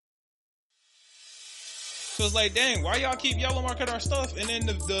So it's like, dang, why y'all keep yellow marking our stuff and then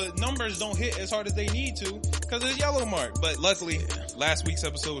the numbers don't hit as hard as they need to because it's yellow marked. But luckily, last week's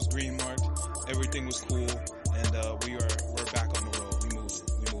episode was green marked. Everything was cool, and we're back on the road. We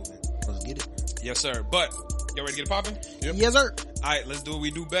moving. Let's get it. Yes, sir. But y'all ready to get it popping? Yep. Yes, sir. All right, let's do what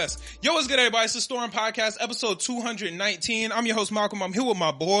we do best. Yo, what's good, everybody? It's the Storm Podcast, episode 219. I'm your host, Malcolm. I'm here with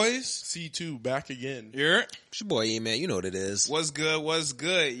my boys. C2 back again. Here. It's your boy, E-Man. You know what it is. What's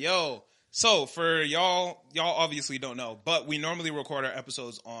good? Yo. So, for y'all obviously don't know, but we normally record our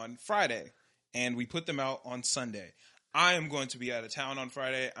episodes on Friday, and we put them out on Sunday. I am going to be out of town on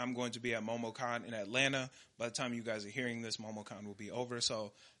Friday. I'm going to be at MomoCon in Atlanta. By the time you guys are hearing this, MomoCon will be over,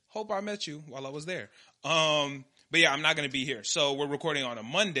 so hope I met you while I was there. But yeah, I'm not going to be here. So we're recording on a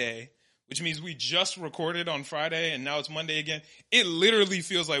Monday, which means we just recorded on Friday and now it's Monday again. It literally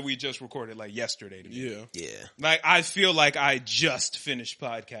feels like we just recorded like yesterday to me. Yeah. Like I feel like I just finished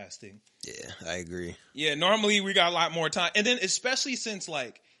podcasting. Yeah, I agree. Yeah, normally we got a lot more time. And then especially since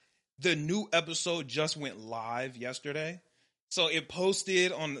like the new episode just went live yesterday. So it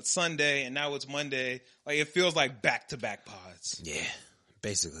posted on Sunday and now it's Monday. Like it feels like back-to-back pods. Yeah,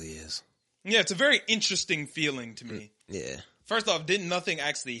 basically is. Yeah, it's a very interesting feeling to me. Yeah. First off, didn't nothing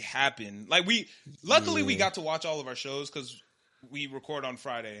actually happen? Like luckily we got to watch all of our shows because we record on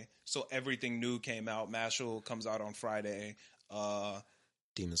Friday, so everything new came out. Mashal comes out on Friday.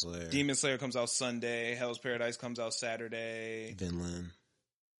 Demon Slayer comes out Sunday. Hell's Paradise comes out Saturday. Vinland.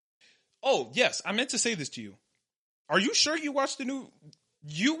 Oh yes, I meant to say this to you. Are you sure you watched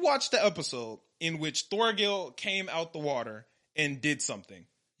You watched the episode in which Thorgil came out the water and did something.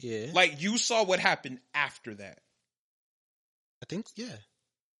 Yeah. Like, you saw what happened after that. I think, yeah.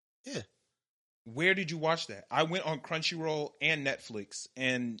 Yeah. Where did you watch that? I went on Crunchyroll and Netflix,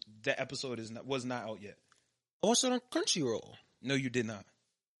 and the episode was not out yet. I watched it on Crunchyroll. No, you did not.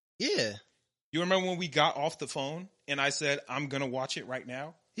 Yeah. You remember when we got off the phone, and I said, I'm going to watch it right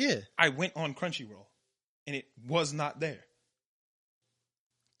now? Yeah. I went on Crunchyroll, and it was not there.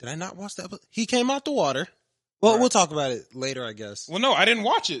 Did I not watch that episode? He came out the water. Well, We'll talk about it later, I guess. Well, no, I didn't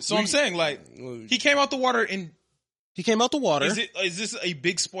watch it. So I'm saying, like, he came out the water and... He came out the water. Is this a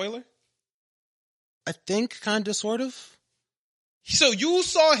big spoiler? I think, kind of, sort of. So you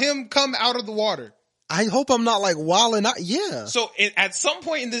saw him come out of the water. I hope I'm not, like, wilding out. Yeah. So at some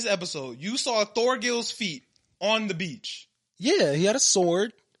point in this episode, you saw Thorgil's feet on the beach. Yeah, he had a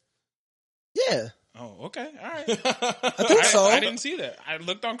sword. Yeah. Oh, okay. All right. I think so. I didn't see that. I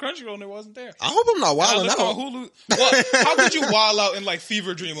looked on Crunchyroll and it wasn't there. I hope I'm not wilding out. On Hulu. Well, how could you wild out and like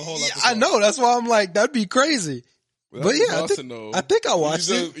fever dream a whole episode? I know. That's why I'm like, that'd be crazy. Well, but yeah, I think I watched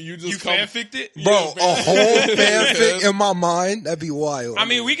it. You fanficked it? Bro, a whole fanfic in my mind? That'd be wild. I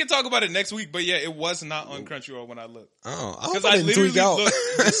mean, we can talk about it next week, but yeah, it was not on Crunchyroll when I looked. Oh, because I literally looked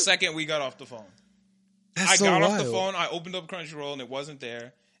the second we got off the phone. That's so wild. Off the phone, I opened up Crunchyroll and it wasn't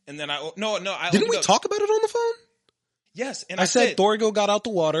there. And then didn't we talk about it on the phone? Yes. And I said Thorgil got out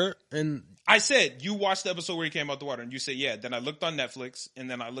the water and I said, you watched the episode where he came out the water and you said, yeah. Then I looked on Netflix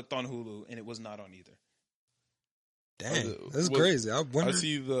and then I looked on Hulu and it was not on either. Dang. That's crazy. I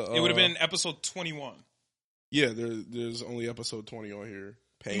see it would have been episode 21. Yeah, there's only episode 20 on here.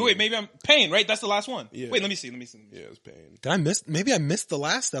 Pain. Wait, maybe I'm Pain, right? That's the last one. Yeah. Wait, let me see. Yeah, it's Pain. Did I miss? Maybe I missed the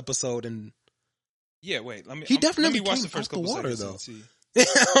last episode and. Yeah, wait. Let me watch the first couple water seconds though. And see.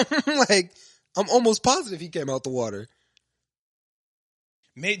 I'm almost positive he came out the water.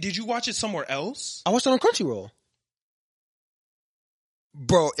 Did you watch it somewhere else? I watched it on Crunchyroll.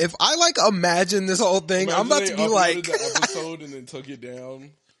 Bro, if I like imagine this whole thing, I'm about to be like the episode and then took it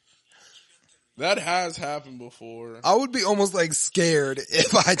down. That has happened before. I would be almost like scared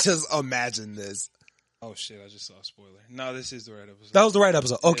if I just imagined this. Oh shit! I just saw a spoiler. No, this is the right episode. That was the right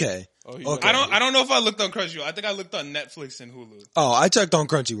episode. Okay. Yeah. Okay. I don't know if I looked on Crunchyroll. I think I looked on Netflix and Hulu. Oh, I checked on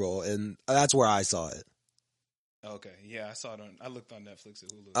Crunchyroll and that's where I saw it. Okay, yeah, I saw it I looked on Netflix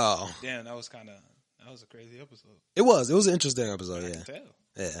and Hulu. Oh, damn, that was a crazy episode. It was an interesting episode. I can tell.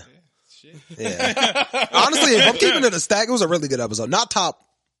 Yeah. Shit. Yeah. Honestly, if I'm keeping it a stack, it was a really good episode. Not top.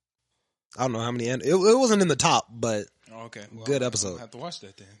 I don't know how many. It wasn't in the top, but. Okay. Well, good episode. I'll have to watch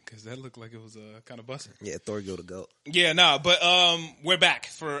that then, because that looked like it was kind of busting. Yeah, Thorgil to go. Yeah, but we're back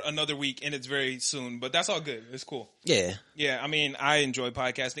for another week, and it's very soon, but that's all good. It's cool. Yeah. Yeah, I mean, I enjoy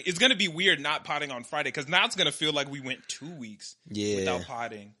podcasting. It's going to be weird not potting on Friday, because now it's going to feel like we went 2 weeks without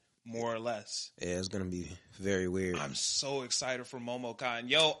potting, more or less. Yeah, it's going to be very weird. I'm so excited for MomoCon.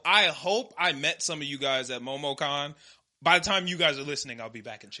 Yo, I hope I met some of you guys at MomoCon. By the time you guys are listening, I'll be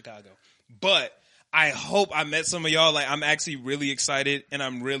back in Chicago. But I hope I met some of y'all. Like, I'm actually really excited, and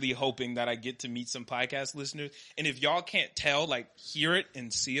I'm really hoping that I get to meet some podcast listeners. And if y'all can't tell, like, hear it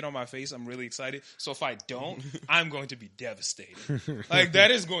and see it on my face, I'm really excited. So if I don't, I'm going to be devastated. Like,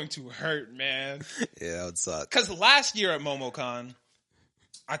 that is going to hurt, man. Yeah, that would suck. Because last year at MomoCon,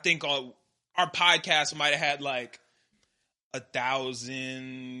 I think our podcast might have had, like,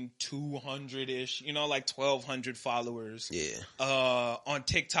 1,200-ish, like 1,200 followers. Yeah. On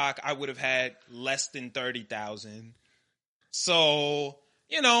TikTok, I would have had less than 30,000. So,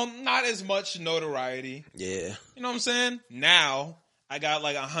 not as much notoriety. Yeah. You know what I'm saying? Now, I got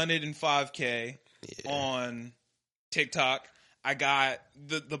like 105K on TikTok. I got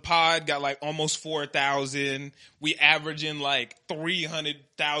the pod got like almost 4,000. We averaging like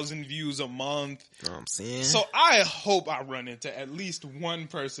 300,000 views a month. You know what I'm saying? So I hope I run into at least one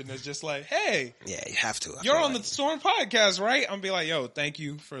person that's just like, hey. Yeah, you have to. You're on the Storm podcast, right? I'm be like, yo, thank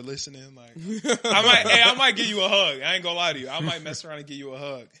you for listening. Like, I might give you a hug. I ain't gonna lie to you. I might mess around and give you a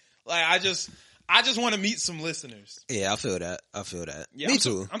hug. Like, I just want to meet some listeners. Yeah, I feel that. Yeah, Me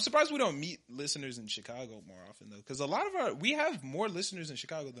too. I'm surprised we don't meet listeners in Chicago more often though, because a lot of we have more listeners in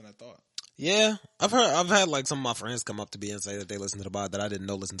Chicago than I thought. Yeah, I've had like some of my friends come up to me and say that they listen to the pod that I didn't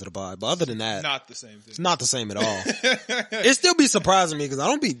know listen to the pod. But other than that, Not the same thing. it's not the same at all. It still be surprising me because I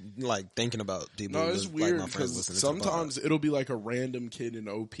don't be like thinking about people. No, it's weird like my friends because listening to the pod. sometimes it'll be like a random kid in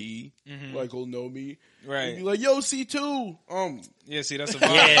OP, like will know me, Right. and be like, "Yo, C2." Yeah, see, that's a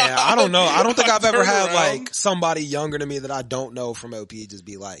vibe. Yeah, I don't know. I don't think I've ever Turn had around. like somebody younger than me that I don't know from OP just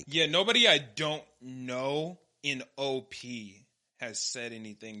be like, Yeah, nobody I don't know in OP has said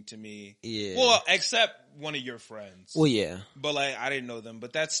anything to me. Yeah. Well, except one of your friends. well, yeah, But like, I didn't know them,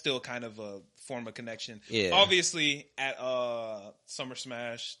 but that's still kind of a form of connection. Yeah. Obviously at Summer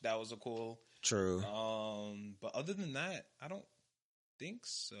Smash, that was a cool. true. But other than that, I don't think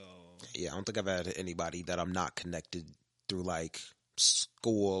so. Yeah, I don't think I've had anybody that I'm not connected through like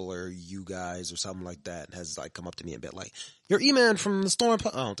school or you guys or something like that has like come up to me and been like, "You're E-Man from the Storm." I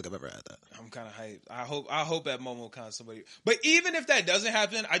don't think I've ever had that. I'm kind of hyped. I hope at MomoCon somebody. But even if that doesn't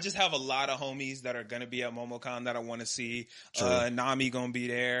happen, I just have a lot of homies that are gonna be at MomoCon that I want to see. Nami gonna be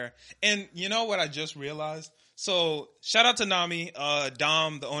there, and you know what I just realized? So shout out to Nami,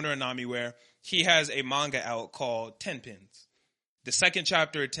 Dom, the owner of Nami Wear. He has a manga out called 10 Pins. The second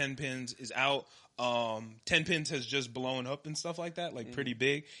chapter of 10 Pins is out. 10 Pins has just blown up and stuff like that, like pretty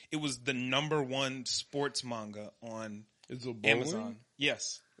big. It was the #1 sports manga on It's a bowling? Amazon.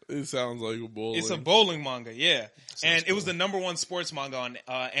 Yes. It sounds like a bowling. It's a bowling manga, yeah. And it was the #1 sports manga on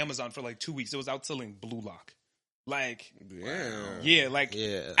Amazon for like 2 weeks. It was outselling Blue Lock. Like, Damn. yeah, like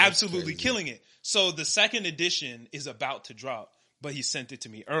Yeah, that's absolutely crazy. killing it. So the second edition is about to drop, but he sent it to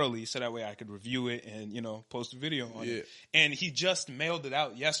me early so that way I could review it and, post a video on it. And he just mailed it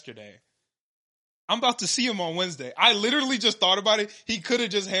out yesterday. I'm about to see him on Wednesday. I literally just thought about it. He could have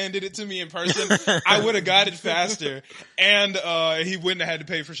just handed it to me in person. I would have got it faster. And he wouldn't have had to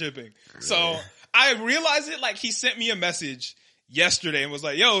pay for shipping. So I realized it, like, he sent me a message yesterday and was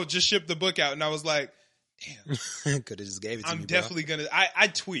like, yo, just ship the book out. And I was like, damn. Could have just gave it to me. I'm bro. definitely going to. I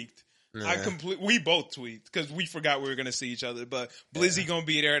tweaked. Yeah. We both tweaked because we forgot we were going to see each other. But Blizzy going to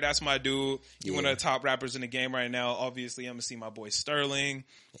be there. That's my dude. He's one of the top rappers in the game right now. Obviously, I'm going to see my boy Sterling.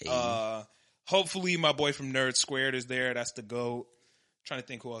 Hey. Hopefully my boy from Nerd Squared is there. That's the GOAT. Trying to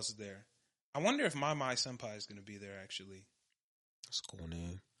think who else is there. I wonder if my Senpai is going to be there, actually. That's a cool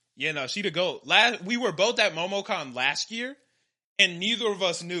name. Yeah, no, she the GOAT. We were both at MomoCon last year, and neither of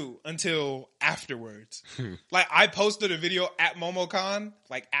us knew until afterwards. Like, I posted a video at MomoCon,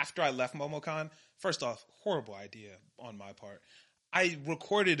 like, after I left MomoCon. First off, horrible idea on my part. I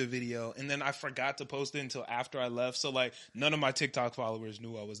recorded a video and then I forgot to post it until after I left. So like none of my TikTok followers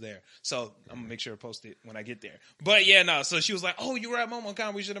knew I was there. So I'm gonna make sure to post it when I get there. But yeah, no. So she was like, "Oh, you were at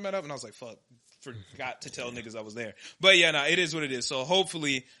MomoCon. We should have met up." And I was like, "Fuck, forgot to tell niggas I was there." But yeah, no, it is what it is. So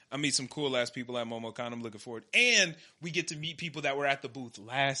hopefully I meet some cool ass people at MomoCon. I'm looking forward, and we get to meet people that were at the booth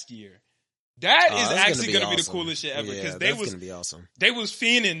last year. That is actually going to be the coolest shit ever because that's gonna be awesome. They was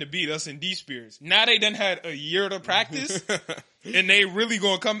fiending to beat us in D-Spirits. Now they done had a year to practice, and they really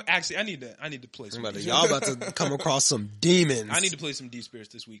going to come. Actually, I need to play some. Y'all about to come across some demons. I need to play some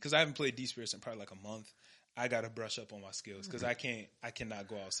D-Spirits this week because I haven't played D-Spirits in probably like a month. I got to brush up on my skills because I cannot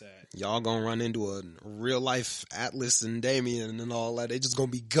go outside. Y'all gonna run into a real life Atlas and Damien and all that. They just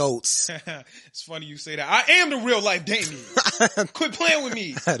gonna be goats. It's funny you say that. I am the real life Damien. Quit playing with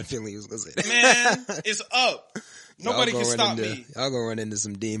me. I had a feeling he was gonna say that. Man, it's up. Nobody can stop me. Y'all gonna run into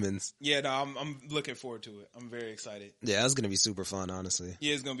some demons. Yeah, no, I'm looking forward to it. I'm very excited. Yeah, that's gonna be super fun, honestly.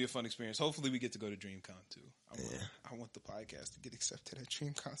 Yeah, it's gonna be a fun experience. Hopefully, we get to go to DreamCon too. I want the podcast to get accepted at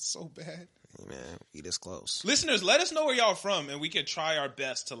DreamCon so bad. Hey, man, we this close. Listeners, let us know where y'all from, and we can try our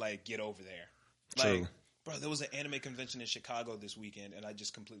best to like get over there. Like, True. bro, there was an anime convention in Chicago this weekend, and I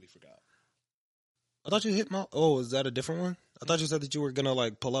just completely forgot. I thought you hit my. Oh, is that a different one? I thought you said that you were gonna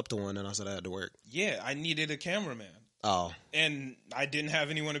like pull up to one, and I said I had to work. Yeah, I needed a cameraman. Oh, And I didn't have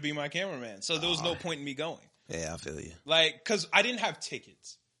anyone to be my cameraman, so there was no point in me going. yeah, I feel you. Like, because I didn't have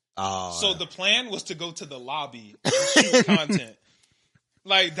tickets. Oh, So the plan was to go to the lobby and shoot content.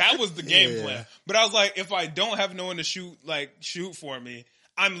 Like, that was the game plan. But I was like, if I don't have no one to shoot for me,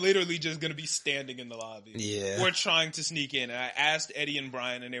 I'm literally just going to be standing in the lobby. Yeah. Or trying to sneak in. And I asked Eddie and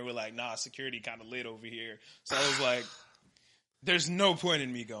Brian, and they were like, nah, security kind of lit over here. So I was like, there's no point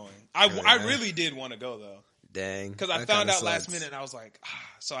in me going. I really did want to go, though. dang. Because I found out last minute, and I was like,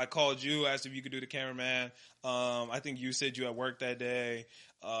 So I called you, asked if you could do the cameraman. I think you said you had work that day.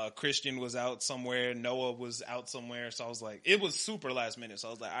 Christian was out somewhere. Noah was out somewhere. So I was like, it was super last minute. So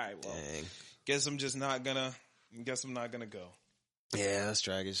I was like, all right, well, guess I'm not gonna go. Yeah, that's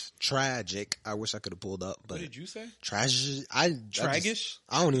tragic. I wish I could have pulled up, but What did you say? tragic. Tragish?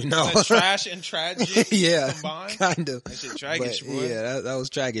 I don't even know. Is that trash and tragic yeah, combined? kind of. That shit tragish, boy. Yeah, that was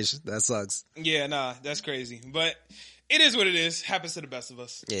tragish. That sucks. Yeah, nah, that's crazy. But it is what it is. Happens to the best of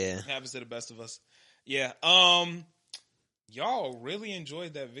us. Yeah. Happens to the best of us. Yeah. Y'all really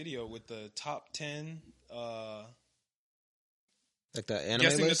enjoyed that video with the top 10, Like the anime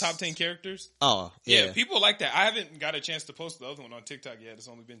guessing list? the top 10 characters. Oh, yeah. People like that. I haven't got a chance to post the other one on TikTok yet. It's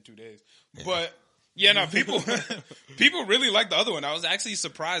only been 2 days. Yeah. But yeah, no, people really like the other one. I was actually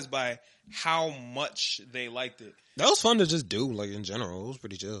surprised by how much they liked it. That was fun to just do, like, in general. It was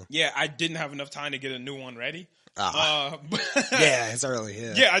pretty chill. Yeah, I didn't have enough time to get a new one ready. Yeah, it's early,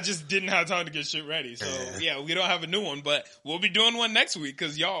 Yeah, I just didn't have time to get shit ready. So, yeah, we don't have a new one, but we'll be doing one next week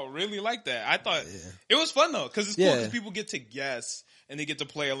because y'all really like that. I thought it was fun, though, because it's cool because people get to guess and they get to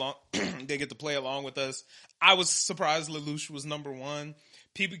play along. They get to play along with us. I was surprised Lelouch was number 1.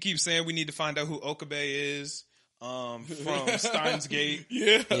 People keep saying we need to find out who Okabe is from Steins Gate.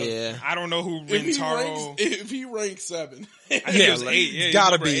 Yeah. I don't know who Rintaro. If he ranks 7. I think it was 8. Yeah,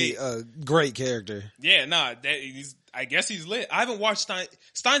 gotta be a great character. Yeah, nah, I guess he's lit. I haven't watched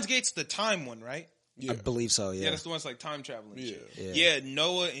Steins Gate's the time one, right? Yeah. I believe so, yeah. Yeah, that's the one that's like time traveling. Yeah,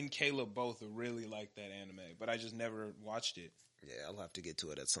 Noah and Caleb both really like that anime, but I just never watched it. Yeah, I'll have to get to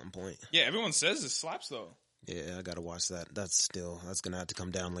it at some point. Yeah, everyone says it slaps though. Yeah, I gotta watch that. That's gonna have to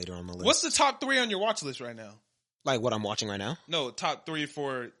come down later on the list. What's the top 3 on your watch list right now? Like what I'm watching right now? No, top 3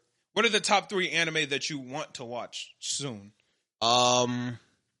 what are the top 3 anime that you want to watch soon? Why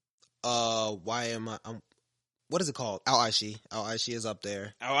am I? What is it called? Aoishi. Aoishi is up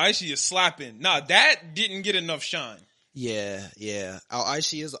there. Aoishi is slapping. Nah, that didn't get enough shine. Yeah.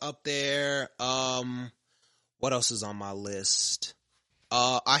 Aoishi is up there. What else is on my list?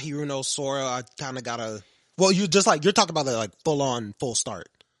 Ahiru no Sora. I kind of gotta. Well, you're talking about the like full start.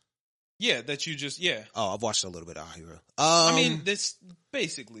 Yeah, that you just Oh, I've watched a little bit of Ahiru. I mean, this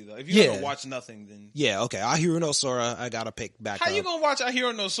basically though. If you haven't watched nothing, then okay. Ahiru no Sora. I gotta pick back. How you gonna watch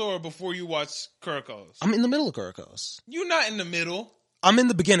Ahiru no Sora before you watch Kurokos? I'm in the middle of Kurokos. You're not in the middle. I'm in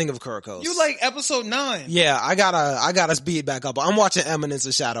the beginning of Kurokos. You like episode 9. Yeah, I gotta speed back up. I'm watching Eminence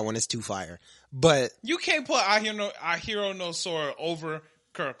of Shadow when it's too fire. But you can't put Ahiru no Sora over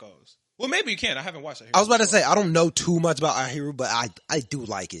Kurokos. Well, maybe you can. I haven't watched Ahiru. I was about to say I don't know too much about Ahiru, but I do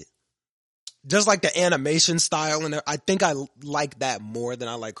like it. Just like the animation style, and I think I like that more than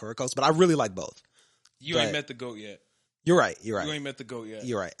I like Kurokos, but I really like both. You ain't met the GOAT yet. You're right. You ain't met the GOAT yet.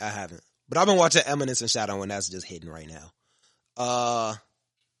 You're right. I haven't. But I've been watching Eminence and Shadow, and that's just hidden right now.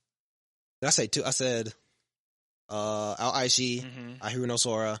 Did I say 2? I said Aoishi, Ahiru no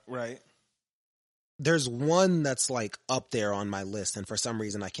Sora. Right. There's one that's like up there on my list, and for some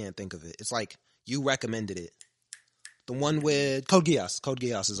reason I can't think of it. It's like you recommended it. The one with Code Geass. Code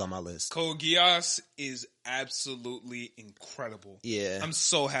Geass is on my list. Code Geass is absolutely incredible. Yeah. I'm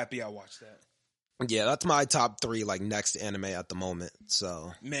so happy I watched that. Yeah, that's my top 3 like next anime at the moment.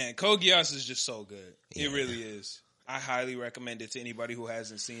 So man, Code Geass is just so good. Yeah. It really is. I highly recommend it to anybody who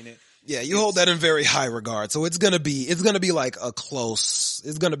hasn't seen it. Yeah, you hold that in very high regard. So it's gonna be like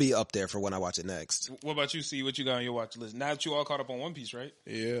it's gonna be up there for when I watch it next. What about you, C? What you got on your watch list? Now that you all caught up on One Piece, right?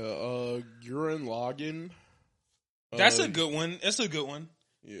 Yeah, Gurren Lagann. That's a good one. It's a good one.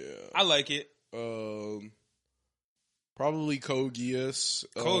 Yeah. I like it. Probably Code Geass.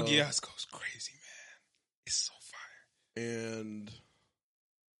 Code Geass goes crazy, man. It's so fire. And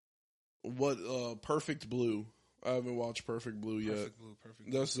what Perfect Blue. I haven't watched Perfect Blue yet. Perfect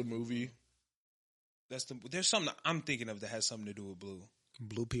Blue. That's the movie. There's something I'm thinking of that has something to do with blue.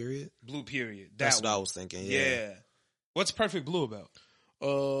 Blue period? Blue period. That's what I was thinking. Yeah. What's Perfect Blue about?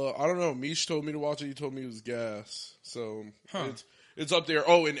 I don't know. Mish told me to watch it. He told me it was gas. So it's up there.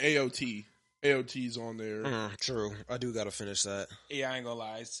 Oh, and AOT. AOT's on there. True. I do got to finish that. Yeah, I ain't gonna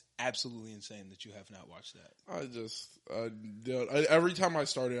lie. It's absolutely insane that you have not watched that. Every time I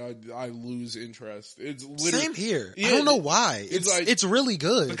start it, I lose interest. It's literally same here. I don't know why. It's really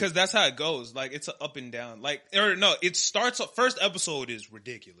good because that's how it goes. Like it's an up and down. It starts. First episode is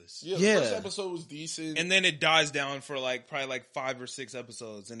ridiculous. Yeah, the first episode was decent, and then it dies down for probably 5 or 6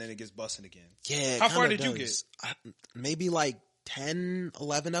 episodes, and then it gets busted again. Yeah. How far did you get? Maybe 10,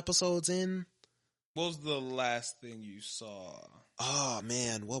 11 episodes in. What was the last thing you saw? Oh,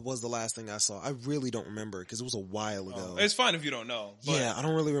 man. What was the last thing I saw? I really don't remember because it was a while ago. It's fine if you don't know. But yeah, I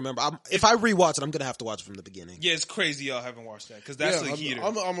don't really remember. If I rewatch it, I'm going to have to watch it from the beginning. Yeah, it's crazy y'all haven't watched that because that's a heater.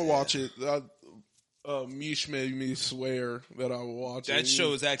 I'm going to watch it. Mish made me swear that I would watch it. That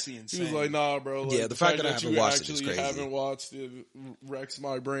show is actually insane. He was like, nah, bro. Yeah, the fact that I haven't watched it is crazy. Haven't watched it wrecks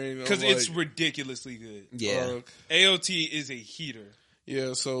my brain. Because it's ridiculously good. Yeah. AOT is a heater.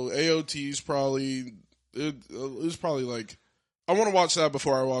 Yeah, so AOT is probably... It's probably I want to watch that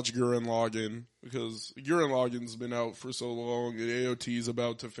before I watch Gurren Lagann because Gurren Lagann's been out for so long and AOT is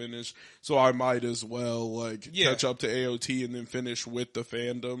about to finish, so I might as well catch up to AOT and then finish with the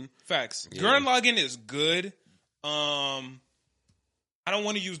fandom. Facts. Yeah. Gurren Lagann is good. I don't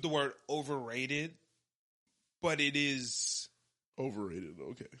want to use the word overrated, but it is overrated.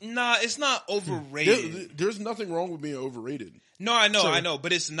 Okay. Nah, it's not overrated. There's nothing wrong with being overrated. No, I know,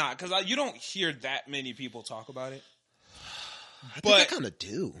 but it's not because you don't hear that many people talk about it. I think I kind of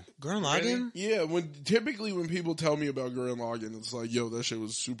do. Gurren Lagann? Really? Yeah, typically when people tell me about Gurren Lagann, it's like, yo, that shit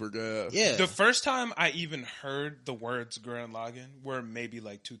was super gas. Yeah. The first time I even heard the words Gurren Lagann were maybe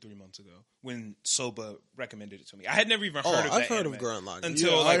 2-3 months ago when Soba recommended it to me. I had never even heard of that. I've heard of Gurren Lagann.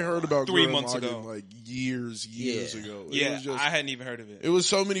 Until I heard about 3 Gurren months Lagann, ago. Years ago. Yeah, I hadn't even heard of it. It was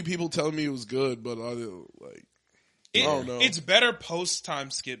so many people telling me it was good, but I don't know. It's better post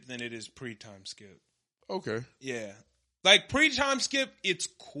time skip than it is pre time skip. Okay. Yeah. Pre-time skip, it's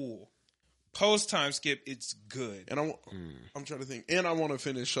cool. Post-time skip, it's good. And I'm trying to think. And I want to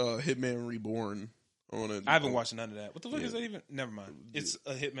finish Hitman Reborn. I haven't watched none of that. What the fuck is that even? Never mind. It's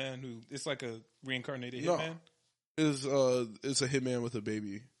a hitman who... It's like a reincarnated hitman? No. It's a hitman with a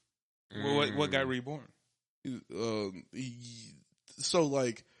baby. Well, what got reborn? So,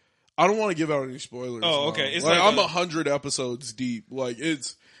 I don't want to give out any spoilers. Oh, okay. It's I'm 100 episodes deep.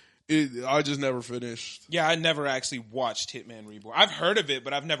 I just never finished. Yeah, I never actually watched Hitman Reborn. I've heard of it,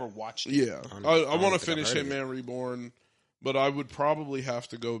 but I've never watched it. Yeah. I want to finish Hitman Reborn, but I would probably have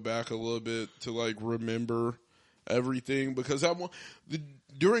to go back a little bit to remember everything because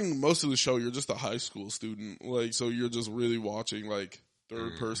during most of the show you're just a high school student, so you're just really watching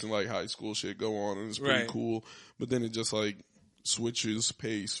third person high school shit go on, and it's pretty cool. But then it just switches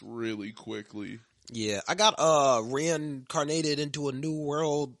pace really quickly. Yeah, I got reincarnated into a new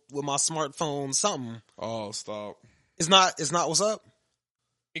world with my smartphone. Something. Oh, stop! It's not. What's up?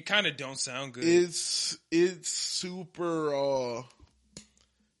 It kind of don't sound good. It's super.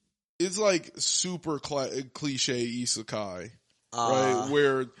 It's super cliche isekai, right?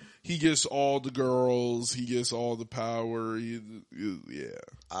 Where he gets all the girls, he gets all the power.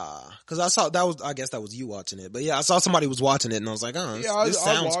 Because I saw that was. I guess that was you watching it, but yeah, I saw somebody was watching it, and I was like, oh, this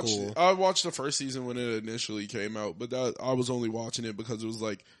sounds cool. I watched the first season when it initially came out, but I was only watching it because it was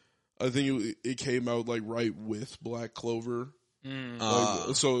I think it came out right with Black Clover. So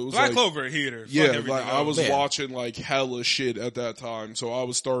it was Black Clover heater. Yeah, I was watching hella shit at that time, so I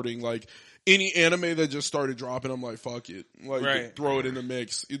was starting any anime that just started dropping, I'm like, fuck it. Throw it in the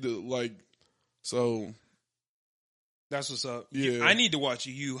mix. So. That's what's up. Yeah. I need to watch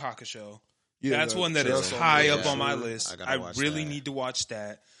Yu Yu Hakusho. Yeah, that's one that is high up on my list. I really need to watch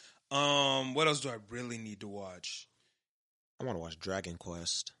that. What else do I really need to watch? I want to watch Dragon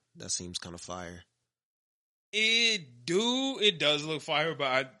Quest. That seems kind of fire. It does look fire, but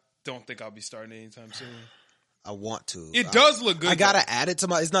I don't think I'll be starting anytime soon. I want to. It does look good. I gotta add it to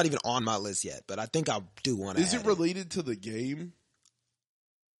my. It's not even on my list yet, but I think I do want to. Is it related to the game?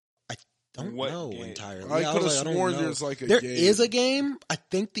 I don't know entirely. I could have sworn there's a game. There is a game. I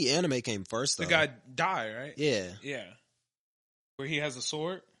think the anime came first. Though. The guy died, right? Yeah. Where he has a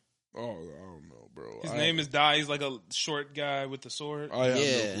sword. Oh, I don't know, bro. His name is Dai. He's a short guy with a sword. I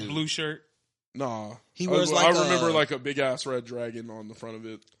have no blue shirt. Nah, he wears I remember a big ass red dragon on the front of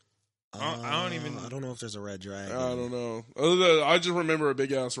it. I don't even. I don't know if there's a red dragon. I don't know. Other than, I just remember a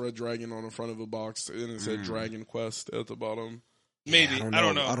big ass red dragon on the front of a box, and it said Dragon Quest at the bottom. Maybe I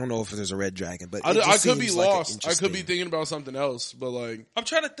don't know. I don't know if there's a red dragon, but I could be lost. I could be thinking about something else, but like I'm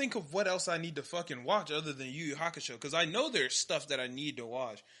trying to think of what else I need to fucking watch other than Yu Yu Hakusho, because I know there's stuff that I need to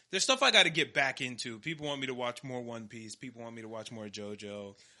watch. There's stuff I got to get back into. People want me to watch more One Piece. People want me to watch more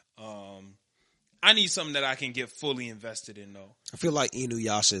JoJo. I need something that I can get fully invested in, though. I feel like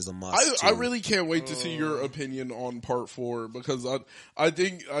Inuyasha is a must. I really can't wait to see your opinion on part 4 because I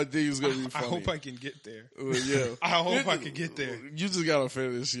think it's gonna be funny. I hope I can get there. Yeah, I hope I can get there. You just gotta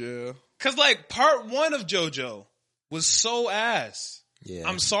finish, yeah. Cause like part 1 of JoJo was so ass. Yeah,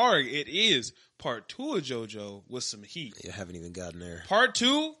 I'm sorry, it is. Part 2 of JoJo was some heat. I haven't even gotten there. Part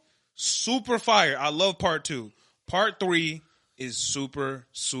 2, super fire. I love part 2. Part 3 is super,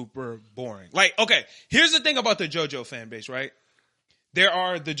 super boring. Like, okay, here's the thing about the JoJo fan base, right? There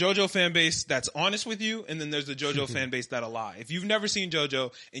are the JoJo fan base that's honest with you, and then there's the JoJo fan base that'll lie. If you've never seen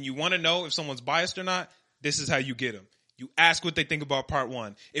JoJo and you want to know if someone's biased or not, this is how you get them. You ask what they think about part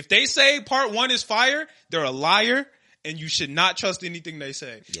 1. If they say part 1 is fire, they're a liar, and you should not trust anything they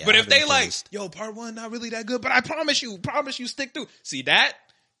say. Yeah, but if they like, yo, part 1 not really that good, but I promise you stick through. See that?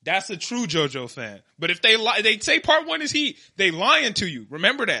 That's a true JoJo fan. But if they lie, they say part 1 is heat, they lying to you.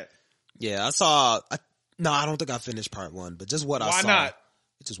 Remember that. Yeah, I don't think I finished part 1, but just what I saw. Why not?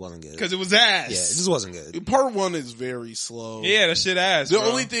 It just wasn't good. Because it was ass. Yeah, it just wasn't good. Part 1 is very slow. Yeah, that shit ass. The bro.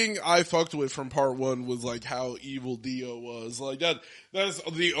 only thing I fucked with from part 1 was like how evil Dio was. Like that's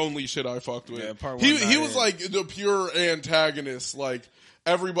the only shit I fucked with. Yeah, part 1 he was like the pure antagonist, like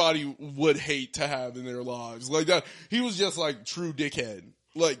everybody would hate to have in their lives. Like that, he was just like true dickhead.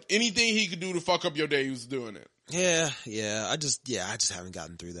 Like anything he could do to fuck up your day, he was doing it. Yeah. I just haven't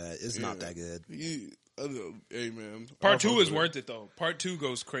gotten through that. It's not that good. Hey man, Part 2 is worth it though. Part 2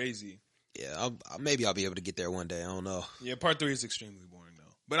 goes crazy. Yeah, maybe I'll be able to get there one day. I don't know. Yeah, part 3 is extremely boring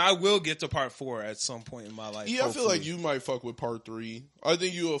though. But I will get to part 4 at some point in my life. Yeah, hopefully. I feel like you might fuck with part 3. I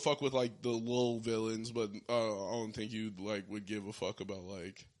think you will fuck with like the little villains, but I don't think you like would give a fuck about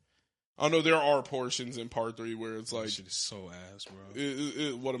like. I know there are portions in part 3 where it's like, shit is so ass,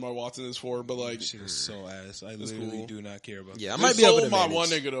 bro. What am I watching this for? But like, shit is so ass. I literally do not care about. Yeah, I they might be able to sold my manage. one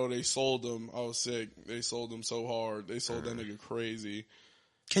nigga though. They sold him. I was sick. They sold him so hard. They sold that nigga crazy.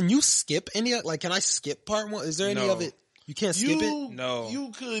 Can you skip any? Like, can I skip part 1? Is there any No. of it? You can't skip it. No.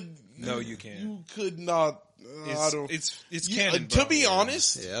 You could. No, you can't. You could not. I don't. It's canon. To bro. be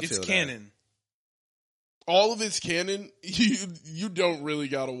honest, Yeah, I it's feel canon. all of it's canon. You don't really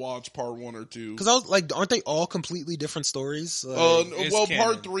got to watch part 1 or 2. Because I was like, aren't they all completely different stories? Like, It's well, canon.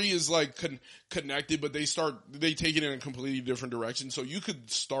 part 3 is like connected, but they take it in a completely different direction. So you could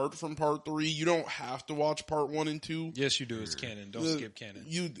start from part 3. You don't have to watch part 1 and 2. Yes, you do. It's canon. Don't skip canon.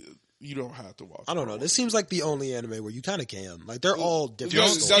 You don't have to watch. I don't know. This seems like the only anime where you kind of can. Like, they're all different. Don't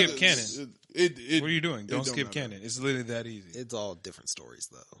stories. skip canon. What What are you doing? Don't skip matter. canon. It's literally that easy. It's all different stories,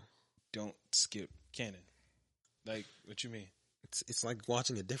 though. Don't skip canon. Like, what you mean? It's like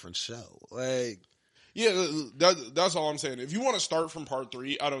watching a different show. Like, Yeah, that's all I'm saying. If you want to start from part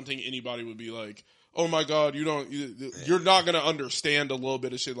 3, I don't think anybody would be like, "Oh my god, you're not gonna understand a little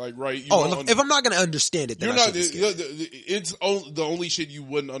bit of shit." Like, right? if I'm not going to understand it, then you're I not. shouldn't skip it. It's the only shit you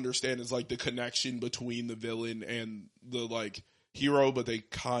wouldn't understand is like the connection between the villain and the like hero, but they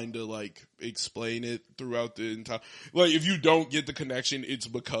kind of like explain it throughout the entire. Like, if you don't get the connection, it's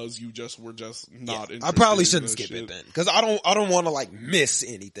because you were just not. I interested probably in shouldn't the skip shit. it then, because I don't want to like miss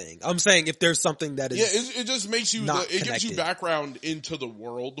anything. I'm saying if there's something that is, Yeah, it just makes you. not It gives you connected. background into the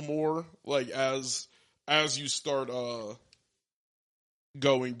world more. Like as you start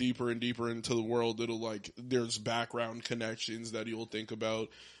going deeper and deeper into the world, it'll like there's background connections that you'll think about.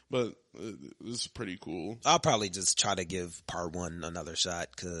 But it's pretty cool. I'll probably just try to give part 1 another shot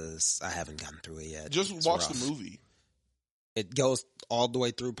because I haven't gotten through it yet. Just It's watch rough. the movie. It goes all the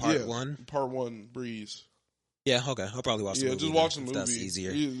way through part 1. Part 1, breeze. Yeah, okay. I'll probably watch the movie. Just watch the then, movie. if that's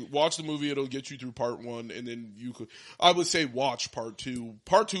easier. You watch the movie, it'll get you through part 1, and then you could. I would say watch part 2.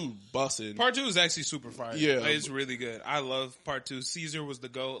 Part 2 bussin'. Part 2 is actually super fire. Yeah. Like, it's really good. I love part 2. Caesar was the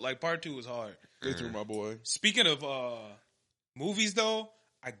GOAT. Like, part 2 was hard. Get through, my boy. Speaking of movies, though,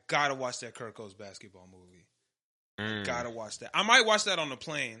 I gotta watch that Kirko's basketball movie. Gotta watch that. I might watch that on the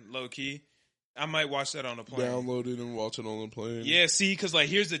plane, low key. I might watch that on the plane. Download it and watch it on the plane. Yeah, see, because like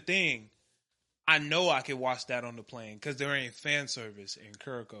here's the thing. I know I could watch that on the plane because there ain't fan service in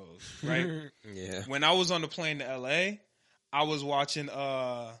Kirko's, right? Yeah. When I was on the plane to LA, I was watching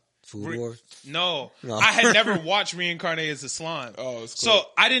Food Wars? No, No. I had never watched Reincarnated as a Slime. Oh, it's So cool.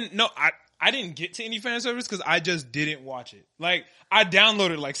 I didn't know. I didn't get to any fan service because I just didn't watch it. Like, I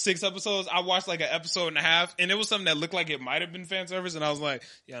downloaded like 6 episodes. I watched like an episode and a half, and it was something that looked like it might have been fan service, and I was like,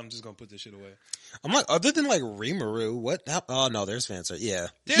 yeah, I'm just gonna put this shit away. I'm like, other than like Rimuru, what? Oh no, there's fan service. Yeah,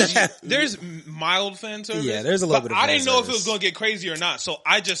 There's mild fan service. Yeah, there's a little bit of I fan didn't know if it service. was gonna get crazy or not, so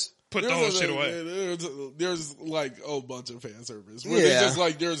I just put the whole shit away. There's like a bunch of fan service where Yeah. it's just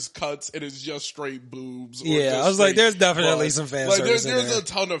like there's cuts and it's just straight boobs. Or Yeah, just I was like, straight there's definitely butt. some fan like, service. There's a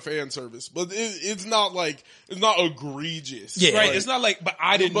ton of fan service, but it's not egregious. Yeah. Right? Like, It's not like, but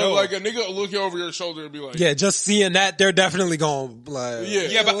I didn't but know. like a nigga looking over your shoulder and be like, Yeah, just seeing that, they're definitely going like,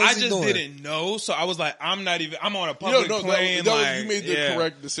 yeah, but I what's he just doing? didn't know, so I was like, I'm on a public plane. you made the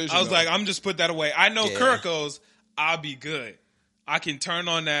correct decision. I was though. like, I'm just put that away. I know Yeah. Kuriko's, I'll be good. I can turn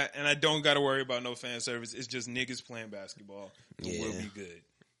on that, and I don't got to worry about no fan service. It's just niggas playing basketball. Yeah. We'll be good.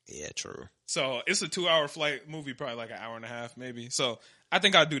 Yeah, true. So it's a 2-hour flight movie, probably like an hour and a half, maybe. So I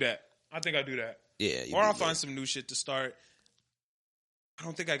think I'll do that. Yeah, Or I'll find some new shit to start. I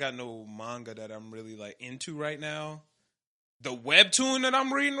don't think I got no manga that I'm really like into right now. The webtoon that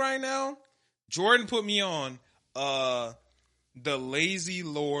I'm reading right now, Jordan put me on The Lazy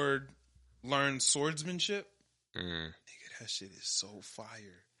Lord Learns Swordsmanship. Nigga, that shit is so fire.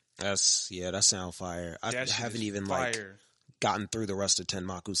 that sound fire. I That shit haven't is even fire. like gotten through the rest of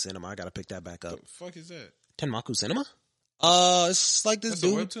Tenmaku Cinema. I gotta pick that back up. What the fuck is that? Tenmaku Cinema? It's like this That's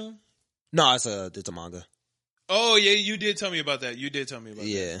dude. a webtoon? No, it's a manga. Oh yeah, you did tell me about that. Yeah.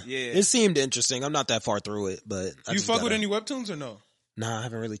 that. Yeah. It seemed interesting. I'm not that far through it, but I You just fuck with gotta- any webtoons or no? Nah, I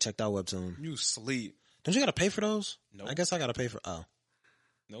haven't really checked out Webtoon. You sleep. Don't you gotta pay for those? Nope. I guess I gotta pay for. Oh,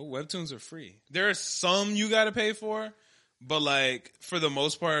 No, webtoons are free. There are some you gotta pay for, but like for the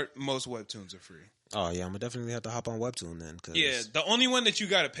most part, most webtoons are free. oh yeah, I'm gonna definitely have to hop on Webtoon then. Cause Yeah, the only one that you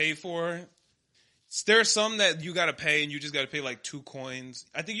gotta pay for, there's some that you gotta pay and you just gotta pay like 2 coins.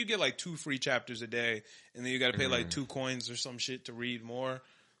 I think you get like 2 free chapters a day, and then you gotta pay like 2 coins or some shit to read more.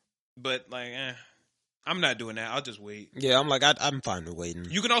 But like, I'm not doing that. I'll just wait. yeah, I'm like I'm fine with waiting.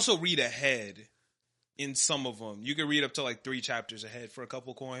 You can also read ahead in some of them. You can read up to like 3 chapters ahead for a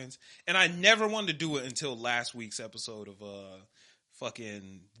couple coins. And I never wanted to do it until last week's episode of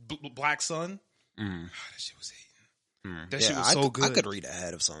fucking Black Sun. Oh, that shit was hating. That shit was so good. I could read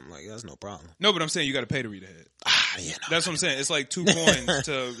ahead of something like that's no problem. No, but I'm saying you got to pay to read ahead. Yeah, no. That's what I'm saying. It's like 2 coins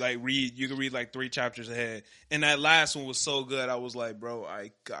to like read. You can read like 3 chapters ahead. And that last one was so good. I was like, bro,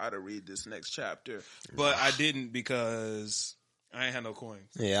 I gotta read this next chapter. But I didn't because I ain't had no coins.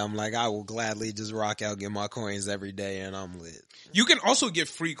 Yeah, I'm like I will gladly just rock out, get my coins every day, and I'm lit. You can also get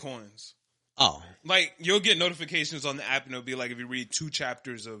free coins. Oh, Like, you'll get notifications on the app, and it'll be like, if you read 2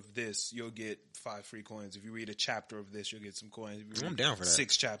 chapters of this, you'll get 5 free coins. If you read a chapter of this, you'll get some coins. If you read I'm down for that.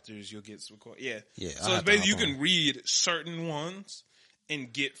 6 chapters, you'll get some coins. Yeah. Yeah, I'll So it's have to basically, you hop can on. read certain ones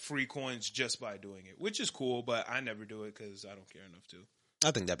and get free coins just by doing it, which is cool, but I never do it because I don't care enough to.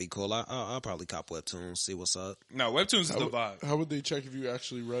 I think that'd be cool. I'll probably cop Webtoon, see what's up. No, Webtoons is the vibe. How would they check if you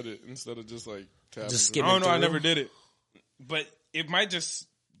actually read it instead of just like tapping? Just through? skip I don't know. I through. never did it. But it might just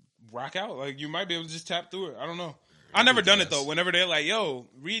rock out. Like, you might be able to just tap through it. I don't know. I never done it, though. Whenever they're like, yo,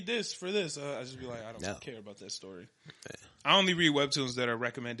 read this for this, I just be like, I don't care about that story. I only read webtoons that are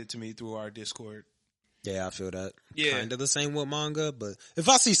recommended to me through our Discord. Yeah, I feel that. Yeah. Kind of the same with manga, but if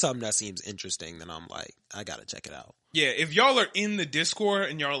I see something that seems interesting, then I'm like, I gotta check it out. Yeah, if y'all are in the Discord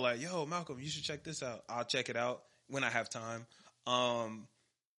and y'all are like, yo, Malcolm, you should check this out, I'll check it out when I have time.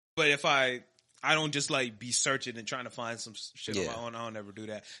 But if I don't just like be searching and trying to find some shit on my own, I don't ever do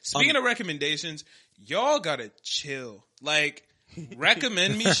that. Speaking of recommendations, y'all gotta chill. Like,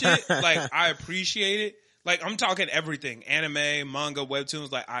 recommend me shit. Like, I appreciate it. Like, I'm talking everything. Anime, manga,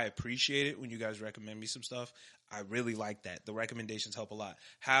 webtoons. Like, I appreciate it when you guys recommend me some stuff. I really like that. The recommendations help a lot.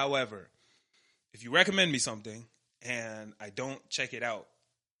 However, if you recommend me something and I don't check it out,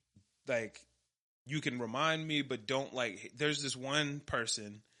 like, you can remind me, but don't, like, there's this one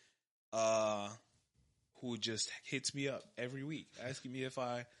person who just hits me up every week asking me if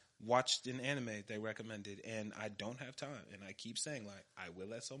I watched an anime they recommended, and I don't have time, and I keep saying, like, I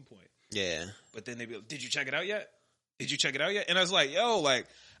will at some point. Yeah. But then they be like, did you check it out yet? Did you check it out yet? And I was like, yo, like,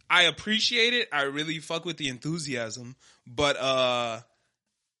 I appreciate it. I really fuck with the enthusiasm, but I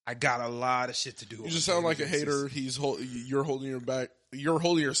got a lot of shit to do. You just sound like a hater. You're holding your back. You're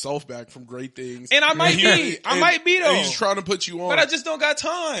holding yourself back from great things. And I might be. I might be, though. And he's trying to put you on. But I just don't got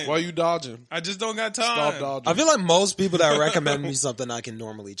time. Why are you dodging? I just don't got time. Stop dodging. I feel like most people that recommend me something, I can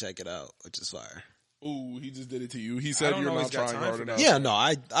normally check it out, which is fire. Ooh, he just did it to you. He I said don't you're always not got trying time hard for enough. that. Yeah, no,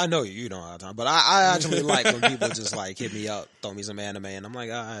 I know you don't have time, but I actually like when people just like hit me up, throw me some anime, and I'm like,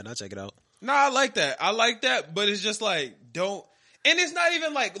 all right, I'll check it out. No, I like that. I like that, but it's just like, don't. And it's not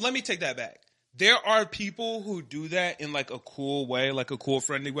even like, let me take that back. There are people who do that in like a cool way, like a cool,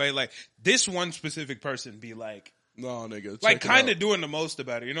 friendly way. Like this one specific person be like, no, nigga, like kind of doing the most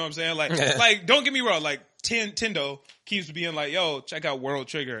about it. You know what I'm saying? Like, like don't get me wrong. Like Tendo keeps being like, yo, check out World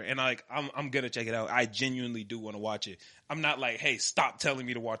Trigger. And like, I'm gonna check it out. I genuinely do want to watch it. I'm not like, hey, stop telling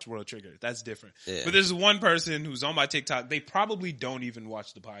me to watch World Trigger. That's different. Yeah. But there's one person who's on my TikTok. They probably don't even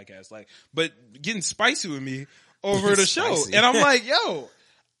watch the podcast. Like, but getting spicy with me over the show. And I'm like, yo,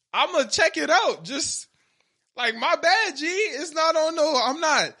 I'm gonna check it out. Just like my bad, G. It's not on no.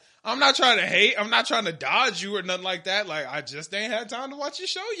 I'm not trying to hate. I'm not trying to dodge you or nothing like that. Like I just ain't had time to watch your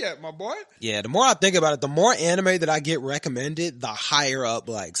show yet, my boy. Yeah, the more I think about it, the more anime that I get recommended, the higher up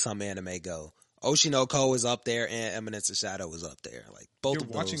like some anime go. Oshinoko is up there, and Eminence of Shadow is up there. Like both You're of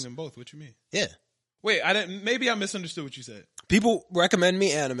those. watching them both. What you mean? Yeah. Wait, I didn't. Maybe I misunderstood what you said. People recommend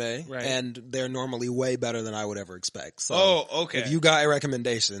me anime, right, and they're normally way better than I would ever expect. So, okay. If you got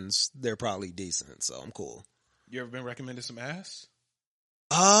recommendations, they're probably decent. So I'm cool. You ever been recommended some ass?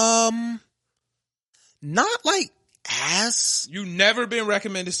 Not like ass. You never been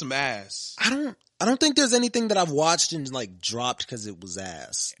recommended some ass. I don't think there's anything that I've watched and like dropped because it was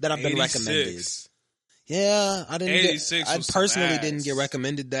ass that I've been 86. recommended. Yeah, I didn't. 86 I personally ass. didn't get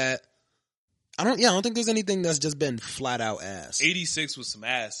recommended that. I don't think there's anything that's just been flat out ass. 86 was some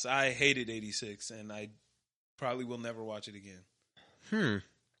ass. I hated 86, and I probably will never watch it again.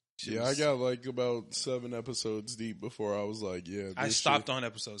 Yeah, I got like about 7 episodes deep before I was like, yeah. I stopped on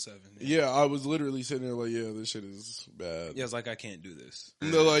episode 7. Yeah, I was literally sitting there like, yeah, this shit is bad. Yeah, it's like I can't do this.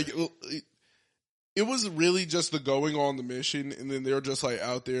 No, like it was really just the going on the mission, and then they're just like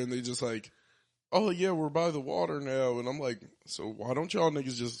out there, and they just like, oh yeah, we're by the water now, and I'm like, so why don't y'all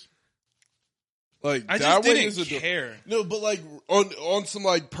niggas just like I that just way didn't care. No, but like on some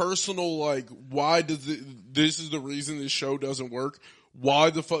like personal like, why does this is the reason this show doesn't work? Why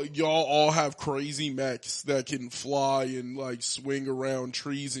the fuck y'all all have crazy mechs that can fly and like swing around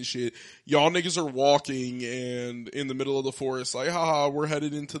trees and shit? Y'all niggas are walking and in the middle of the forest like, haha, we're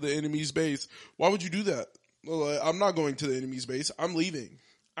headed into the enemy's base. Why would you do that? Well, I'm not going to the enemy's base. I'm leaving.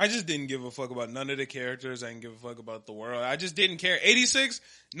 I just didn't give a fuck about none of the characters. I didn't give a fuck about the world. I just didn't care. 86,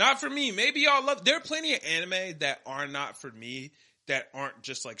 not for me. Maybe y'all love. There are plenty of anime that are not for me that aren't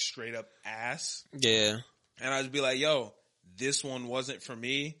just like straight up ass. Yeah. And I'd be like, yo, this one wasn't for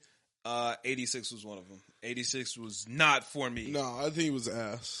me. 86 was one of them. 86 was not for me. No, I think it was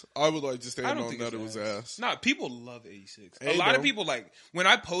ass. I would like to stand on that it was ass. Nah, people love 86. Hey, a lot of people like, when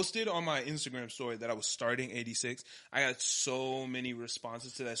I posted on my Instagram story that I was starting 86, I got so many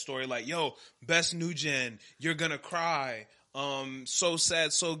responses to that story like, yo, best new gen, you're gonna cry. So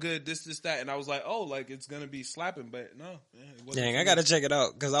sad, so good, this, that. And I was like, oh, like it's gonna be slapping, but no. Yeah, it wasn't. Dang, I gotta check it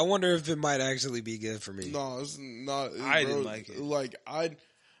out because I wonder if it might actually be good for me. No, it's not. I didn't like it. Like,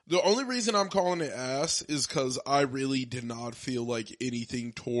 the only reason I'm calling it ass is because I really did not feel like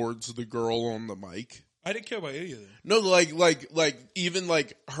anything towards the girl on the mic. I didn't care about any of them. No, like even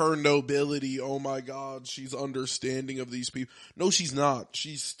like her nobility. Oh my God, she's understanding of these people. No, she's not.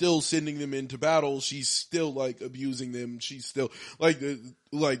 She's still sending them into battle. She's still like abusing them. She's still like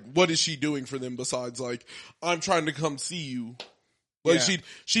what is she doing for them besides like, I'm trying to come see you. Like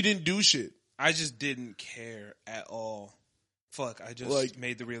she didn't do shit. I just didn't care at all. Fuck, I just like,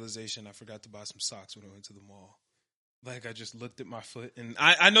 made the realization I forgot to buy some socks when I went to the mall. Like, I just looked at my foot, and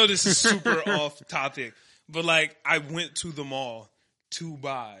I know this is super off topic, but like, I went to the mall to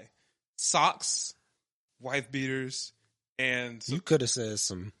buy socks, wife beaters, and you could have said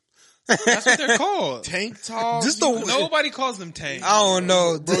some. That's what they're called. Tank tops. Nobody calls them tanks. I don't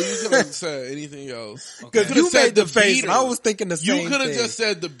know, bro. You could have said anything else. Because you made the face, and I was thinking the same thing. You could have just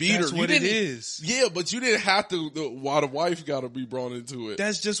said the beater. That's what it is. Yeah, but you didn't have to. Why the wife got to be brought into it?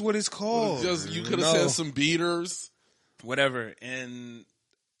 That's just what it's called. You could have said some beaters. Whatever. And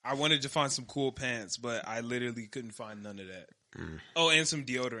I wanted to find some cool pants, but I literally couldn't find none of that. Oh, and some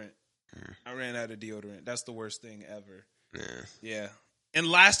deodorant. I ran out of deodorant. That's the worst thing ever. Yeah. And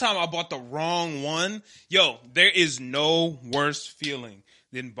last time I bought the wrong one. Yo, there is no worse feeling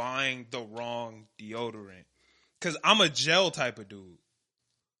than buying the wrong deodorant. Because I'm a gel type of dude.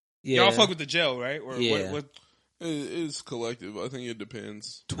 Yeah. Y'all fuck with the gel, right? Or yeah. What? It's collective. I think it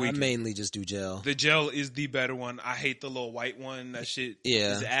depends. I mainly just do gel. The gel is the better one. I hate the little white one. That shit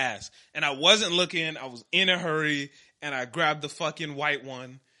is Yeah. ass. And I wasn't looking. I was in a hurry. And I grabbed the fucking white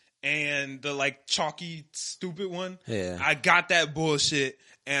one. And the like chalky stupid one. Yeah. I got that bullshit.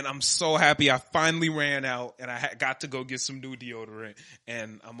 And I'm so happy I finally ran out. And I got to go get some new deodorant.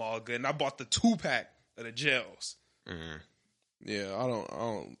 And I'm all good. And I bought the 2-pack of the gels. Yeah, I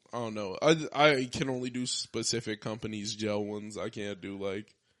don't know. I can only do specific companies' gel ones. I can't do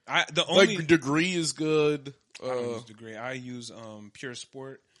like Degree is good. I don't use Degree. I use Pure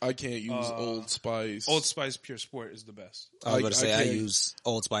Sport. I can't use Old Spice. Old Spice Pure Sport is the best. I was about to say I use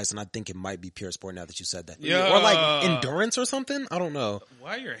Old Spice, and I think it might be Pure Sport now that you said that. Yeah. Or like Endurance or something. I don't know.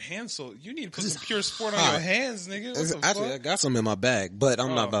 Why are your hands so? You need to put some Pure Sport on your hands, nigga. Actually, I got some in my bag, but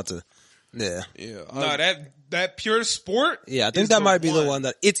I'm not about to. Yeah. No, that Pure Sport. Yeah, I think that might be the one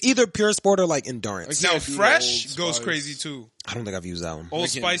that it's either Pure Sport or like Endurance. Now Fresh goes crazy too. I don't think I've used that one. Old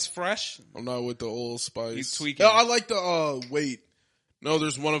Spice Fresh. I'm not with the Old Spice. You tweaking? I like the wait. No,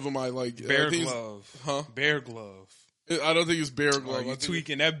 there's one of them I like. Bear Glove. Huh? Bear Glove. I don't think it's Bear Glove. You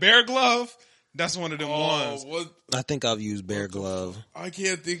tweaking that Bear Glove? That's one of them ones. What? I think I've used Bear Glove. I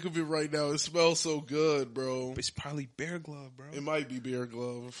can't think of it right now. It smells so good, bro. It's probably Bear Glove, bro. It might be Bear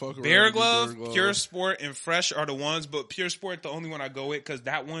Glove. Bear Glove, Pure Sport, and Fresh are the ones, but Pure Sport the only one I go with because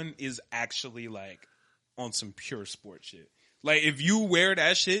that one is actually like on some Pure Sport shit. Like if you wear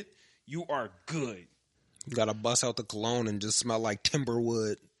that shit, you are good. You gotta bust out the cologne and just smell like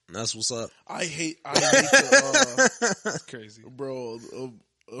timberwood. That's what's up. I hate the, That's crazy, bro.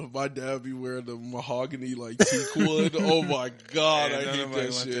 My dad be wearing the mahogany like teak wood. Oh my god, I hate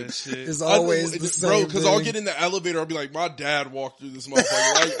that shit. It's always the same, bro. Because I'll get in the elevator, I'll be like, my dad walked through this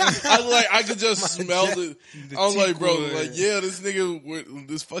motherfucker. I could just smell it. I was like, bro, like yeah, this nigga with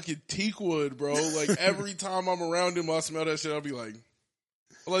this fucking teak wood, bro. Like every time I'm around him, I smell that shit. I'll be like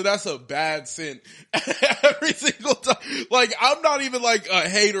that's a bad scent every single time. Like I'm not even like a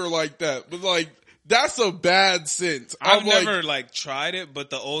hater like that, but like. That's a bad scent. I've never like tried it, but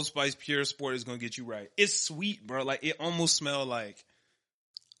the Old Spice Pure Sport is gonna get you right. It's sweet, bro. Like it almost smells like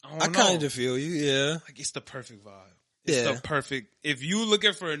I kind of feel you, yeah. Like it's the perfect vibe. It's the perfect. If you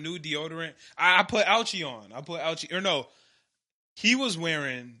looking for a new deodorant, I put Ouchie on. He was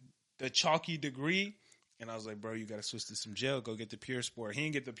wearing the Chalky Degree, and I was like, bro, you gotta switch to some gel. Go get the Pure Sport. He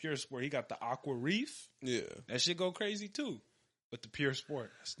didn't get the Pure Sport. He got the Aqua Reef. Yeah, that shit go crazy too. But the Pure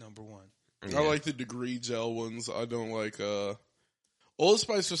Sport, that's number one. Yeah. I like the Degree gel ones. I don't like Old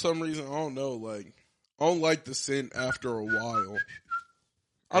Spice for some reason. I don't know. Like I don't like the scent after a while.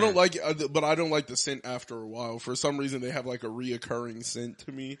 I don't like it, but I don't like the scent after a while. For some reason, they have like a reoccurring scent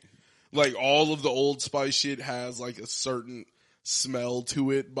to me. Like all of the Old Spice shit has like a certain smell to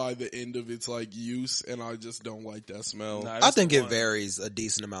it by the end of its like use, and I just don't like that smell. I think it varies a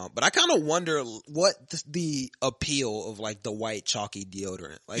decent amount, but I kind of wonder what the appeal of like the white chalky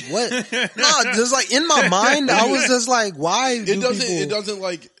deodorant. Like what? No, just like in my mind, I was just like, why? It doesn't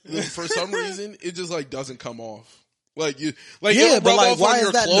like for some reason it just like doesn't come off. Like you, like yeah, but like why is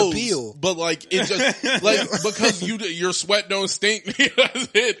your that clothes, an appeal? But like it just like because your sweat don't stink. That's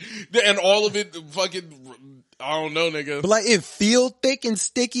it, and all of it fucking. I don't know, nigga. But like it feel thick and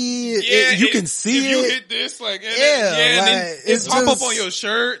sticky. Yeah, you can see if it. You hit this, like and then it pop up on your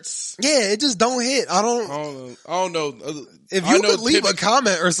shirts. Yeah, it just don't hit. I don't know. If you could leave a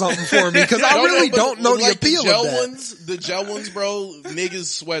comment or something for me, because I really don't know the appeal of that. The gel ones, bro, niggas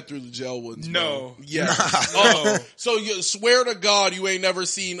sweat through the gel ones. Bro. No. Yeah. So you swear to God you ain't never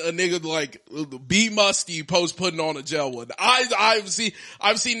seen a nigga like be musty post putting on a gel one. I've seen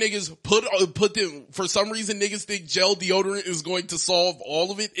niggas put them, for some reason niggas think gel deodorant is going to solve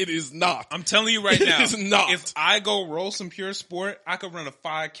all of it. It is not. I'm telling you right now. It is not. If I go roll some Pure Sport, I could run a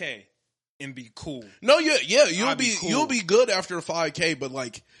 5K. And be cool. No, you'll be good after a 5K, but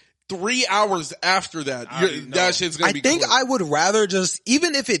like 3 hours after that, that shit's gonna be. I think quick. I would rather just,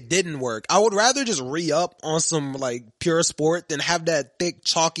 even if it didn't work, I would rather just re-up on some like Pure Sport than have that thick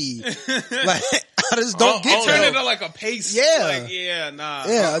chalky. Like I just don't get turn that. it into like a paste. Yeah, like, yeah, nah.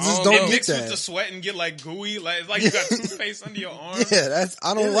 Yeah, I just don't get mix that. With the sweat and get like gooey. Like it's like you got toothpaste under your arm. Yeah,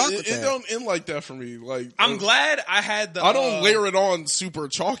 I don't rock with that. It don't end like that for me. Like I'm glad I had the. I don't layer it on super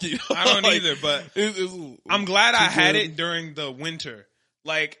chalky. I don't like, either, but I'm glad I had it during the winter.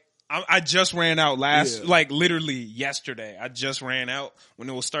 Like. I just ran out like literally yesterday. I just ran out when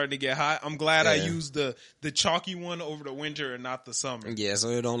it was starting to get hot. I'm glad I used the chalky one over the winter and not the summer. Yeah,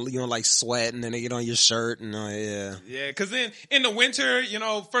 so you don't like sweat and then they get on your shirt and yeah. Because then in the winter,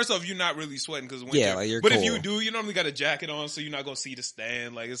 first off, you're not really sweating because winter. Yeah, like you're but cool. if you do, you normally got a jacket on, so you're not gonna see the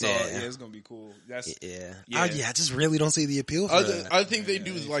stand. Like it's all it's gonna be cool. That's I just really don't see the appeal for that. I think they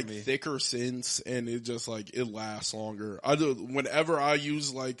do like thicker scents and it just like it lasts longer. Whenever I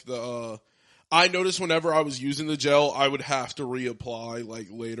use like the I noticed whenever I was using the gel, I would have to reapply like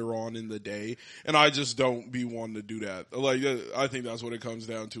later on in the day, and I just don't be wanting to do that. Like, I think that's what it comes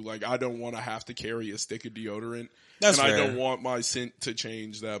down to. Like, I don't want to have to carry a stick of deodorant, That's and fair. I don't want my scent to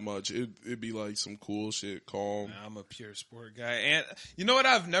change that much. It'd be like some cool shit, calm. Nah, I'm a pure sport guy. And you know what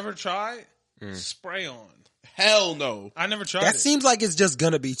I've never tried? Spray on. Hell no. I never tried That it. seems like it's just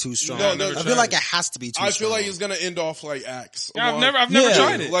gonna be too strong. No, I no, feel tried like it. it has to be too strong. I feel like it's gonna end off like Axe. Yeah, I've never Yeah.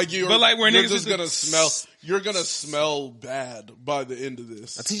 tried it. Like but like where you're niggas just is gonna smell. You're gonna smell bad by the end of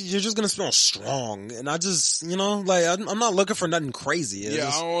this. I think you're just gonna smell strong, and I just, like, I'm not looking for nothing crazy. It's Yeah,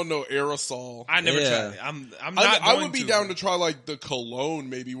 just- I don't want no aerosol. I never Yeah. tried it. I'm not. I going would be down to try like the cologne,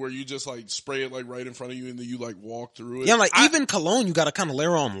 maybe where you just like spray it like right in front of you and then you like walk through it. yeah, like even cologne, you got to kind of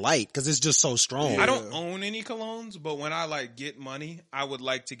layer on light because it's just so strong. Yeah. I don't own any colognes, but when I like get money, I would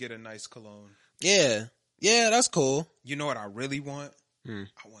like to get a nice cologne. Yeah, that's cool. You know what I really want? Hmm.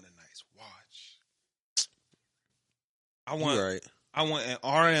 I want a nice watch. I want You're right. I want an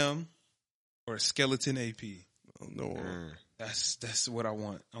RM or a skeleton AP. No. That's what I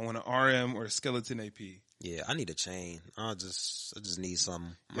want. I want an RM or a skeleton AP. Yeah, I need a chain. I just need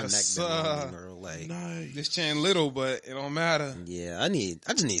something. My Yes, neck been sir. long, or like, Nice. This chain little, but it don't matter. yeah, I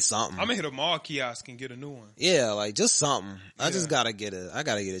just need something. I'm gonna hit a mall kiosk and get a new one. Yeah, like just something. I Yeah. just gotta get a I'm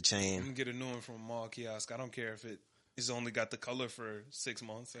chain. gonna get a new one from a mall kiosk. I don't care if it's only got the color for 6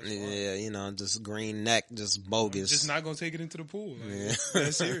 months. That's fine. Yeah, just green neck, just bogus. Just not gonna take it into the pool. Like, Yeah.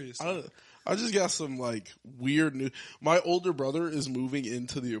 That's serious. I just got some like weird news. My older brother is moving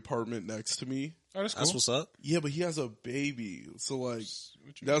into the apartment next to me. Oh, that's cool. That's what's up. Yeah, but he has a baby, so like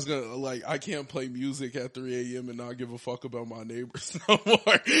that's gonna like I can't play music at 3 a.m. and not give a fuck about my neighbors no more.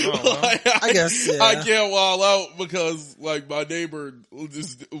 Like, I guess, yeah. I can't wild out because like my neighbor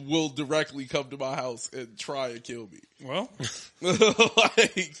will directly come to my house and try and kill me. Well,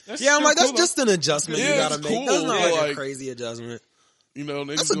 Like, that's Yeah, I'm still like, that's cool, just an adjustment you Yeah, gotta it's make. cool, That's not yeah, like a like- crazy adjustment. you know,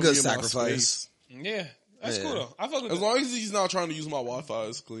 niggas That's a gonna good be in my sacrifice. space. though. Yeah, that's Yeah. cool though. I fuck with As that. long as he's not trying to use my Wi-Fi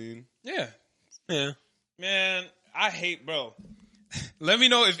as clean. Yeah, Yeah. man, I hate, bro. Let me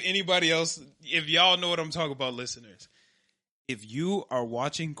know if anybody else, if y'all know what I'm talking about, listeners. If you are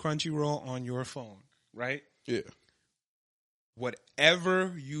watching Crunchyroll on your phone, right? Yeah.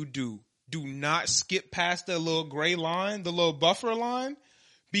 Whatever you do not skip past that little gray line, the little buffer line,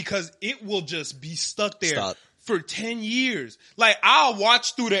 because it will just be stuck there Stop. for 10 years. Like, I'll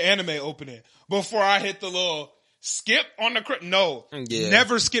watch through the anime opening before I hit the little skip on the No, Yeah.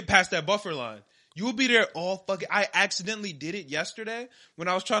 never skip past that buffer line. You will be there all fucking. I accidentally did it yesterday when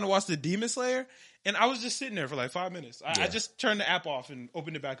I was trying to watch the Demon Slayer, and I was just sitting there for like 5 minutes. I just turned the app off and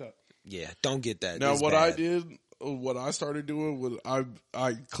opened it back up. Yeah, don't get that. Now, It's what bad. I did, what I started doing was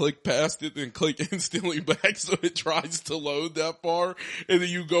I click past it and click instantly back so it tries to load that far, and then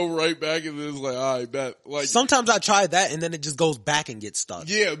you go right back and then it's like, all right, bet. Like, Sometimes I try that and then it just goes back and gets stuck.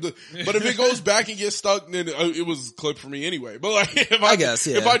 yeah, but if it goes back and gets stuck, then it was clipped for me anyway. But like, if I guess,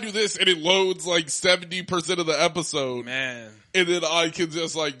 yeah. if I do this and it loads like 70% of the episode, Man, and then I can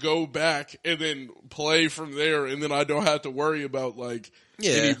just like go back and then play from there, and then I don't have to worry about like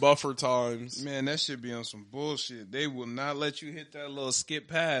any buffer times. man, that should be on some bullshit. They will not let you hit that little skip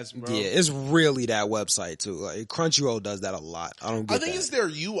pass, bro. Yeah, it's really that website too. Like Crunchyroll does that a lot. I don't get I think that. it's their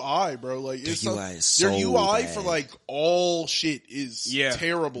UI, bro. Like it's UI is their so UI bad. for like all shit is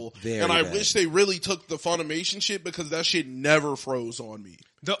terrible. Very and I bad. wish they really took the Funimation shit because that shit never froze on me.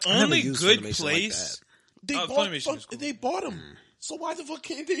 The I never only used good Funimation like place. that. They Funimation is cool. they bought them. So why the fuck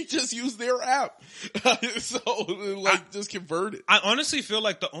can't they just use their app? So like just convert it. I honestly feel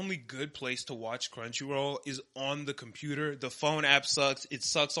like the only good place to watch Crunchyroll is on the computer. The phone app sucks. It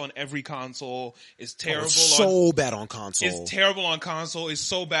sucks on every console. It's terrible. So bad on console. It's terrible on console. It's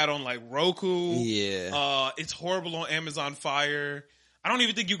so bad on like Roku. Yeah. It's horrible on Amazon Fire. I don't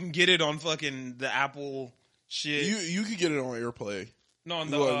even think you can get it on fucking the Apple shit. You could get it on AirPlay. No,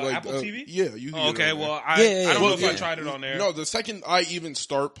 on the Like, Apple TV? Yeah, you can Oh, get okay, it on there. well, I don't know if I yeah. tried it on there. No, the second I even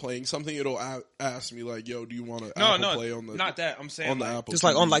start playing something, it'll ask me like, "Yo, do you want to Apple Play on the not that. I'm saying on the like, Apple? Just TV?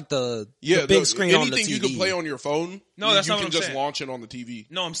 like on like the yeah, big screen on the anything TV. you can play on your phone. No, that's you not can what I'm just saying. launch it on the TV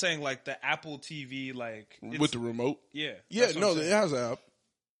No, I'm saying like the Apple TV, like with the remote. yeah, Yeah, that's what no, I'm it saying. has an app.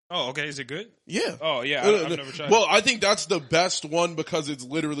 Oh, okay, is it good? Yeah. Oh, yeah, I've never tried. Well, I think that's the best one because it's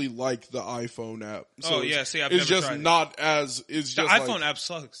literally like the iPhone app. So Oh, yeah, see, I've it's never just tried it. not as it's The just iPhone like, app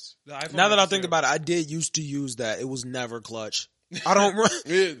sucks. The iPhone Now that app I think is about it, I did used to use that. It was never clutch. I don't. I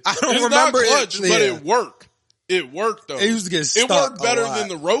it's don't not remember clutch, it. but Yeah. it worked. It worked though. It used to get It stuck worked a better lot. than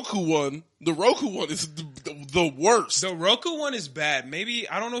the Roku one. The Roku one is the worst. The Roku one is bad. Maybe,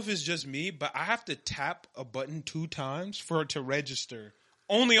 I don't know if it's just me, but I have to tap a button 2 times for it to register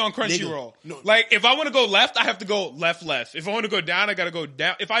only on Crunchyroll. No. Like, if I want to go left, I have to go left. If I want to go down, I got to go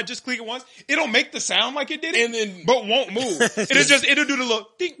down. If I just click it once, it'll make the sound like it did it, And then- but won't move. It'll do the little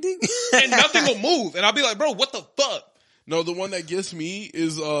ding, ding, and nothing will move. And I'll be like, bro, what the fuck? No, the one that gets me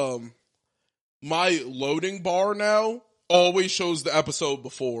is my loading bar now always shows the episode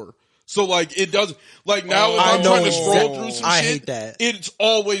before. So like it does like now if I'm trying to scroll through some I shit, hate that. it's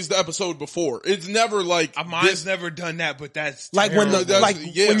always the episode before. It's never like Mine's never done that, but that's like when terrible.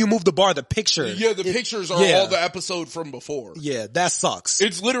 when you move the bar, the picture. Yeah, the pictures are all the episode from before. Yeah, that sucks.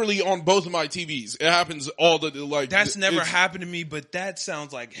 It's literally on both of my TVs. It happens all the like. That's never happened to me, but that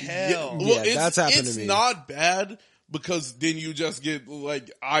sounds like hell. Yeah, that's happened to me. It's not bad because then you just get like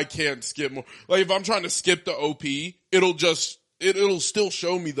I can't skip more. Like if I'm trying to skip the OP, it'll still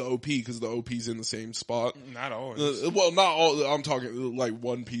show me the OP because the OP's in the same spot. Not always. Well, not all. I'm talking like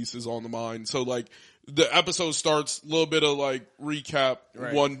One Piece is on the mind. So like the episode starts a little bit of like recap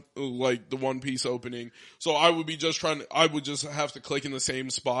the One Piece opening. So I would just have to click in the same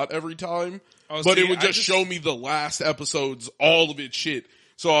spot every time. But it would just show me the last episode's all of its shit.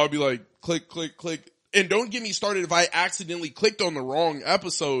 So I'll be like click, click, click. And don't get me started if I accidentally clicked on the wrong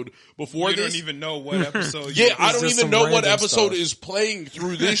episode before you this. don't even know what episode. Yeah, I don't just even some know what random episode stuff. is playing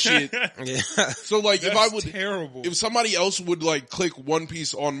through this shit. Yeah. So like That's terrible. if somebody else would like click One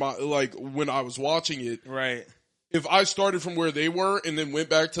Piece on my, like when I was watching it, Right. if I started from where they were and then went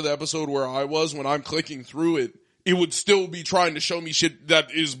back to the episode where I was, when I'm clicking through it, it would still be trying to show me shit that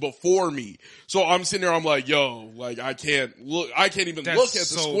is before me. So I'm sitting there, I'm like, yo, like I can't even look at the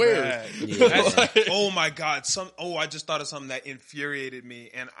square. Bad. Yeah. That's, oh my God. I just thought of something that infuriated me.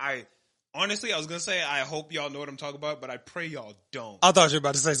 And I was going to say, I hope y'all know what I'm talking about, but I pray y'all don't. I thought you were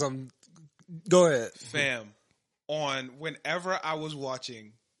about to say something. Go ahead. Fam, whenever I was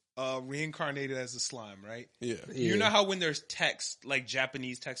watching Reincarnated as a Slime, right? Yeah. You know how when there's text, like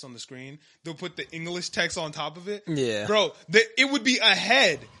Japanese text on the screen, they'll put the English text on top of it? Yeah. Bro, it would be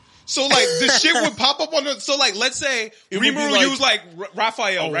ahead. So like the shit would pop up on so like let's say Rimuru used like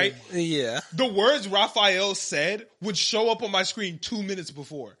Raphael, right? Yeah. The words Raphael said would show up on my screen 2 minutes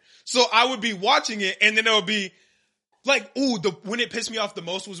before. So I would be watching it and then it would be like, when it pissed me off the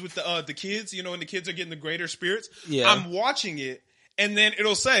most was with the kids, you know, when the kids are getting the greater spirits. Yeah. I'm watching it and then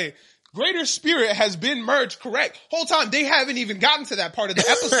it'll say, greater spirit has been merged, correct. Whole time, they haven't even gotten to that part of the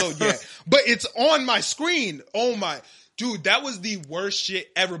episode yet. But it's on my screen. Oh my, dude, that was the worst shit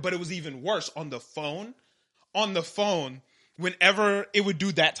ever. But it was even worse on the phone. On the phone, whenever it would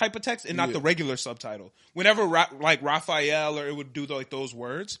do that type of text and not the regular subtitle. Whenever like Raphael or it would do like those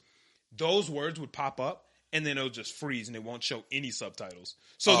words would pop up. And then it'll just freeze and it won't show any subtitles.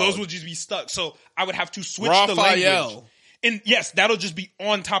 So those would just be stuck. So I would have to switch the language. And yes, that'll just be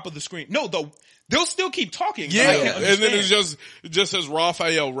on top of the screen. No, they'll still keep talking. Yeah, I can't and then understand. it just says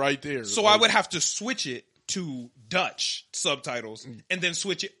Raphael right there. So I would have to switch it to Dutch subtitles and then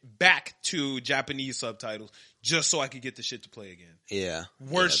switch it back to Japanese subtitles just so I could get the shit to play again. Yeah.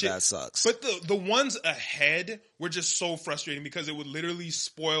 Worst shit. That sucks. But the ones ahead were just so frustrating because it would literally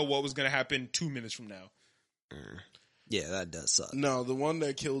spoil what was going to happen 2 minutes from now. Yeah, that does suck. No, the one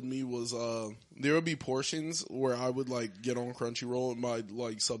that killed me was there would be portions where I would like get on Crunchyroll and my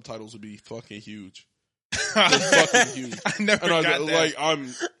like subtitles would be fucking huge. Fucking huge. I never and got that. Like I'm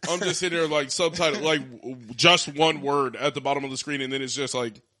just sitting there like subtitle like just one word at the bottom of the screen and then it's just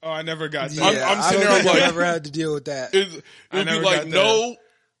like I never got that. Yeah, I'm sitting there I'm like I never had to deal with that. it would be never like got no.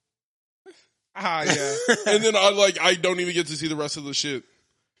 Yeah. And then I don't even get to see the rest of the shit.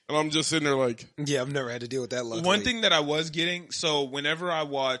 And I'm just sitting there like Yeah, I've never had to deal with that. Luckily. One thing that I was getting, so whenever I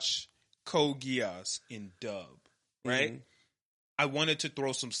watch Code Geass in dub, right, I wanted to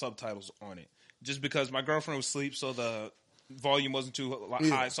throw some subtitles on it. Just because my girlfriend was asleep, so the volume wasn't too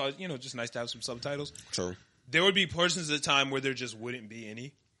high. So, just nice to have some subtitles. True. There would be portions of the time where there just wouldn't be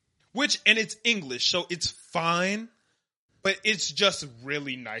any. And it's English, so it's fine. But it's just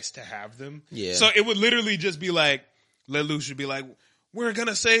really nice to have them. Yeah. So it would literally just be like, Lelouch would be like, we're going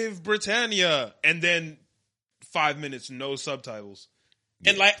to save Britannia. And then 5 minutes, no subtitles.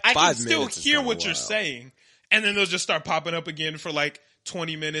 Yeah. And like, I can still hear what you're saying. And then they'll just start popping up again for like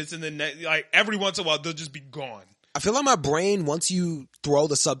 20 minutes. And then like every once in a while, they'll just be gone. I feel like my brain, once you throw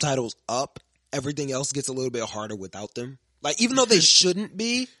the subtitles up, everything else gets a little bit harder without them. Like, even though they shouldn't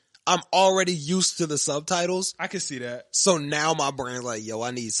be, I'm already used to the subtitles. I can see that. So now my brain's like, yo,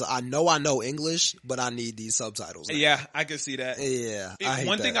 I know English, but I need these subtitles now. Yeah, I can see that. Yeah.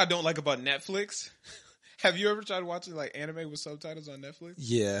 One thing I don't like about Netflix, have you ever tried watching like anime with subtitles on Netflix?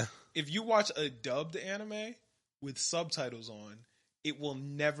 Yeah. If you watch a dubbed anime with subtitles on, it will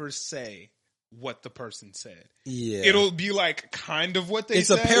never say what the person said. Yeah. It'll be like kind of what they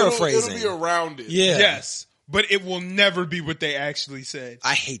said. It's a paraphrasing. It'll be around it. Yeah. Yes. But it will never be what they actually said.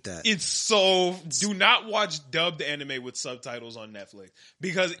 I hate that. It's so... Do not watch dubbed anime with subtitles on Netflix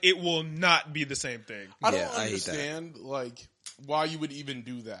because it will not be the same thing. I don't understand, like, why you would even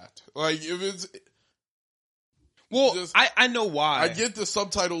do that. Like, if it's... Well, just, I know why. I get the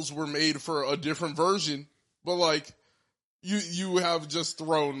subtitles were made for a different version, but, like, you have just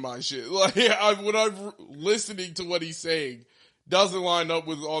thrown my shit. Like, when I'm listening to what he's saying, doesn't line up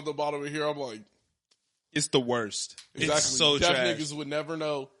with on the bottom of here, I'm like... It's the worst. Exactly. It's so Deaf trash. niggas would never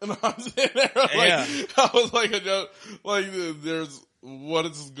know. And I'm sitting there like, I was like, there's, what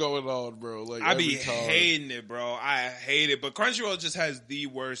is going on, bro? Like, I be hating it, bro. I hate it. But Crunchyroll just has the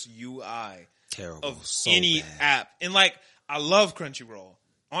worst UI Terrible. of So any bad. app. And like, I love Crunchyroll.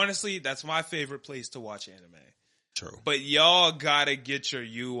 Honestly, that's my favorite place to watch anime. True. But y'all gotta get your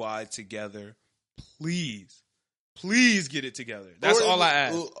UI together. Please. Please get it together. That's all I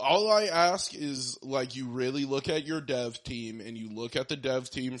ask. All I ask is, like, you really look at your dev team and you look at the dev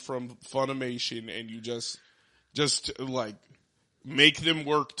team from Funimation and you just like, make them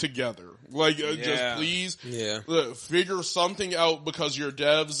work together. Like, just please figure something out because your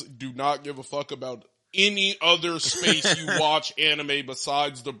devs do not give a fuck about any other space you watch anime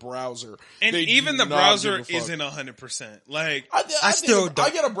besides the browser. And even the browser isn't 100%. Like, I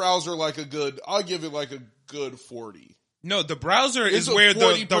get a browser like I'll give it like a good 40. No, the browser is It's where the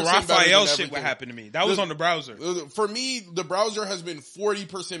 40% Raphael shit everything. would happen to me. That was on the browser. For me, the browser has been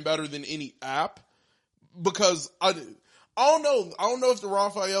 40% better than any app because I don't know. I don't know if the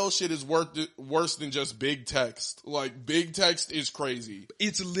Raphael shit is worse than just big text. Like, big text is crazy.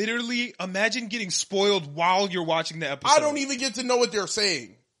 It's literally, imagine getting spoiled while you're watching the episode. I don't even get to know what they're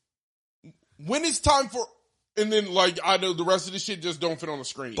saying. When it's time for... And then, like, I know the rest of the shit just don't fit on the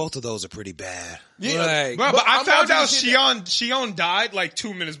screen. Both of those are pretty bad. Yeah. Like, But I I'm found not out just Shion died like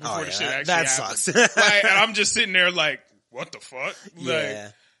 2 minutes before the shit actually that happened. sucks. Like, and I'm just sitting there like, what the fuck? yeah.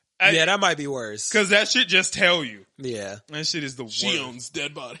 Like, Yeah, that might be worse. Cause that shit just tell you. Yeah. That shit is the worst. Shion's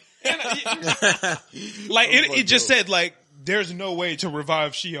dead body. Like, it just said like, there's no way to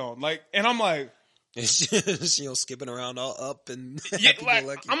revive Shion. Like, and I'm like, She'll skipping around all up and yeah,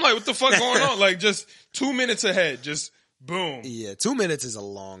 like, I'm like, what the fuck going on? Like, just 2 minutes ahead, just boom. Yeah, 2 minutes is a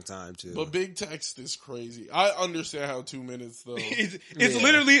long time too. But big text is crazy. I understand how 2 minutes though. It's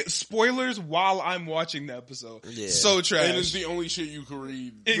literally spoilers while I'm watching the episode. Yeah. So trash. And it's the only shit you can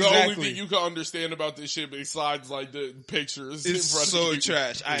read. Exactly. The only thing you can understand about this shit besides like the pictures. It's in front so of you.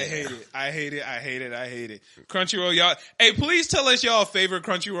 trash. I hate it. I hate it. I hate it. I hate it. Crunchyroll, y'all. Hey, please tell us y'all favorite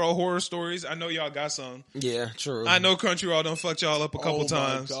Crunchyroll horror stories. I know y'all got some. Yeah, true. I know Crunchyroll done fucked y'all up a couple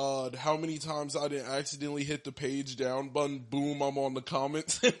times. Oh my god, how many times I didn't accidentally hit the page down button, boom, I'm on the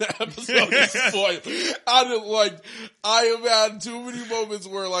comments and the episode is spoiled. I have had too many moments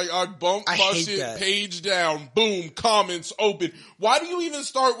where like I bumped my shit, that. page down, boom, comments open. Why do you even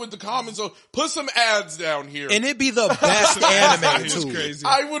start with the comments? Put some ads down here. And it'd be the best anime It's too. crazy.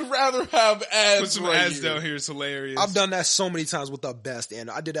 I would rather have ads. Put some right ads here. down here. It's hilarious. I've done that so many times with the best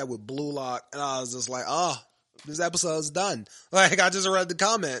anime. I did that with Blue Lock and I was just like, this episode's done. Like I just read the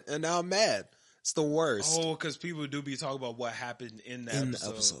comment and now I'm mad. It's the worst. Oh, because people do be talking about what happened in the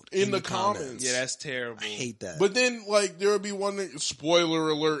episode. In the comments. Yeah, that's terrible. I hate that. But then, like, there would be one that, spoiler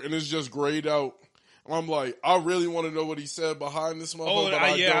alert, and it's just grayed out. I'm like, I really want to know what he said behind this motherfucker. Oh,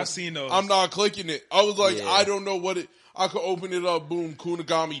 but yeah, I've seen those. I'm not clicking it. I was like, Yeah. I don't know what it. I could open it up. Boom,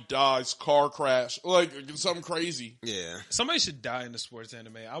 Kunigami dies, car crash, like something crazy. Yeah, Somebody should die in the sports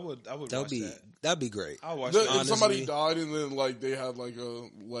anime. I would watch that. that'd be great. I'll watch If that. somebody died and then like they had like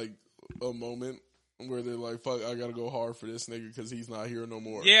a moment where they're like, "Fuck, I gotta go hard for this nigga because he's not here no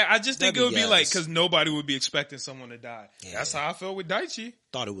more." Yeah, I just think That'd it would be be like, gas. because nobody would be expecting someone to die. Yeah. That's how I felt with Daichi.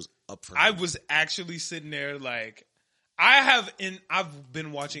 Thought it was up for I me. was actually sitting there like, I've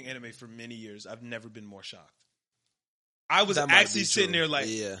been watching anime for many years. I've never been more shocked. I was That might actually be sitting true. there like,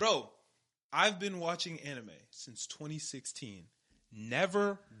 Yeah. bro, I've been watching anime since 2016.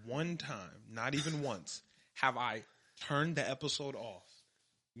 Never one time, not even once, have I turned the episode off,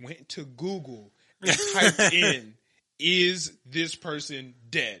 went to Google and typed in, is this person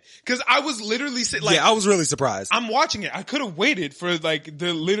dead? Because I was literally sitting like, yeah, I was really surprised. I'm watching it. I could have waited for like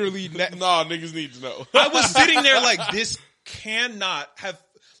the literally. Nah, niggas need to know. I was sitting there like, this cannot have,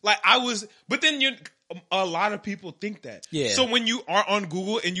 like I was, but then a lot of people think that. Yeah. So when you are on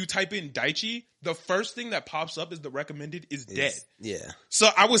Google and you type in Daichi, the first thing that pops up is the recommended is dead. Yeah. So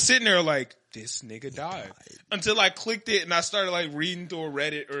I was sitting there like, this nigga died. Until I clicked it and I started like reading through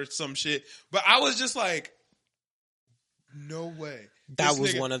Reddit or some shit. But I was just like, no way. That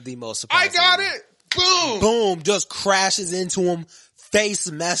was one of the most surprising. I got it. Boom. Boom. Just crashes into him.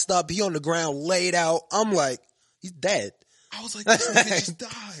 Face messed up. He on the ground laid out. I'm like, he's dead. I was like, this nigga just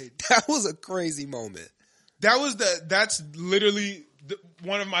died. That was a crazy moment. That's literally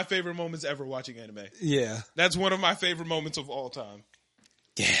one of my favorite moments ever watching anime. Yeah. That's one of my favorite moments of all time.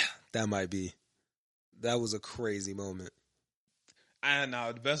 Yeah, that might be. That was a crazy moment. And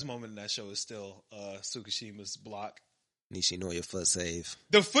the best moment in that show is still Tsukishima's block. Nishinoya foot save.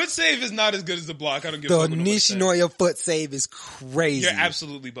 The foot save is not as good as the block. I don't give the a fuck what nobody says. Nishinoya foot save is crazy. You're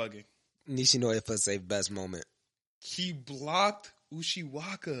absolutely bugging. Nishinoya foot save, best moment. He blocked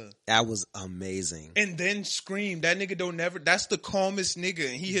Ushiwaka. That was amazing. And then screamed. That nigga don't never. That's the calmest nigga.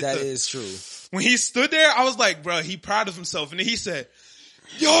 And he hit That is true. When he stood there, I was like, bro, he proud of himself. And then he said,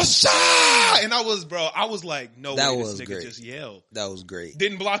 Yosha! And I was like, no that way, was this nigga great. just yelled. That was great.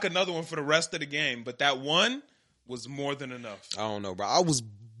 Didn't block another one for the rest of the game, but that one was more than enough. I don't know, bro. I was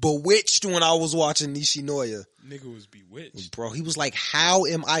bewitched when I was watching Nishinoya. Nigga was bewitched. Bro, he was like, how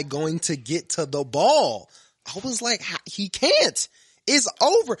am I going to get to the ball? I was like, he can't. It's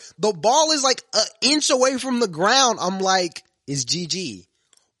over. The ball is like an inch away from the ground. I'm like, it's GG.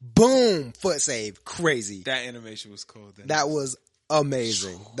 Boom. Foot save. Crazy. That animation was cool. That was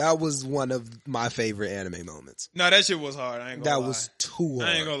amazing. That was one of my favorite anime moments. No, that shit was hard. I ain't gonna lie. That was too hard.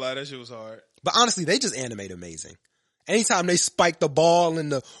 I ain't gonna lie. That shit was hard. But honestly, they just animate amazing. Anytime they spike the ball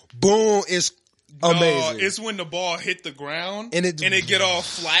and the boom, it's amazing. It's when the ball hit the ground and it get all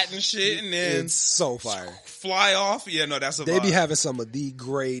flat and shit, and then it's so fire. Fly off. Yeah, no, that's a They vibe. be having some of the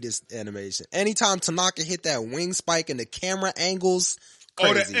greatest animation. Anytime Tanaka hit that wing spike and the camera angles,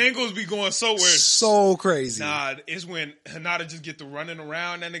 crazy. Oh, the angles be going so weird. So crazy. Nah, it's when Hinata just get to running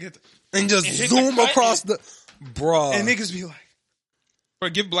around and they get and just zoom across the bruh. And niggas be like,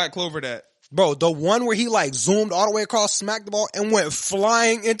 bro, give Black Clover that. Bro, the one where he like zoomed all the way across, smacked the ball, and went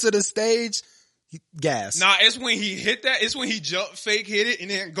flying into the stage, gas. Nah, it's when he hit that. It's when he fake hit it, and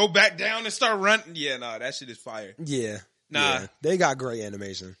then go back down and start running. Yeah, nah, that shit is fire. Yeah. Nah. Yeah. They got great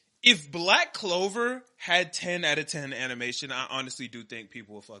animation. If Black Clover had 10 out of 10 animation, I honestly do think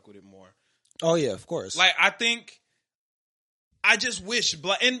people will fuck with it more. Oh yeah, of course. Like, I just wish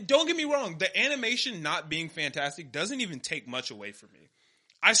and don't get me wrong, the animation not being fantastic doesn't even take much away from me.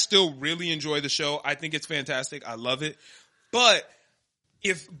 I still really enjoy the show. I think it's fantastic. I love it. But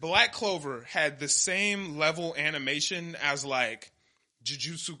if Black Clover had the same level animation as like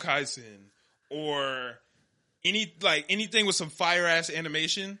Jujutsu Kaisen or anything with some fire ass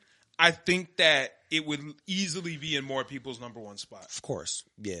animation, I think that it would easily be in more people's number one spot. Of course.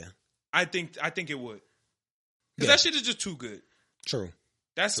 Yeah. I think it would. Because that shit is just too good. True.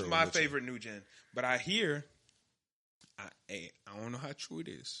 That's my favorite new gen. But I hear, I don't know how true it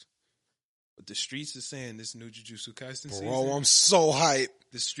is, but the streets is saying this new Jujutsu Kaisen season. Bro, I'm so hyped.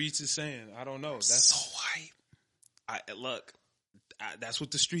 The streets is saying, I don't know. That's so hype. That's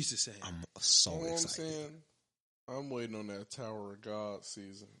what the streets is saying. I'm so excited. I'm saying? I'm waiting on that Tower of God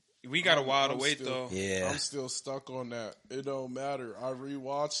season. We got a while to wait, though. Yeah. I'm still stuck on that. It don't matter. I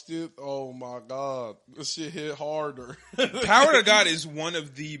rewatched it. Oh, my God. This shit hit harder. Tower of God is one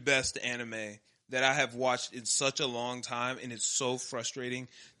of the best anime that I have watched in such a long time, and it's so frustrating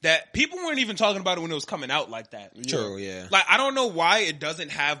that people weren't even talking about it when it was coming out like that. True, yeah. Like, I don't know why it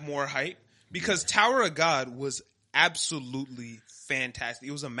doesn't have more hype, because Tower of God was absolutely fantastic.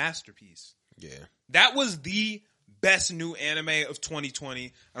 It was a masterpiece. Yeah. That was the best new anime of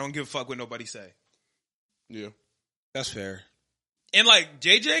 2020. I don't give a fuck what nobody say. Yeah. That's fair. And like,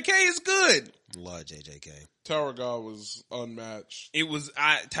 JJK is good. Love JJK. Tower of God was unmatched. It was,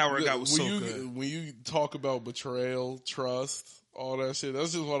 Tower of God was so good. When you talk about betrayal, trust, all that shit,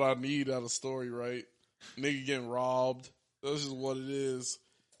 that's just what I need out of story, right? Nigga getting robbed. That's just what it is.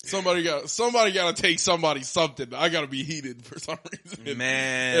 Somebody got to take somebody something. I got to be heated for some reason.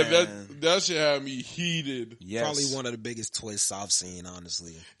 Man. And that shit had me heated. Yes. Probably one of the biggest twists I've seen,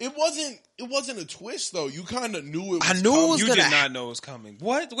 honestly. It wasn't a twist though. You kind of knew it was I knew coming. it was You gonna did not know it was coming.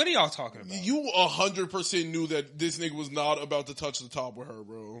 What are y'all talking about? You 100% knew that this nigga was not about to touch the top with her,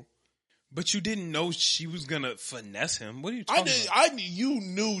 bro. But you didn't know she was gonna finesse him. What are you talking about? You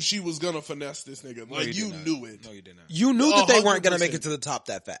knew she was gonna finesse this nigga. Like you knew it. No, you did not. You knew that they weren't going to 100%. make it to the top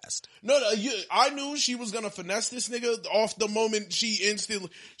that fast. No, I knew she was gonna finesse this nigga off the moment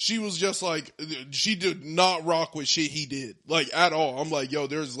she was just like, she did not rock with shit he did. Like, at all. I'm like, yo,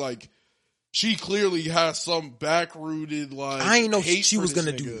 there's like, she clearly has some back-rooted, like, I didn't know hate she for was this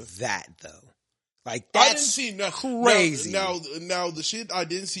going to nigga. do that, though. Like, I didn't that's see crazy. Now the shit I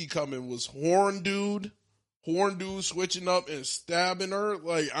didn't see coming was Horn Dude switching up and stabbing her.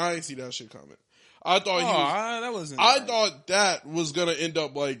 Like, I ain't see that shit coming. I thought that wasn't. I thought that was gonna end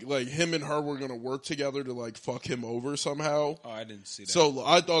up like him and her were gonna work together to like fuck him over somehow. Oh, I didn't see that. So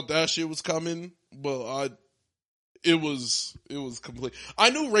I thought that shit was coming, but it was complete. I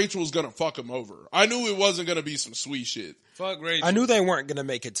knew Rachel was gonna fuck him over. I knew it wasn't gonna be some sweet shit. Fuck Rachel. I knew they weren't gonna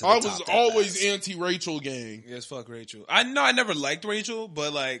make it to the top. I was always anti-Rachel gang. Yes, fuck Rachel. I know I never liked Rachel,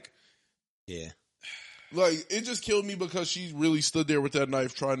 but like, yeah. Like, it just killed me because she really stood there with that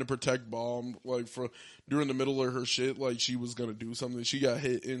knife trying to protect Bomb, like, during the middle of her shit, like, she was gonna do something. She got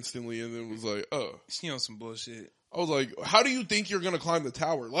hit instantly and then was like, she on some bullshit. I was like, how do you think you're gonna climb the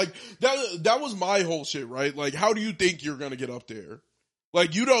tower? Like, that was my whole shit, right? Like, how do you think you're gonna get up there?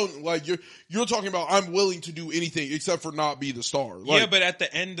 Like, you don't, like, you're talking about, I'm willing to do anything except for not be the star. Like, yeah, but at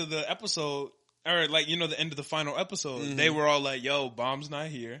the end of the episode, or like, you know, the end of the final episode, they were all like, yo, Bomb's not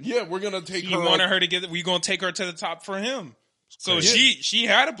here. Yeah, we're gonna take he her. He wanted her to get, we gonna take her to the top for him. So she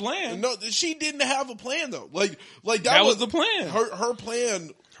had a plan. No, she didn't have a plan though. Like that was the plan. Her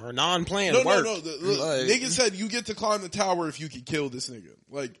plan. Her non-plan No, worked. no. Nigga said you get to climb the tower if you can kill this nigga.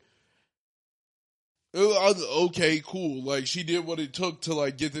 Like, okay, cool. Like, she did what it took to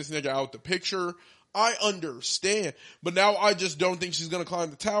like get this nigga out the picture. I understand, but now I just don't think she's gonna climb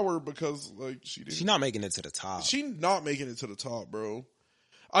the tower because like she's not making it to the top. She's not making it to the top, bro.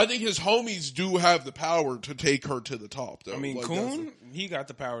 I think his homies do have the power to take her to the top, though. I mean, like, Kun, he got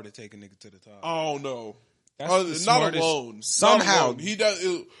the power to take a nigga to the top. Oh no. That's not alone. Somehow not alone. He does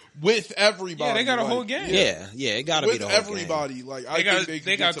it with everybody. Yeah, they got a like, whole gang. Yeah, it gotta be the whole everybody. gang. Like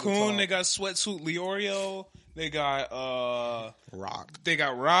they got Kun, they got Sweatsuit Leorio, they got Rock. They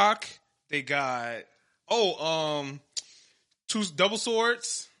got Rock. They got two double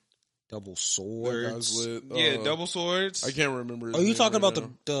swords. Double swords. Yeah, double swords. I can't remember. Are you talking about the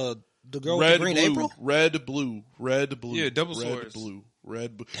girl with the green apron? Red, blue. Yeah, double swords.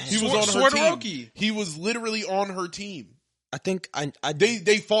 Red, blue. Damn. He was on her team. He was literally on her team. I think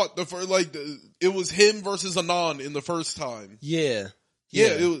they fought it was him versus Anon in the first time. Yeah.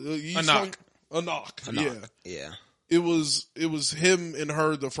 Anak. Yeah. It was him and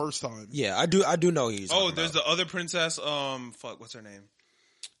her the first time. Yeah, I do know he's. Oh, there's the other princess. What's her name?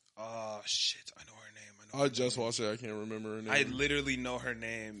 Shit, I know her name. I just watched it. I can't remember her name. I literally know her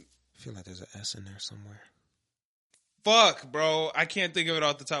name. I feel like there's an S in there somewhere. Fuck, bro. I can't think of it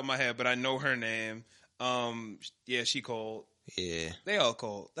off the top of my head, but I know her name. Yeah, she cold. Yeah. They all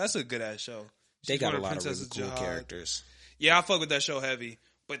cold. That's a good ass show. They got a lot of really cool characters. Yeah, I fuck with that show heavy.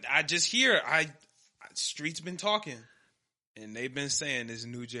 But I just hear, Street's been talking. And they've been saying this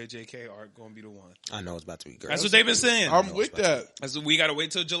new JJK arc gonna be the one. I know it's about to be great. That's what they've been saying. I'm with that. We gotta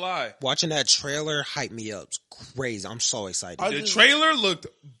wait till July. Watching that trailer hyped me up. It's crazy. I'm so excited. The trailer looked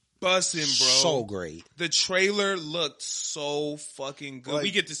bussin', bro. So great. The trailer looked so fucking good.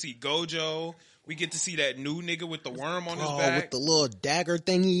 We get to see Gojo. We get to see that new nigga with the worm on his back. With the little dagger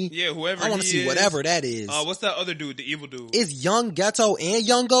thingy. Yeah, whoever I want to see whatever that is. What's that other dude, the evil dude? Is Young Ghetto and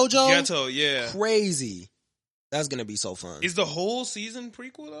Young Gojo? Ghetto, yeah. Crazy. That's going to be so fun. Is the whole season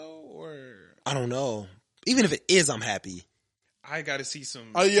prequel, though? Or I don't know. Even if it is, I'm happy. I got to see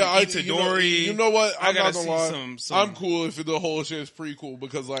some Itadori. You know what? I'm not gonna lie. Some I'm cool if the whole shit is prequel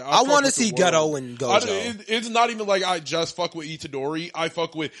because like I want to see Ghetto and Gojo. It's not even like I just fuck with Itadori. I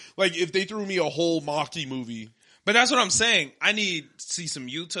fuck with like if they threw me a whole Maki movie. But that's what I'm saying. I need to see some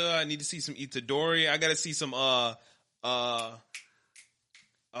Yuta. I need to see some Itadori. I got to see some Blast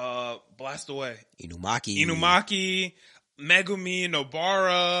Away. Inumaki, Megumi,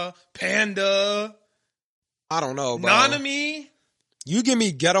 Nobara, Panda. I don't know, bro. Nanami. You give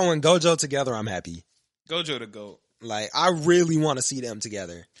me Ghetto and Gojo together, I'm happy. Gojo the GOAT. Like, I really want to see them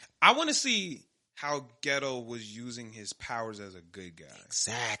together. I want to see how Ghetto was using his powers as a good guy.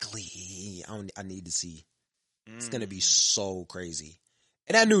 Exactly. I need to see. It's going to be so crazy.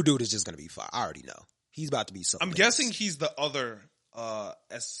 And that new dude is just going to be fire. I already know. He's about to be something. I'm guessing he's the other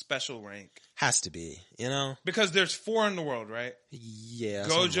as special rank. Has to be, you know? Because there's 4 in the world, right? Yeah.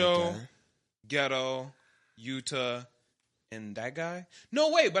 Gojo, like Ghetto, Yuta, and that guy?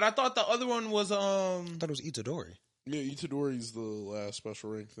 No, wait, but I thought the other one was I thought it was Itadori. Yeah, Itadori's the last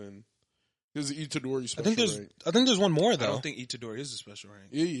special rank then. Because Itadori's special rank. I think there's one more though. I don't think Itadori is a special rank.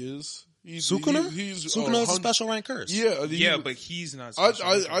 Yeah, he is. Sukuna? Sukuna is a special rank curse. Yeah, but he's not special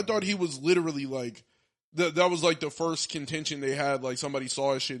I thought he was literally like that was like the first contention they had. Like somebody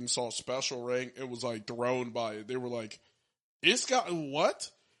saw his shit and saw special rank and was like thrown by it. They were like, "This guy, what?"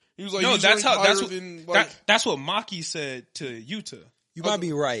 He was like, "No, that's what Maki said to Yuta." You might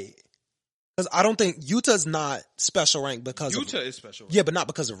be right. Because I don't think Yuta's not special rank because Yuta is special rank. Yeah, but not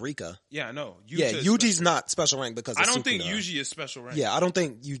because of Rika. Yeah, I know. Yuji's not special rank because of I don't Sukuna. think Yuji is special rank. Yeah, I don't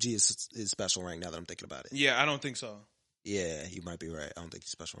think Yuji is special rank now that I'm thinking about it. Yeah, I don't think so. Yeah, you might be right. I don't think he's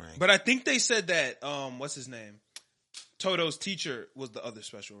special rank. But I think they said that, what's his name? Toto's teacher was the other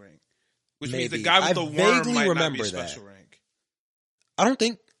special rank. Which means the guy with the worm might not be special rank. I don't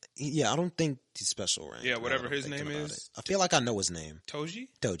think he's special rank. Yeah, whatever his name is. I feel like I know his name. Toji?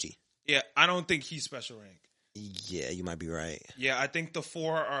 Yeah, I don't think he's special rank. Yeah, you might be right. Yeah, I think the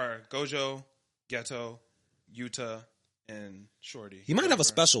 4 are Gojo, Geto, Yuta, and Shorty. He might have a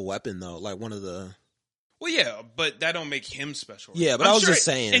special weapon though, like one of the... Well, yeah, but that don't make him special rank. Yeah, but I was just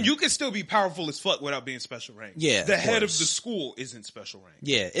saying. And you can still be powerful as fuck without being special rank. Yeah, the head of the school isn't special rank.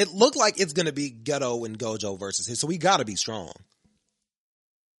 Yeah, it looked like it's going to be Geto and Gojo versus his, so we got to be strong.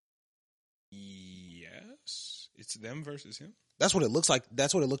 Yes. It's them versus him? That's what it looks like.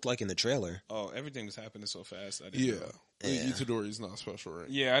 That's what it looked like in the trailer. Oh, everything was happening so fast. I didn't know. Itadori's not special rank.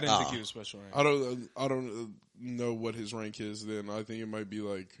 Yeah, I didn't think he was special rank. I don't know what his rank is. Then I think it might be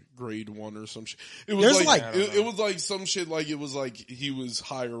like grade 1 or some shit. It was it was like some shit. Like it was like he was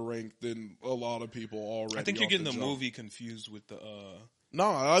higher ranked than a lot of people already. I think you're getting the movie confused with the. No,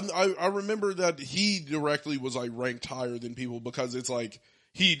 I remember that he directly was like ranked higher than people because it's like.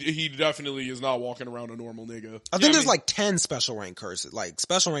 He definitely is not walking around a normal nigga. I think there's like 10 special rank curses. Like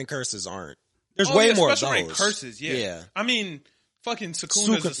special rank curses aren't. There's way more special of those. Rank curses. Yeah. I mean, fucking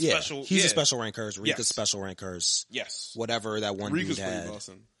Sukuna's a special. He's a special rank curse. Rika's special rank curse. Yes. Whatever that one Rika's dude had. pretty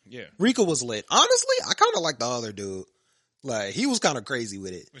bussin'. Yeah. Rika was lit. Honestly, I kind of like the other dude. Like he was kind of crazy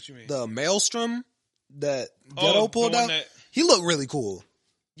with it. What you mean? The maelstrom that Geto pulled out. He looked really cool.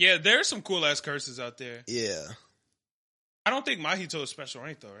 Yeah, there's some cool ass curses out there. Yeah. I don't think Mahito is special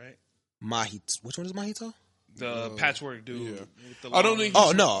rank though, right? Which one is Mahito? The patchwork dude. Yeah. I don't think.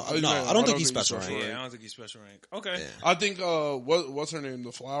 I don't think he's special rank. Yeah, I don't think he's special rank. Okay. Yeah. I think what's her name?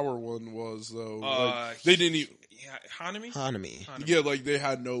 The flower one was though. Like, they didn't even. Hanami. Yeah, like they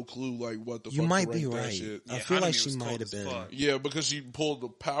had no clue like what the. You fuck might to rank be that right. Shit. I feel like she might have been. Yeah, because she pulled the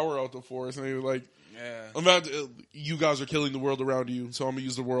power out the forest, and they were like, "Yeah, you guys are killing the world around you, so I'm gonna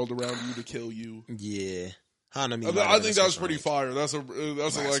use the world around you to kill you." Yeah. Hanami. I think that was pretty fire. That's a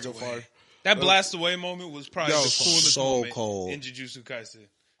like a fire. That blast away moment was probably the coolest moment cold in Jujutsu Kaisen.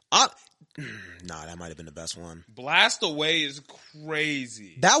 Nah, that might have been the best one. Blast away is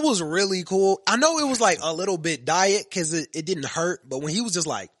crazy. That was really cool. I know it was like a little bit diet because it didn't hurt, but when he was just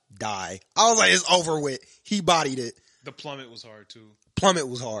like, die, I was like, it's over with. He bodied it. The plummet was hard too. Plummet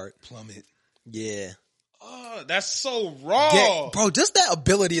was hard. Plummet. Yeah. Oh, that's so raw. Bro, just that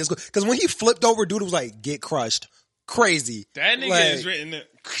ability is good. Because when he flipped over, dude was like, get crushed. Crazy. That nigga is written there.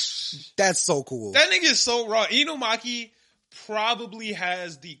 That's so cool. That nigga is so raw. Inumaki probably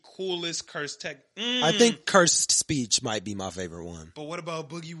has the coolest curse tech. I think cursed speech might be my favorite one. But what about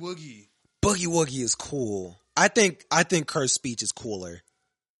Boogie Woogie? Boogie Woogie is cool. I think cursed speech is cooler.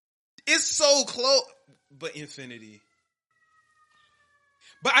 It's so close. But Infinity.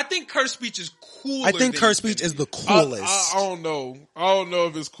 But I think curse speech is cooler. I think curse speech is the coolest. I don't know. I don't know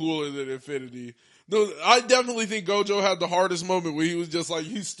if it's cooler than Infinity. No, I definitely think Gojo had the hardest moment where he was just like,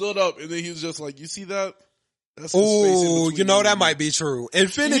 he stood up and then he was just like, you see that? That's the space in between that might be true.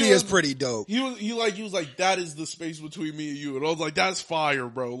 Infinity is pretty dope. He was like, that is the space between me and you. And I was like, that's fire,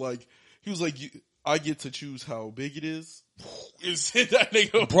 bro. Like, he was like, I get to choose how big it is. And send that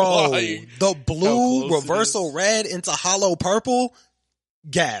nigga flying. The blue reversal red into hollow purple.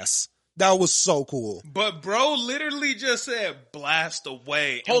 Gas. That was so cool. But bro literally just said blast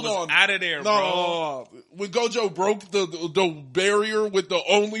away. Hold on. Out of there, bro. No. When Gojo broke the barrier with the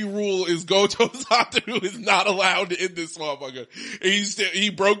only rule is Gojo Satoru is not allowed to end this motherfucker. And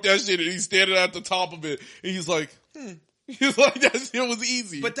he broke that shit and he's standing at the top of it. And he's like, He's like, that shit was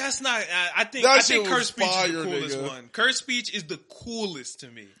easy. But that's not, I think curse speech is the coolest one. Curse speech is the coolest to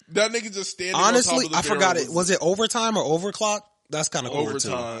me. That nigga just standing honestly, on top of the I forgot it. Was it overtime or overclock? That's kind of cool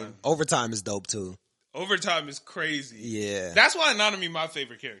overtime. Too. Overtime is dope too. Overtime is crazy. Yeah. That's why Nanami my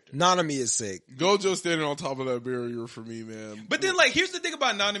favorite character. Nanami is sick. Gojo standing on top of that barrier for me, man. But then like, here's the thing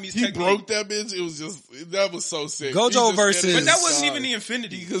about Nanami's technique. He broke that bitch. It was just, that was so sick. Gojo versus. But that wasn't even the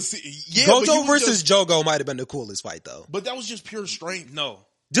Infinity. Gojo versus Jogo might have been the coolest fight though. But that was just pure strength. No.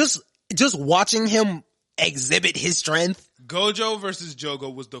 Just watching him exhibit his strength. Gojo versus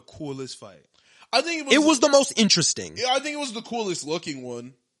Jogo was the coolest fight. I think it was the most interesting. Yeah, I think it was the coolest looking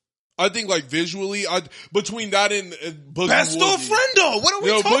one. I think like visually, between that and Boogie Besto Woogie. Friendo, what are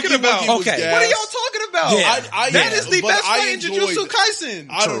we talking about? Okay. What are y'all talking about? about. Yeah. That is the but best I fight in enjoyed Jujutsu it. Kaisen.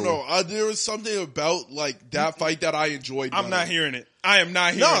 I don't True. know. There was something about like that fight that I enjoyed. I'm better. not hearing it. I am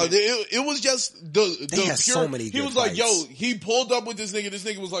not hearing No, it. it was just the They had pure. so many He good was like, fights. "Yo," he pulled up with this nigga. This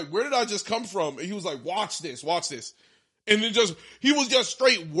nigga was like, "Where did I just come from?" And he was like, watch this," and then he was just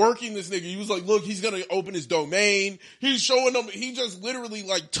straight working this nigga. He was like, "Look, he's gonna open his domain." He's showing them. He just literally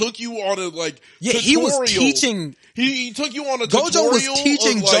like took you on a like tutorial. He was teaching. He took you on a Gojo tutorial. was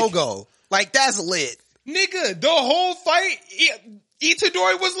teaching of, like, Jogo. Like, that's lit. Nigga, the whole fight,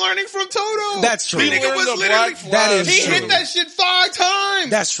 Itadori was learning from Toto. That's true. The He nigga learned was the literally, black That is he true. hit that shit 5 times.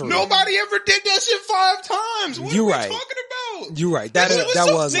 That's true. Nobody ever did that shit 5 times. What You are we right. talking about? You're right. That shit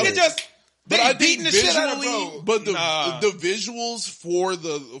was nigga lit. just, But they I beating think the shit out of visually, bro. but Nah. the visuals for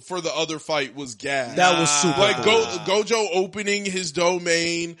the other fight was gas. That was super Like cool. Gojo opening his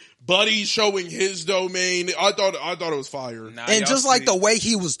domain, Buddy showing his domain. I thought it was fire. Nah, And y'all just like see- the way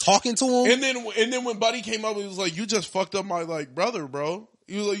he was talking to him. And then when Buddy came up, he was like, "You just fucked up my like brother, bro.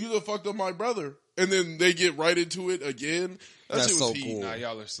 You just fucked up my brother." And then they get right into it again. That That's shit was so heat. cool. Nah,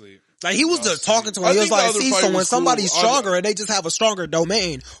 y'all are asleep. Like, he was just talking to him. I He was think the like, other see, fight so when was somebody's cool. stronger and they just have a stronger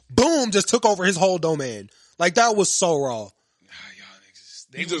domain, boom, just took over his whole domain. Like, that was so raw. Nah, y'all niggas,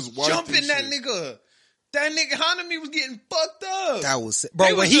 they He was just wiped jumping his that shit. nigga. That nigga Hanami was getting fucked up. That was sick. They Bro,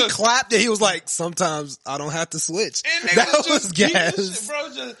 when was he just- clapped it, he was like, sometimes I don't have to switch. And they That was was just beating this gas. shit, bro.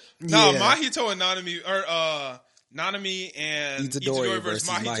 Just no, Yeah. Mahito and Nanami and Itadori versus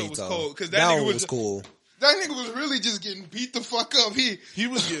Mahito was cold because that nigga was cool. That nigga was really just getting beat the fuck up. He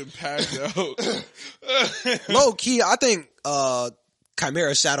was getting packed out. Low key, I think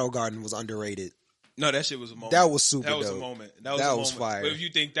Chimera Shadow Garden was underrated. No, that shit was a moment. That was super That was dope. a moment. That was That a was moment. fire. But if you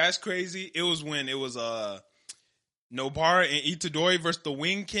think that's crazy, it was when it was Nobara and Itadori versus the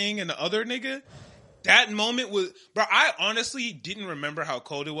Wing King and the other nigga. That moment was, bro. I honestly didn't remember how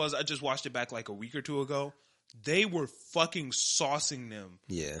cold it was. I just watched it back like a week or two ago. They were fucking saucing them.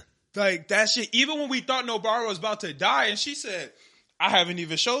 Yeah. Like that shit. Even when we thought Nobara was about to die, and she said, "I haven't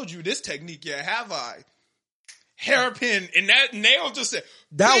even showed you this technique yet, have I?" Hairpin, and that nail just said,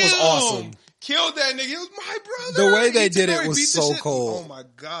 That was "Boom!" awesome. Killed that nigga. It was my brother. The way they did it Itadori was beat the so shit. cold. Oh my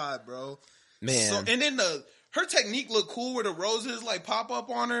god, bro. Man. So, and then her technique looked cool where the roses like pop up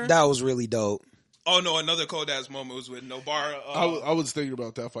on her. That was really dope. Oh no, another cold ass moment was with Nobara. I was thinking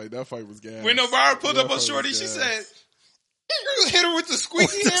about that fight. That fight was gas. When Nobara pulled That up on fight Shorty, was she gas. said, hit her with the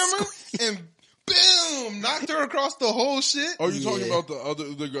squeaky hammer and boom, knocked her across the whole shit. Are you talking Yeah. about the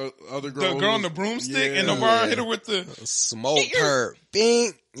other girl? The girl on the broomstick and Yeah. Nobara hit her with the Smoke her.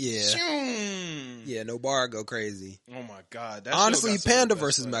 Bing. Yeah. Shoom. Yeah, Nobara go crazy. Oh my god! That Honestly, show got some of Panda the best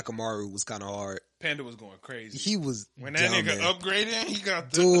versus fights. Mekamaru was kind of hard. Panda was going crazy. He was When that nigga dumb, man. upgraded, he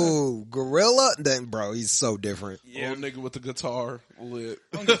got the Dude, Gorilla? Then, bro, he's so different. Yeah, Old nigga with the guitar lit.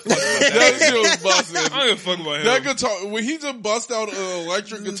 I don't give a fuck about That that. shit was busting. I don't give a fuck about him. That guitar, when he just bust out an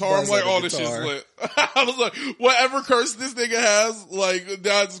electric guitar, I'm Bust like, out a oh, this shit's guitar. lit. I was like, whatever curse this nigga has, like,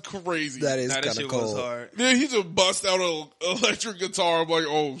 that's crazy. That is Nah, that kind shit of was cold. hard. Then he just bust out an electric guitar. I'm like,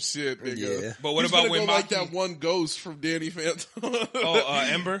 oh shit, nigga. Yeah. But what He's about gonna when go like Maki- that one ghost from Danny Phantom?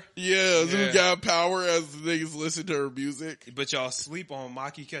 Ember? Yeah, Yeah. who got power as niggas listen to her music. But y'all sleep on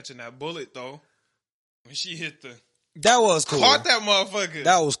Maki catching that bullet though. When she hit the That was cool. caught that motherfucker.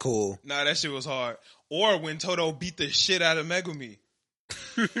 That was cool. Nah, that shit was hard. Or when Toto beat the shit out of Megumi.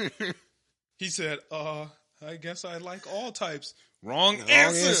 He said, I guess I like all types. Wrong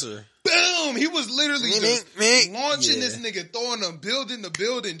answer. Boom! He was literally just Mink. launching Yeah. this nigga, throwing him building to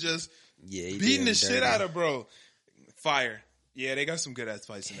building, just Yeah, he beating did the him shit dirty. out of bro. Fire. Yeah, they got some good ass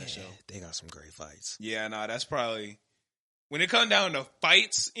fights in that show. They got some great fights. Yeah, nah, that's probably when it comes down to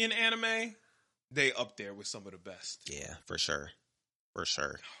fights in anime, they up there with some of the best. Yeah, for sure. For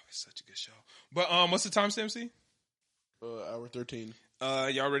sure. Oh, it's such a good show. But what's the timestamp, C? Hour 13.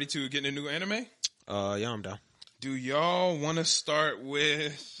 Y'all ready to get in a new anime? Yeah, I'm down. Do y'all want to start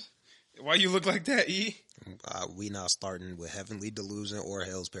with? Why you look like that, E? We not starting with Heavenly Delusion or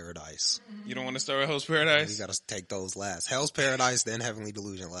Hell's Paradise. You don't want to start with Hell's We Paradise? gotta take those last. Hell's Paradise, then Heavenly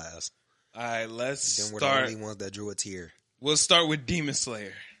Delusion last. All right, let's Then we're start. the only ones that drew a tear. We'll start with Demon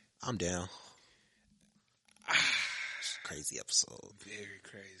Slayer. I'm down. Crazy episode. Very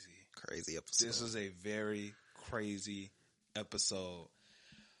crazy. Crazy episode. This was a very crazy episode.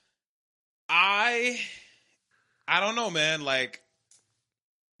 I don't know, man. Like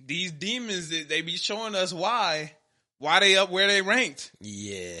these demons, they be showing us why they up where they ranked.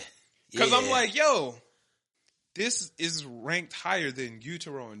 Yeah. Because I'm Yeah. like, yo, this is ranked higher than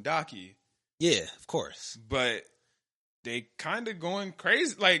Yutaro and Daki, Yeah, of course. but they kind of going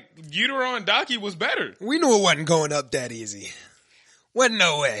crazy. Like Yutaro and Daki was better. We knew it wasn't going up that easy. Wasn't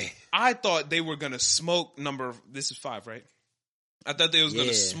no way. I thought they were gonna smoke this is 5, right? I thought they was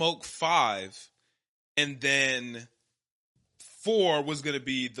gonna smoke 5, and then 4 was gonna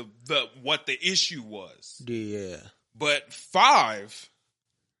be the what the issue was. Yeah. But 5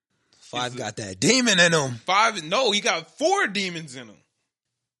 got that demon in him. 5, no, he got 4 demons in him.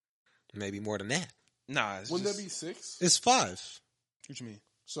 Maybe more than that. Nah, wouldn't that be 6? It's 5. What you mean?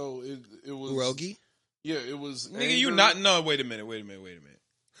 So it was Urogi? Yeah, it was. Nigga, anger. you not. No, wait a minute.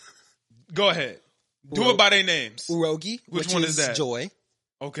 Go ahead. Do it by their names. Urogi. Which one is that? Joy.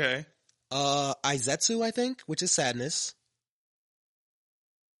 Okay. Izetsu, I think, which is sadness.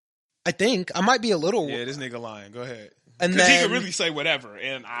 I think. I might be a little. Yeah, this nigga lying. Go ahead. And Because then he could really say whatever,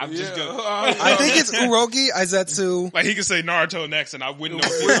 and I'm just gonna. I think it's Urogi, Izetsu. Like he could say Naruto next, and I wouldn't know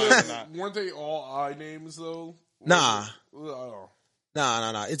if he lying or not. Weren't they all I names though? Nah.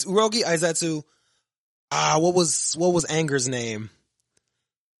 Nah. It's Urogi, Izetsu. What was Anger's name?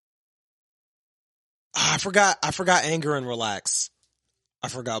 I forgot Anger and Relax. I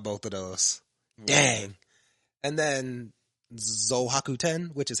forgot both of those. Wow. Dang. And then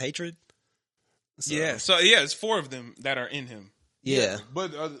Zohakuten, which is hatred. So, it's 4 of them that are in him. Yeah.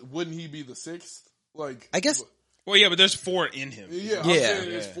 But wouldn't he be the 6th? Like, I guess. Well, yeah, but there's 4 in him. Yeah. I'm saying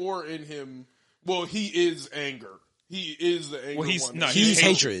there's 4 in him. Well, he is anger. He is the anger one. No, he's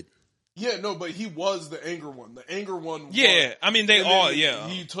hatred. Yeah, no, but he was the anger one. The anger one. Yeah, I mean they all. Yeah,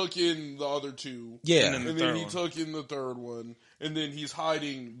 he took in the other 2. Yeah, and then he took in the 3rd one, and then he's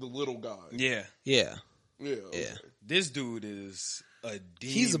hiding the little guy. Yeah. Okay. This dude is a demon.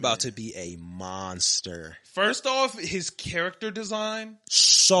 He's about to be a monster. First off, his character design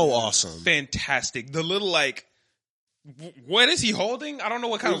so awesome, fantastic. The little what is he holding? I don't know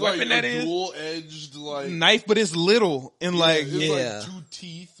what kind of weapon that is. Dual-edged knife, but it's little and like 2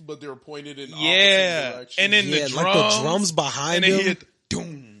 teeth, but they're pointed in opposite directions. And then the drums behind him, and hit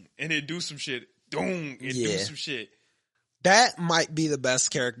doom, and it do some shit. Doom, it do some shit. That might be the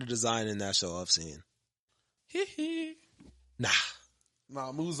best character design in that show I've seen. Nah,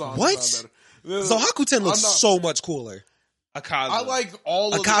 Muzan's what? not better. So Hakuten looks so much cooler. Akaza. I like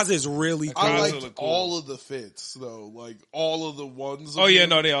all of Akaza is really cool. I liked all of the fits though, like all of the ones. Oh yeah,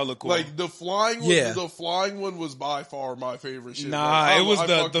 no, they all look cool. Like the flying one, the flying one was by far my favorite shit. Nah, it was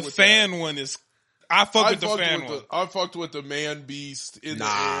the fan one is. I fucked with the fan one. I fucked with the man beast in the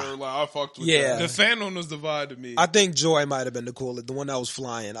air. Like I fucked with that. The fan one was the vibe to me. I think Joy might have been the coolest, the one that was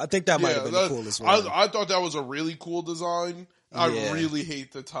flying. I think that might have been the coolest one. I thought that was a really cool design. I really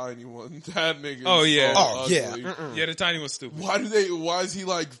hate the tiny one. That nigga. Yeah, the tiny one's stupid. Why is he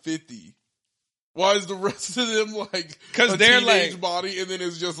like 50? Why is the rest of them like because they're teenage like body and then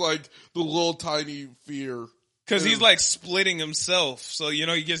it's just like the little tiny fear? Because he's like splitting himself, so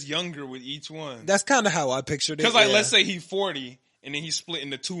he gets younger with each one. That's kind of how I pictured it. Because let's say he's 40 and then he's split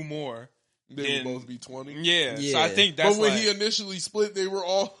into 2 more. They would both be 20. Yeah, so I think that's. But when he initially split, they were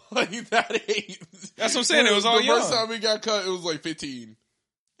all like that age. That's what I'm saying. It was all the young. first time he got cut, it was like 15.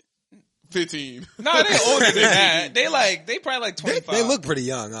 15. No, they older than that. They probably like 25. They look pretty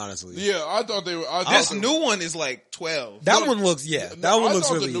young, honestly. Yeah, I thought they were. This new one is like 12. That one looks, that one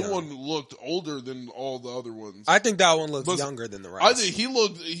looks really young. The new one looked older than all the other ones. I think that one looks younger than the rest. I think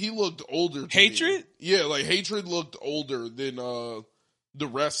he looked older. To Hatred? Me. Yeah, like Hatred looked older than the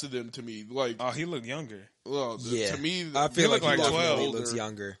rest of them to me. Like, oh, he looked younger. Well, to me, I feel like 12. He looks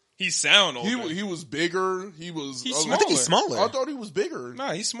younger. He sound older. He was bigger. He's I think he's smaller. I thought he was bigger.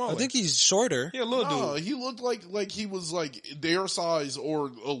 Nah, he's smaller. I think he's shorter. He a little dude. He looked like he was like their size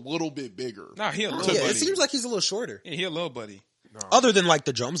or a little bit bigger. Nah, he a little buddy. It seems like he's a little shorter. Yeah, he a little buddy. No. Other than like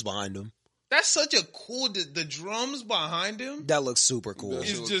the drums behind him. That's such a cool. The drums behind him. That looks super cool.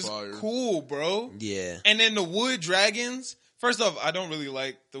 It's just cool, bro. Yeah. And then the wood dragons. First off, I don't really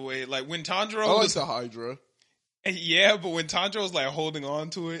like the way when Tanjiro. I like the Hydra. Yeah, but when Tanjiro was like holding on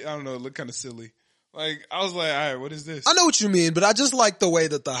to it, I don't know, it looked kind of silly. Like I was like, all right, what is this? I know what you mean, but I just like the way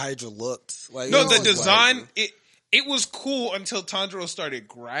that the Hydra looked. Like no, the design it was cool until Tanjiro started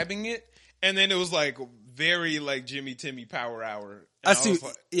grabbing it, and then it was like very like Jimmy Timmy Power Hour. I see.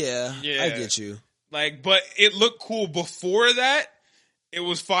 Like, yeah, I get you. Like, but it looked cool before that. It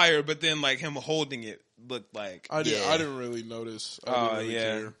was fire, but then like him holding it looked like I didn't really notice. I didn't really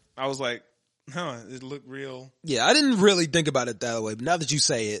care. I was like, huh, it looked real. Yeah, I didn't really think about it that way, but now that you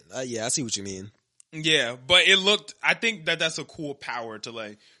say it, I see what you mean. Yeah, but it looked. I think that's a cool power to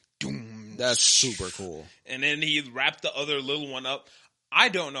like. Doom. That's super cool. And then he wrapped the other little one up. I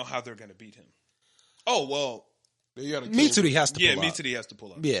don't know how they're gonna beat him. Oh well, Mitsuri has to. Mitsuri has to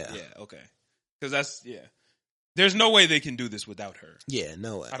pull up. Yeah, okay. Because there's no way they can do this without her. Yeah,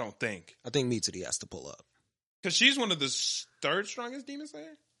 no way. I don't think. I think Mitsuri has to pull up. Because she's one of the third strongest demon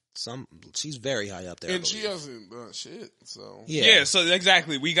slayer? She's very high up there. And she hasn't done shit, so. Yeah, so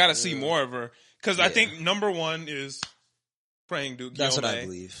exactly. We got to see more of her. Because I think number 1 is Praying Duke. That's what I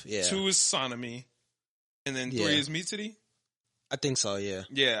believe. Yeah. 2 is Sanemi. And then 3 is Mitsuri. I think so, yeah.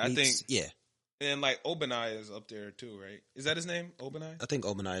 Yeah, I think. Yeah. And like Obanai is up there too, right? Is that his name? Obanai? I think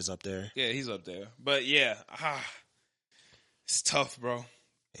Obanai is up there. Yeah, he's up there. But yeah, it's tough, bro.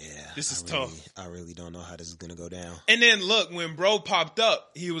 Yeah. This is tough. I really don't know how this is going to go down. And then look, when bro popped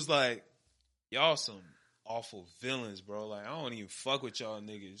up, he was like, y'all some awful villains, bro. Like, I don't even fuck with y'all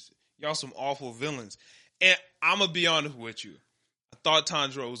niggas. Y'all some awful villains. And I'm going to be honest with you. I thought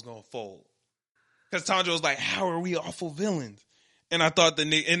Tanjiro was going to fold. Because Tanjiro was like, how are we awful villains? And I thought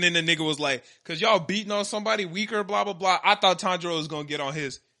and then the nigga was like, because y'all beating on somebody weaker, blah, blah, blah. I thought Tanjiro was going to get on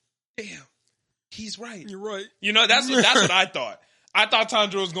his, damn, he's right. You're right. You know, that's what I thought. I thought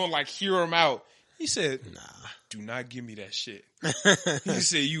Tanjiro was going to like hear him out. He said, nah, do not give me that shit. He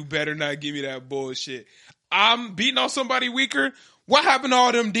said, you better not give me that bullshit. I'm beating on somebody weaker. What happened to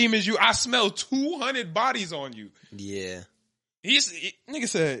all them demons? I smell 200 bodies on you. Yeah. Nigga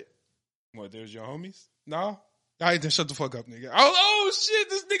said, what, there's your homies? Nah. All right, then shut the fuck up, nigga. Oh shit,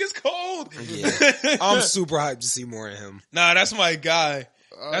 this nigga's cold. Yeah. I'm super hyped to see more of him. Nah, that's my guy.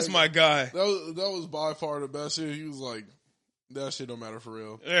 That's my guy. That was by far the best shit. He was like, that shit don't matter for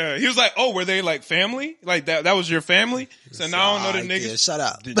real. Yeah, he was like, oh, were they like family? Like that was your family? So now I don't know the niggas. Yeah, shut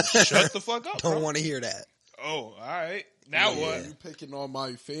up. Shut the fuck up, Don't want to hear that. Oh, all right. Now what? You picking on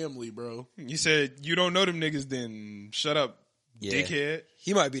my family, bro. You said you don't know them niggas, then shut up, dickhead.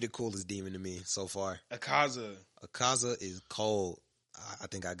 He might be the coolest demon to me so far. Akaza is cold. I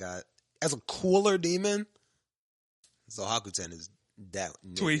think I got as a cooler demon. Zohakuten is that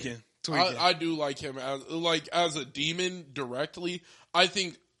tweaking. I do like him as a demon directly. I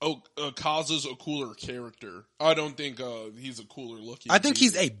think Akaza's a cooler character. I don't think he's a cooler looking. I think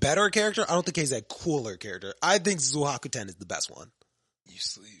he's a better character. I don't think he's a cooler character. I think Zohakuten is the best one. You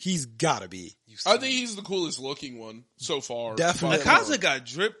sleep. He's gotta be. I think he's the coolest looking one so far. Definitely. Akaza got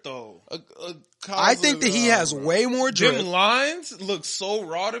drip though. I think that he has way more drip. Them lines look so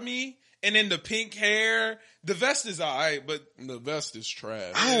raw to me. And then the pink hair, the vest is alright, but the vest is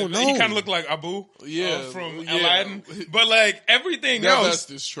trash. I don't know. He kind of looked like Abu, from Aladdin. But like everything that else,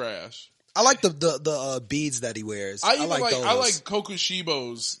 vest is trash. I like the beads that he wears. I like those. I like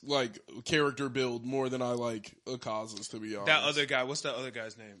Kokushibo's like character build more than I like Akaza's, to be honest. That other guy, what's that other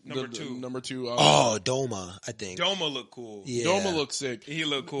guy's name? Number two. Doma, I think. Doma looked cool. Yeah. Doma looked sick. He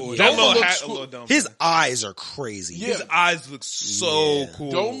looked cool. Yeah. That little Doma hat, cool. a little Doma. His eyes are crazy. Yeah. His eyes look so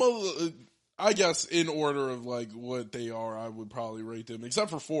cool. Doma, I guess in order of like what they are, I would probably rate them. Except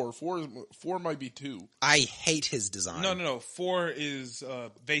for 4. 4 might be 2. I hate his design. No. 4 is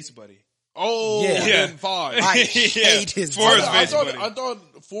Vase Buddy. Oh, yeah. and 5. I hate his 4 is design. Vase Buddy. I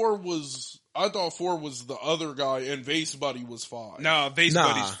thought 4 was the other guy, and Vase Buddy was 5. No, Vase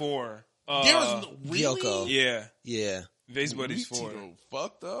Buddy's 4. There's really? Gyoko. Yeah. Vase Buddy's 4.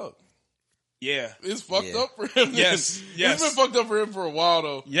 Fucked up. Yeah. It's fucked up for him. Yes. It's been fucked up for him for a while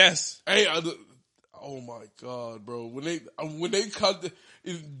though. Yes. Hey, oh my god, bro! When they cut,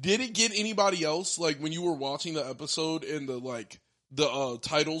 did it get anybody else? Like when you were watching the episode and the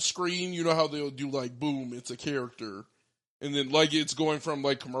title screen, you know how they'll do like boom, it's a character, and then like it's going from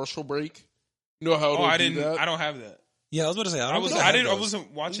like commercial break. You know how? I do that? I don't have that. Yeah, I was about to say. I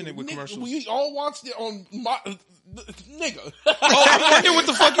wasn't watching it with commercials. We all watched it on my nigga. I'm wondering what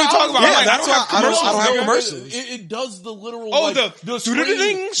the fuck you talking about. Yeah, I'm like, that's why I don't have No, commercials. It does the literal. the screen.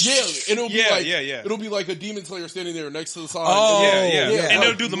 ding. It'll be yeah. It'll be like a demon slayer standing there next to the sign. Oh, Yeah. And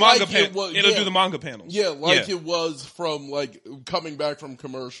it'll do the manga panel. It'll do the manga panels. Yeah, it was from like coming back from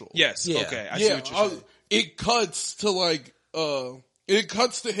commercial. Yes. Yeah. Okay. I see what you're saying. It cuts to like it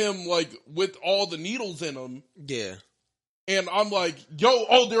cuts to him like with all the needles in him. Yeah. And I'm like,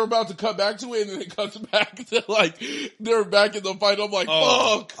 they're about to cut back to it, and then it cuts back to like they're back in the fight. I'm like,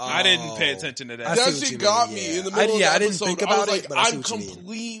 fuck. I didn't pay attention to that. That shit got me in the middle of the episode. I didn't think about it, but I see I what you mean.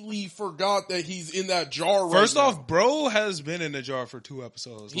 completely forgot that he's in that jar right First now. off, bro has been in the jar for 2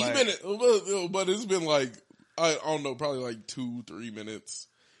 episodes. He's Like, been, but it's been like, I don't know, probably like 2-3 minutes.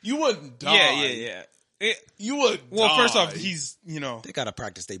 You wouldn't die. Yeah. You would First die. off, he's, They gotta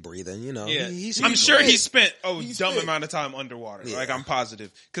practice their breathing, you know. Yeah. He's I'm sure he spent a He's dumb fit. amount of time underwater. Yeah. Like, I'm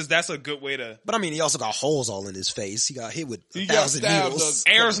positive. Because that's a good way to... But I mean, he also got holes all in his face. He got hit with He 1,000 got stabbed needles.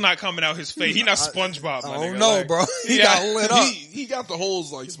 Air's not coming out his face. He not SpongeBob, my I nigga. don't know, Like, bro. He yeah. got lit up. He got the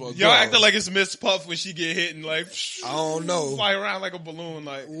holes like SpongeBob. Y'all acting like it's Miss Puff when she get hit and like... I don't know. Fly around like a balloon.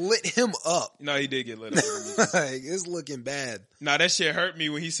 Like, Lit him up. no, he did get lit up. Like, it's looking bad. Nah, that shit hurt me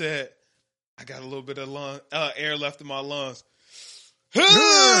when he said, I got a little bit of air left in my lungs.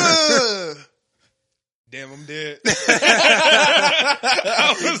 damn, I'm dead.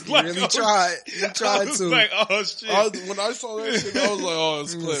 I was like, really tried. You I tried was to. like, oh shit. When I saw that shit, I was like, oh,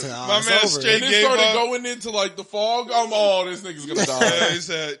 it's clip. My man straight And it gave started up. going into like the fog. This nigga's gonna die. Yeah, he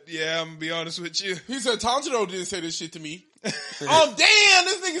said, yeah, I'm gonna be honest with you. He said, Tanjiro didn't say this shit to me. Oh, damn,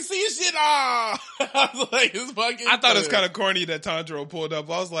 this nigga see his shit. I was like, it's fucking I thought it was kind of corny that Tanjiro pulled up.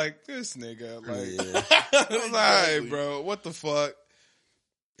 I was like, this nigga, like, Yeah. I was like, all right, bro, what the fuck?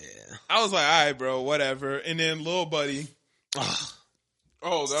 Yeah. I was like, all right, bro, whatever. And then Lil Buddy,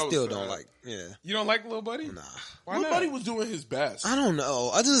 Oh, that was Still bad. don't like. Yeah. you don't like Lil Buddy? Nah. Why Lil not? Buddy was doing his best. I don't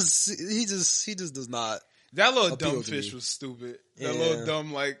know. He just does not. That little Appeal dumb to fish me. was stupid. That Yeah. little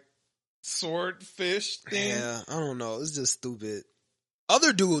dumb, like, sword fish thing. Yeah, I don't know. It's just stupid.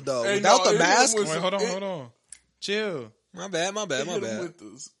 Other dude though, Hey, without no, the it mask. was- Wait, hold on. Chill. My bad.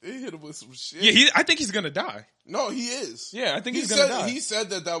 It hit him with some shit. Yeah, I think he's gonna die. No, he is. Yeah, I think He he's said gonna die. he said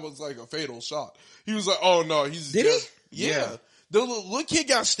that was like a fatal shot. He was like, "Oh no, he's Did he? Yeah. Yeah. The little kid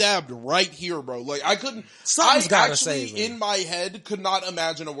got stabbed right here, bro. Like I couldn't. Something's I gotta actually save him. in my head could not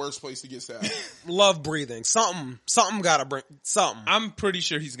imagine a worse place to get stabbed. Love breathing. Something gotta bring something. I'm pretty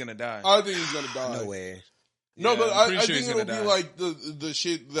sure he's gonna die. I think he's gonna die. No way. No, Yeah, but I'm I pretty sure think he's it'll gonna be die. like the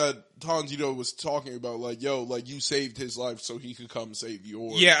shit that Tanjiro was talking about. Like, yo, like you saved his life so he could come save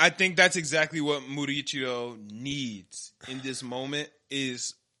yours. Yeah, I think that's exactly what Murichiro needs in this moment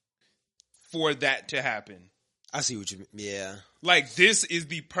is for that to happen. I see what you mean. Yeah. Like, this is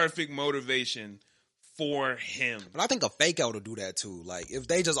the perfect motivation for him. But I think a fake out will do that too. Like if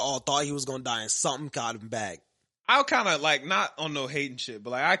they just all thought he was gonna die and something got him back. I'll kind of, like, not on no hating shit, but,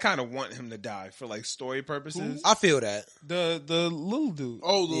 like, I kind of want him to die for, like, story purposes. I feel that. The little dude.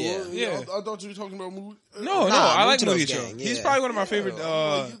 Oh, Yeah. Yeah. I thought you were talking about movie. No, Nah, I like Murichiro's Murichiro. gang, He's yeah. probably one of my favorite,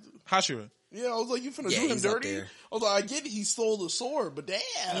 Yeah. Hashira. Yeah, I was like, you finna Yeah, do him he's up dirty? there. I was like, I get it, he stole the sword, but damn.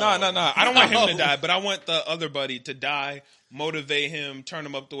 No. I don't want him to die, but I want the other buddy to die, motivate him, turn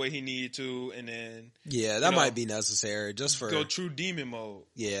him up the way he needed to, and then Yeah, that know, might be necessary just for go true demon mode.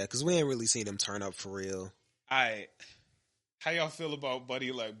 yeah, because we ain't really seen him turn up for real. Alright. How y'all feel about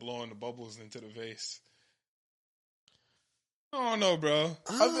Buddy, like, blowing the bubbles into the vase? I don't know, bro.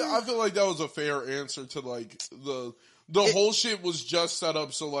 I feel like that was a fair answer to like the whole shit was just set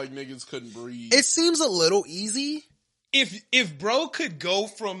up so like niggas couldn't breathe. It seems a little easy. If bro could go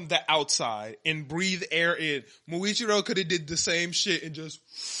from the outside and breathe air in, Muichiro could have did the same shit and just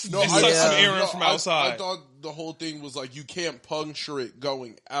suck some air in from outside. I thought the whole thing was like you can't puncture it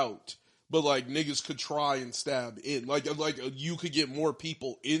going out, but like niggas could try and stab in. Like you could get more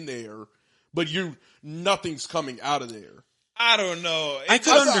people in there, but nothing's coming out of there. I don't know. I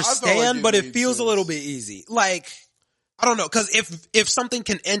could I felt understand, like but it made feels a sense. little bit easy. Like I don't know, because if something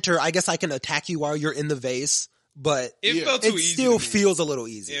can enter, I guess I can attack you while you're in the vase. But It Yeah. felt too it easy. still to me. feels a little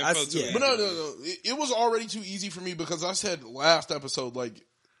easy. Yeah, it felt too easy. But no. It was already too easy for me because I said last episode, like,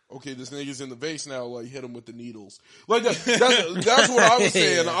 okay, this nigga's in the vase now, like, hit him with the needles. Like, that's what I was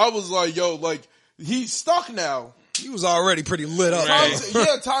saying. Yeah. I was like, yo, like, he's stuck now. he was already pretty lit up.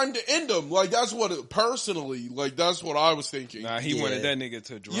 Right. Time to end him. Like, that's what, personally, like, that's what I was thinking. Nah, he Yeah. wanted that nigga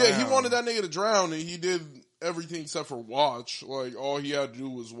to drown. Yeah, he wanted that nigga to drown, and he did everything except for watch. Like, all he had to do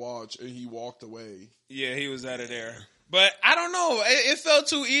was watch, and he walked away. Yeah, he was out of there. But I don't know. It felt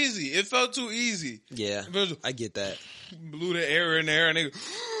too easy. Yeah, But I get that. blew the air in there and they,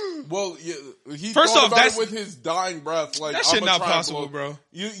 Well, yeah, he First thought off, about that's- it with his dying breath. Like, that shit I'ma not try and possible, blow- bro.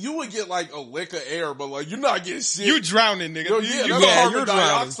 You would get like a lick of air, but like you're not getting shit. You drowning, nigga. Yo, You- yeah, you that's got- carbon you're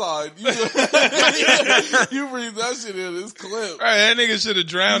drowning. dioxide. You breathe that shit in. It's clip. Right, that nigga should have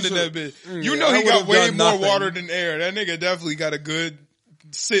drowned in He that bitch. You Yeah, know I he got would've way done more nothing. water than air. That nigga definitely got a good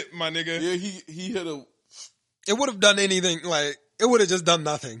sip, my nigga. Yeah, he hit a. It would have done anything. Like it would have just done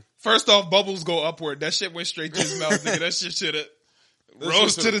nothing. First off, bubbles go upward. That shit went straight to his mouth, nigga. That shit should have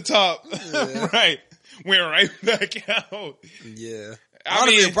rose shit to the top. Yeah. Right. Went right back out. Yeah, I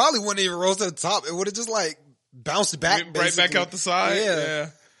honestly, mean- it probably wouldn't even rose to the top. It would have just like bounced back, Went right back basically. out the side. Yeah. Yeah.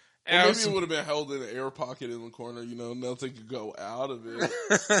 Or And I maybe was- it would have been held in an air pocket in the corner. You know, nothing could go out of it.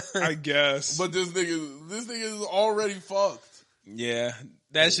 I guess. But this nigga is already fucked. Yeah.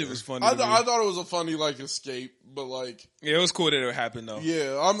 That shit was funny. I to me. thought it was a funny like escape, but like Yeah, it was cool that it happened though.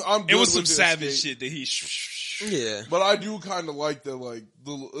 yeah, I'm. It good was some with the savage escape. shit that he. Yeah, But I do kind of like that, like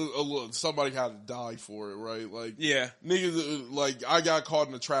somebody had to die for it, right? Like, Yeah, niggas, like I got caught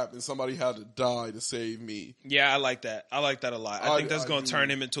in a trap and somebody had to die to save me. yeah, I like that. I like that a lot. I think that's I gonna do.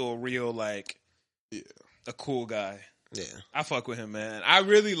 turn him into a real like, Yeah. a cool guy. yeah. I fuck with him, man. I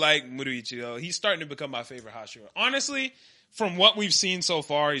really like Muriichi though. He's starting to become my favorite Hashira. Honestly, from what we've seen so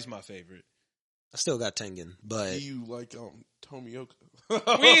far, he's my favorite. I still got Tengen, but Do you like Tomioka?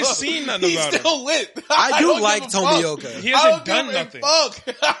 We ain't seen nothing He's about him. still lit. I do don't like give a fuck. Tomioka. He I hasn't don't done give a nothing.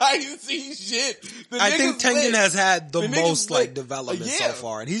 Fuck. I ain't seen shit. The I think nigga's Tengen lit. has had the The nigga's most like lit. development Yeah. so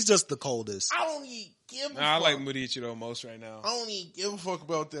far, and he's just the coldest. I don't even give a Nah, I fuck. like Muriichiro most right now. I don't even give a fuck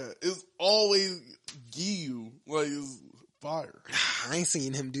about that. It's always Giyu. Like, it's fire. I ain't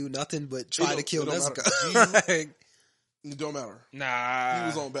seen him do nothing but try to don't- kill it don't Nezuko. Like, It don't matter. Nah. He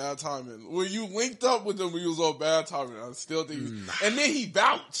was on bad timing. When you linked up with him, he was on bad timing. I still think and then he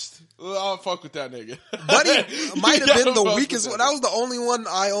bounced. I'll fuck with that nigga. Buddy might have been the fuck weakest with one. That was the only one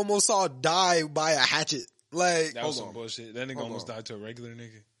I almost saw die by a hatchet. Like, That was Hold some on. bullshit. That nigga Hold almost on. died to a regular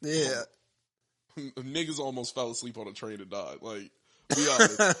nigga. yeah. Niggas almost fell asleep on a train and died. Like, be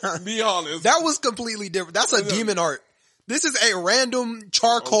honest. Be honest. That was completely different. That's a demon art. This is a random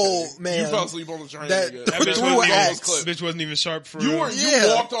charcoal Okay. man. You fell asleep on the train. that nigga. That bitch threw was an almost axe. clipped. Bitch wasn't even sharp for You real. were. Yeah.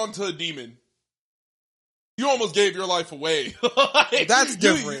 You walked onto a demon. You almost gave your life away. Like, That's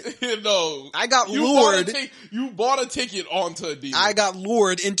different. You know, I got you lured. You bought a ticket onto a demon. I got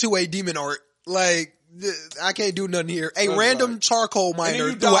lured into a demon art. Like, I can't do nothing here. A That's random right. charcoal And then miner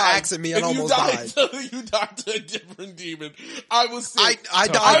you threw an died. axe at me and And you almost died. You died to a different demon. I was sick. I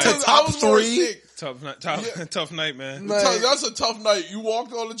Tough died night. to top was more 3. sick. Tough night, man. Like, That's a tough night. You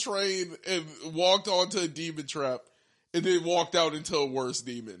walked on a train and walked onto a demon trap, and then walked out into a worse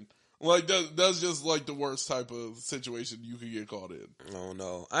demon. Like that's just like the worst type of situation you could get caught in. oh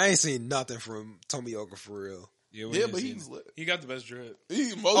no. I ain't seen nothing from Tomioka for real. Yeah, But he's lit. He got the best drip.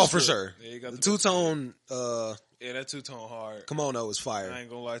 Oh, for sure. Yeah, he got The the best drip. two-tone, Yeah, that two-tone hard. kimono is I fire. ain't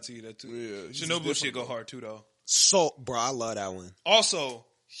gonna lie to you. That two. Yeah, he's Shinobu different, shit go though. hard too, though. So, bro, I love that one. Also,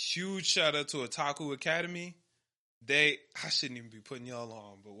 huge shout out to Otaku Academy. I shouldn't even be putting y'all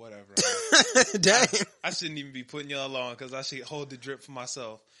on, but whatever. Dang. I shouldn't even be putting y'all on because I should hold the drip for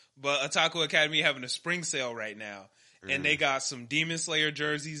myself. But Otaku Academy having a spring sale right now. And they got some Demon Slayer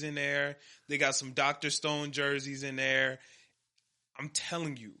jerseys in there. They got some Dr. Stone jerseys in there. I'm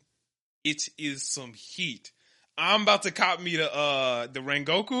telling you, it is some heat. I'm about to cop me the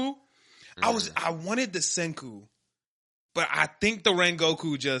Rengoku. I wanted the Senku, but I think the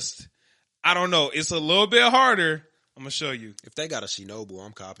Rengoku just, I don't know. It's a little bit harder. I'm gonna show you. If they got a Shinobu,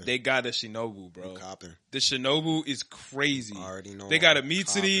 I'm copping. They got a Shinobu, bro. I'm copping. The Shinobu is crazy. I already know. They got a I'm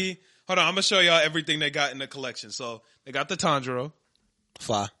Mitsuri. Hold on, I'm gonna show y'all everything they got in the collection. So they got the Tanjiro.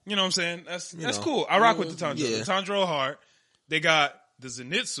 Fire. You know what I'm saying? That's know. cool. I rock with the Tanjiro. Yeah. The Tanjiro hard. They got the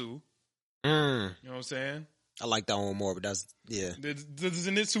Zenitsu. Mm. You know what I'm saying? I like that one more, but that's, yeah. The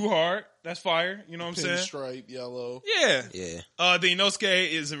Zenitsu hard. That's fire. You know what I'm saying? Pinstripe yellow. Yeah. Yeah. The Inosuke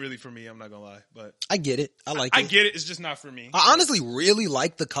isn't really for me. I'm not gonna lie, but I get it. I like I it. get it. It's just not for me. I honestly really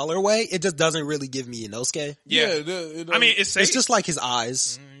like the colorway. It just doesn't really give me Inosuke. Yeah. I mean, it's safe. It's just like his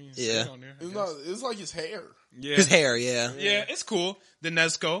eyes. Yeah. on there, I It's guess. not. It's like his hair. Yeah. His hair, yeah. Yeah, it's cool. The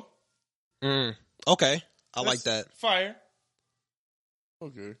Nezuko. Mm. Okay. I like That's that. Fire.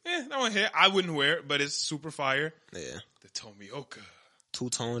 Okay. Yeah, that one here. I wouldn't wear it, but it's super fire. Yeah. The Tomioka.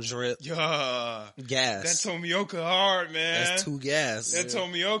 Two-tone drip. Yeah. Gas. That Tomioka hard, man. That's two gas. That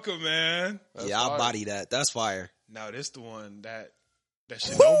Tomioka, man. That's Yeah, I'll fire. body that. That's fire. Now this the one that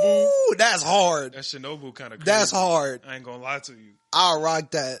Shinobu. Ooh, that's hard. That Shinobu kind of crazy. That's hard. I ain't gonna lie to you. I'll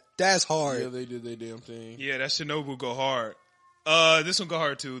rock that. That's Yeah, hard. they did their damn thing. Yeah, that Shinobu go hard. This one go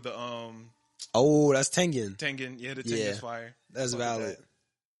hard too. The Oh, that's Tengen. Tengen. Yeah, the Yeah. Tengen's fire. That's Fuck with valid. that.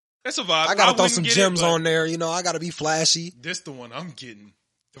 That's a vibe. I gotta throw wouldn't some get gems it, but on there. You know, I gotta be flashy. This the one I'm getting.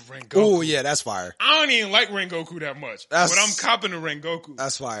 The Rengoku. Oh, yeah, that's fire. I don't even like Rengoku that much. That's- But I'm copping the Rengoku.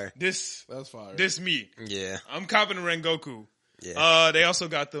 That's fire. This That's fire. me. Yeah. I'm copping the Rengoku. Yeah. They also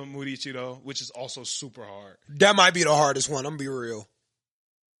got the Muriichiro, which is also super hard. That might be the hardest one. I'm gonna be real.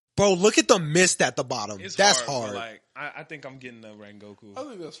 Bro, look at the mist at the bottom. It's That's hard. hard. But like, I think I'm getting the Rengoku. I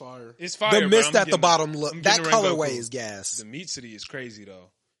think that's fire. It's fire. The but mist I'm at the getting bottom, look. I'm That getting the colorway Rengoku. is gas. The Mitsuri is crazy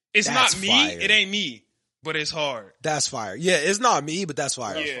though. It's That's not me. fire. It ain't me, but it's hard. That's fire. Yeah, it's not me, but that's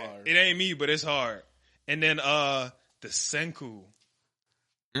fire. Yeah, fire. it ain't me, but it's hard. And then the Senku.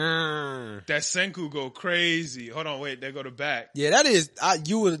 Mm. That Senku go crazy. Hold on, wait. They go to back. Yeah, that is,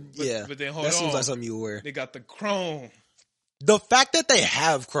 you would, But- yeah. but then hold that seems on. like something you would wear. They got the Chrome. The fact that they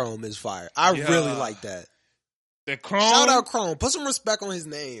have Chrome is fire. I Yeah. really like that. The Chrome. Shout out Chrome. Put some respect on his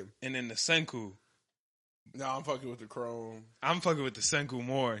name. And then the Senku. Nah, I'm fucking with the Chrome. I'm fucking with the Senku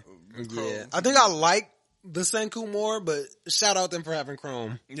more. Yeah. I think I like the Senku more, but shout out them for having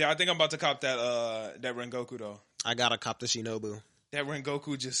Chrome. Yeah, I think I'm about to cop that Rengoku though. I gotta cop the Shinobu. That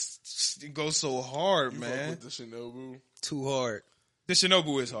Rengoku just it goes so hard, You man. fuck with the Shinobu. Too hard. The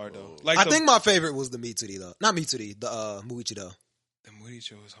Shinobu is hard though. Like I think my favorite was the Mitsuri though. Not Mitsuri, the Muichi though. The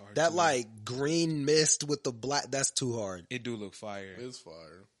Muricho is hard. That too. like green mist with the black. That's too hard. It do look fire. It's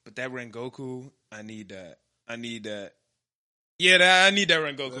fire. But that Rengoku, I need that. Yeah, I need that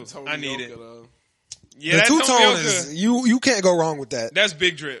Rengoku. I need it. Yeah, the that two-tone Tomioka, is you can't go wrong with that. that's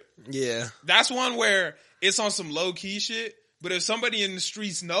big drip. Yeah. That's one where it's on some low key shit. But if somebody in the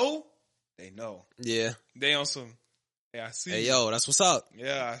streets know, they know. Yeah. They on some. Yeah, I see. Hey, you. yo, that's what's up.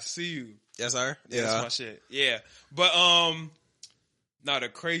 Yeah, I see you. Yes, sir. Yeah, that's my shit. Yeah, but now the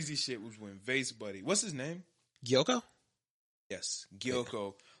crazy shit was when Vase Buddy, what's his name? Gyoko? Yes,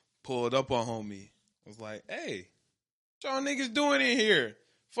 Gyoko pulled up on homie. Was like, hey, what y'all niggas doing in here?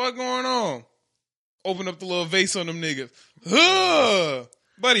 Fuck going on? Open up the little vase on them niggas.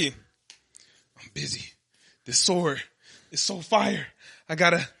 Buddy, I'm busy. This sword is so fire. I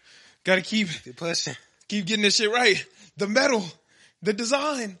gotta keep pushing. Keep getting this shit right. The metal, the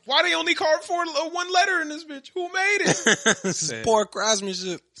design. Why they only carved one letter in this bitch? Who made it? This is poor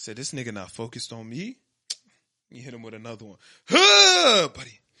craftsmanship. Said this nigga not focused on me. You hit him with another one.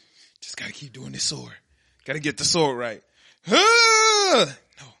 Buddy, just gotta keep doing this sword. Gotta get the sword right. No,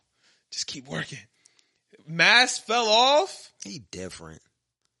 just keep working. Mask fell off. He different.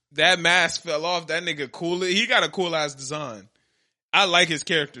 That mask fell off. That nigga cool. He got a cool ass design. I like his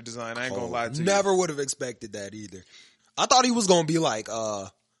character design. I ain't gonna lie to you. Never would have expected that either. I thought he was gonna be like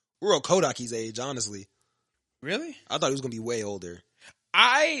Uro Kodaki's age, honestly. Really? I thought he was gonna be way older.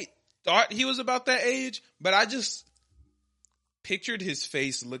 I thought he was about that age, but I just pictured his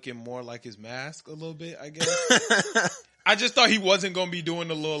face looking more like his mask a little bit, I guess. I just thought he wasn't gonna be doing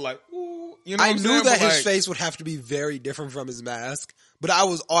the little like, ooh, you know what I I'm knew saying? that But his face would have to be very different from his mask, but I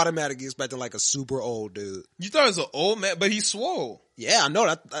was automatically expecting like a super old dude. You thought it was an old man, but he's swole. Yeah, I know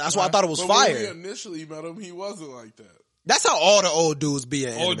that. That's why I thought it was But fire. when we initially met him, he wasn't like that. That's how all the old dudes be in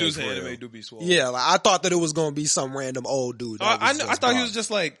anime. Old dudes in for anime real. do be swole. Yeah, like, I thought that it was gonna be some random old dude. I thought he was just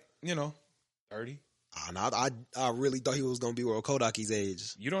like, 30. I really thought he was gonna be Uro Kodaki's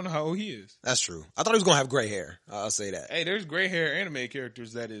age. You don't know how old he is. That's true. I thought he was gonna have gray hair. I'll say that. Hey, there's gray hair anime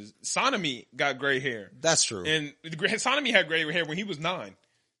characters that is. Sanemi got gray hair. That's true. And Sanemi had gray hair when he was 9.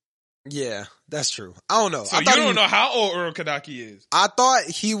 Yeah, that's true. I don't know. So you don't know how old Uro Kodaki is. I thought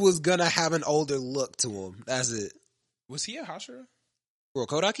he was gonna have an older look to him. That's it. Was he a Hashira? Uro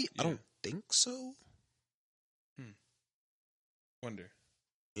Kodaki? Yeah. I don't think so. Wonder.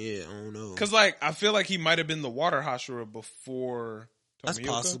 Yeah, I don't know. Because, I feel like he might have been the water Hashira before Tomioka. That's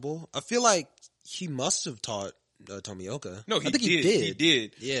possible. I feel like he must have taught Tomioka. No, I think he did. did. He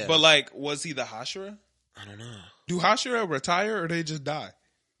did. Yeah. But, was he the Hashira? I don't know. Do Hashira retire or they just die?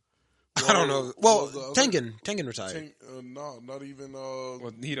 I don't know. Well, the Tengen retired. No, not even.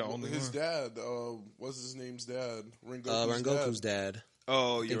 Well, he the only his one. dad. What's his name's dad? Rengoku's dad.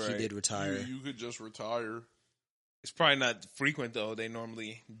 Oh, I you're think right. he did retire. You could just retire. It's probably not frequent, though. They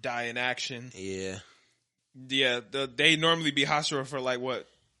normally die in action. Yeah. Yeah, they normally be Hashira for,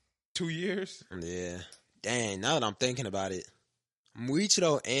 2 years? Yeah. Dang, now that I'm thinking about it,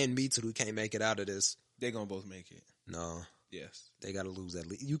 Muichiro and Mitsuru can't make it out of this. They gonna both make it. No. Yes. They gotta lose at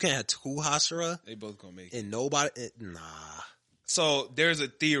least. You can't have 2 Hashira They both gonna make it. and nobody. Nah. So there's a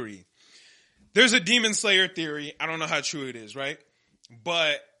theory. There's a Demon Slayer theory. I don't know how true it is, right?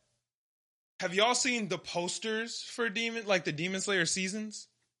 But have y'all seen the posters for the Demon Slayer seasons?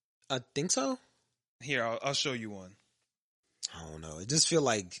 I think so. Here, I'll show you one. I don't know. It just feel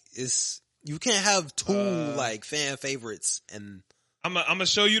like you can't have 2 fan favorites and I'm gonna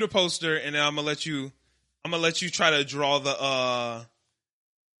show you the poster, and then I'm gonna let you try to draw the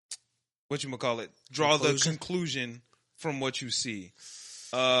draw the conclusion from what you see.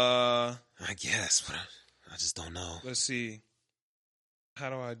 I guess, but I just don't know. Let's see.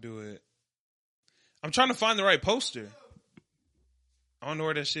 How do I do it? I'm trying to find the right poster. I don't know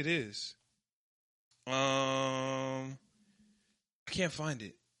where that shit is. I can't find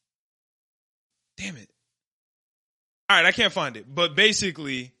it. Damn it. All right, I can't find it. But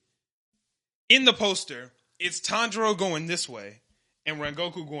basically, in the poster, it's Tanjiro going this way and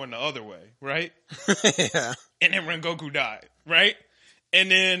Rengoku going the other way, right? Yeah. And then Rengoku died, right?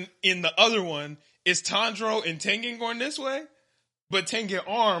 And then in the other one, it's Tanjiro and Tengen going this way, but Tengen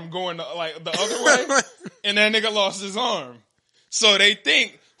arm going the other way, and that nigga lost his arm. So they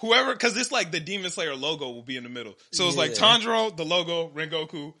think whoever, because it's the Demon Slayer logo will be in the middle. So it's Tanjiro, the logo,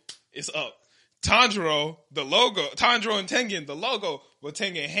 Rengoku is up. Tanjiro, the logo, Tanjiro and Tengen, the logo, but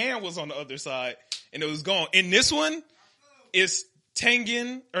Tengen hand was on the other side, and it was gone. In this one, it's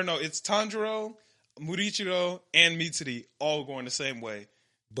it's Tanjiro, Murichiro, and Mitsuri all going the same way.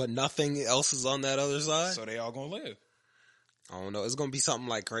 But nothing else is on that other side? So they all gonna live. I don't know. It's going to be something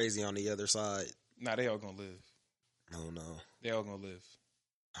crazy on the other side. Nah, they all gonna live. I don't know. They all gonna live.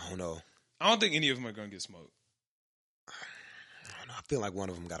 I don't know. I don't think any of them are gonna get smoked. I don't know. I feel like one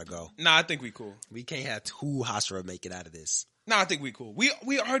of them gotta go. Nah, I think we cool. We can't have two Hashira make it out of this. Nah, I think we cool. We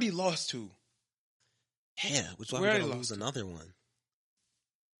already lost 2. Yeah, which one We we already gotta lost lose another one?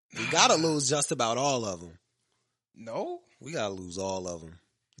 We gotta lose just about all of them. No, We gotta lose all of them.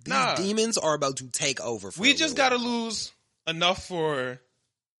 These Nah. demons are about to take over. For we a just little gotta while. lose enough for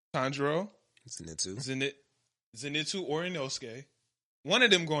Tanjiro, Zenitsu. Zenitsu, or Inosuke. One of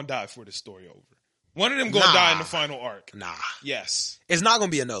them gonna die for the story over. One of them gonna Nah. die in the final arc. Nah, Yes. it's not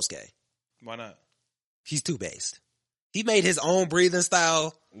gonna be Inosuke. Why not? He's too based. He made his own breathing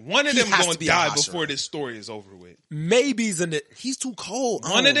style. One of He them has gonna to be a die Hashira. before this story is over with. Maybe Zenitsu. He's too cold.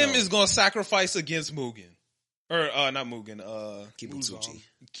 One of them is gonna sacrifice against Mugen. Or, not Mugen, Kibutsuchi.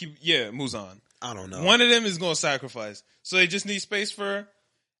 Muzan. I don't know. One of them is gonna sacrifice. So they just need space for...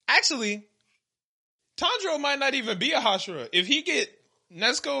 Actually, Tanjiro might not even be a Hashira. If he get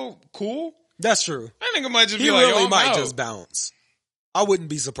Nezuko cool, That's true. that nigga might just He be like, really yo, I'm might out. just bounce. I wouldn't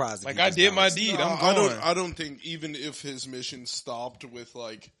be surprised. If Like, he I just did my bounced. deed. No, I'm going. I don't think even if his mission stopped with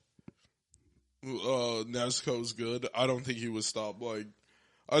like Nezuko's good, I don't think he would stop. Like,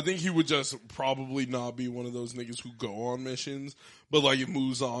 I think he would just probably not be one of those niggas who go on missions. But like, if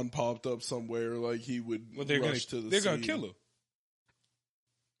Muzan popped up somewhere, like he would Well, they're rush to the they're gonna scene. kill him.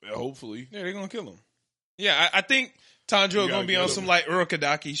 Yeah, hopefully. Yeah, they're gonna kill him. Yeah, I think Tanjiro gonna be on some like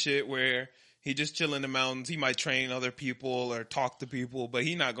Urukadaki shit where he just chill in the mountains. He might train other people or talk to people, but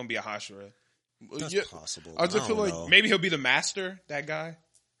he not gonna be a Hashira. That's Yeah, possible. I just feel don't like know. Maybe he'll be the master, that guy.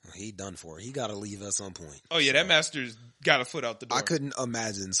 He done for it. He got to leave at some point. Oh yeah, that master's got a foot out the door. I couldn't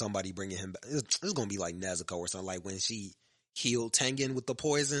imagine somebody bringing him back. It's going to be like Nezuko or something, like when she healed Tengen with the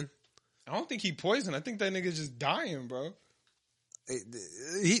poison. I don't think he poisoned. I think that nigga's just dying, bro.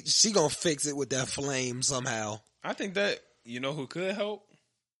 She going to fix it with that flame somehow. I think that, you know who could help?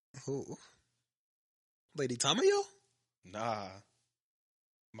 Who? Lady Tamayo? Nah.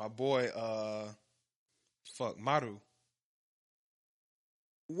 My boy, Maru.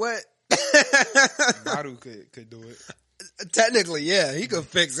 What? Maru could do it. Technically, yeah. He could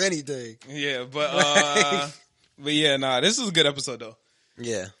fix anything. Yeah, but yeah, nah, this was a good episode though.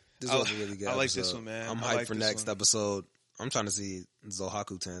 Yeah. This was a really good I like episode. this one, man. I'm I hyped like for this next one. episode. I'm trying to see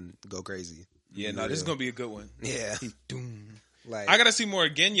Zohaku-ten go crazy. Yeah, no, this is gonna be a good one. Yeah. Like, I gotta see more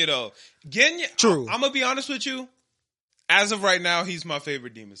of Genya though. Genya, True. I'm gonna be honest with you. As of right now, he's my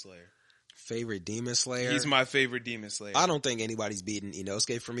favorite Demon Slayer. favorite Demon Slayer? He's my favorite Demon Slayer. I don't think anybody's beaten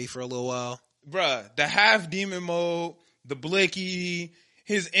Inosuke for me for a little while. Bruh, the half demon mode, the blicky,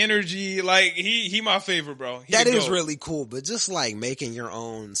 his energy, like he my favorite, bro. That is really cool, but just like making your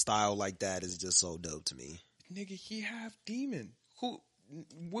own style like that is just so dope to me. Nigga, he half demon.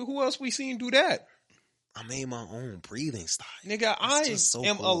 Who else we seen do that? I made my own breathing style. Nigga, I just so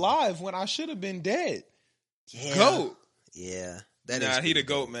am cool. alive when I should have been dead. Yeah. Goat. Yeah. That Nah, is he the pretty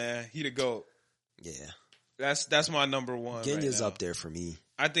goat, dope. man. He the goat. Yeah. That's my number one. Genya's right now. up there for me.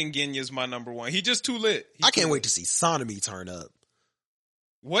 I think Genya's my number one. He just too lit. I can't wait to see Sonami turn up.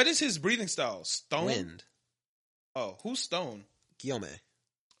 What is his breathing style? Stone? Wind. Oh, who's Stone? Gyome.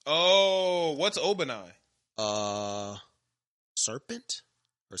 Oh, what's Obanai? Serpent?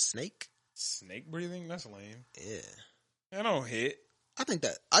 Or snake? Snake breathing? That's lame. Yeah. That don't hit. I think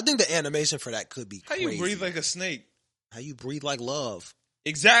the animation for that could be How crazy. you breathe like a snake? How you breathe like love.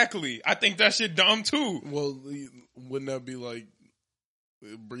 Exactly. I think that shit dumb too. Well, wouldn't that be like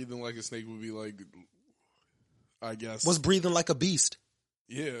breathing like a snake? Would be like, I guess. What's breathing like a beast?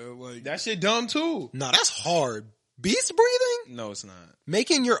 Yeah, like That shit dumb too. Nah, that's hard. Beast breathing? No, it's not.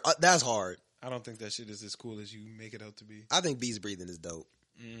 Making your that's hard. I don't think that shit is as cool as you make it out to be. I think beast breathing is dope.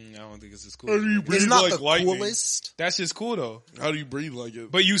 I don't think it's as cool. How do you breathe It's not like the lightning? coolest. That's just cool though. How do you breathe like it?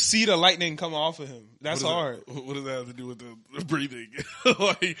 But you see the lightning come off of him. That's hard. What does that have to do with the breathing?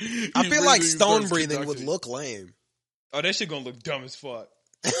 Like, I feel like stone starts breathing would conducting. look lame. Oh, that shit gonna look dumb as fuck.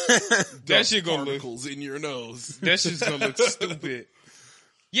 That Dust shit gonna look. particles in your nose. That shit's gonna look stupid.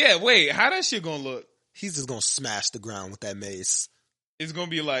 Yeah, wait. How that shit gonna look? He's just gonna smash the ground with that mace. It's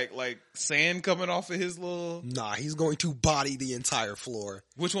gonna be like sand coming off of his little. Nah, he's going to body the entire floor.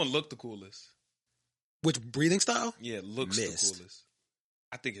 Which one looked the coolest? Which breathing style? Yeah, it looks Mist. the coolest.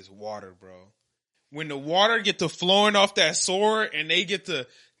 I think it's water, bro. When the water get to flowing off that sword and they get to,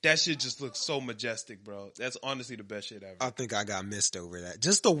 that shit just looks so majestic, bro. That's honestly the best shit ever. I think I got missed over that.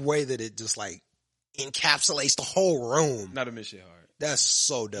 Just the way that it just like encapsulates the whole room. Not a miss shit hard. That's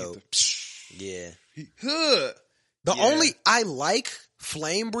so dope. Yeah. Huh. The Yeah. only I like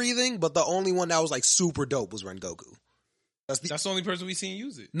flame breathing, but the only one that was like super dope was Rengoku. That's the only person we seen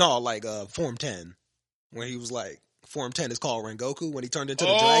use it. No, like Form 10. When he was like Form 10 is called Rengoku when he turned into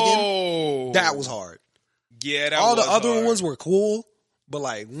the dragon. That was hard. Yeah, that all was the other hard. ones were cool, but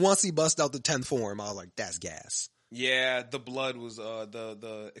like once he bust out the 10th form, I was like, that's gas. Yeah, the blood was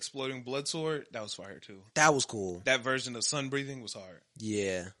the exploding blood sword. That was fire too. That was cool. That version of sun breathing was hard.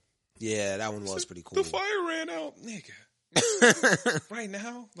 Yeah, that one was pretty cool. The fire ran out, nigga. Right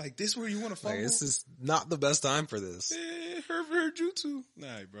now, like this, where you want to follow? Like, this is not the best time for this. Her jutsu. Nah,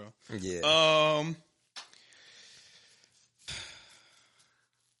 bro. Yeah.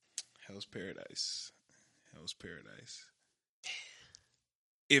 Hell's Paradise. Hell's Paradise.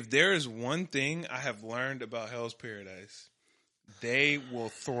 If there is one thing I have learned about Hell's Paradise, they will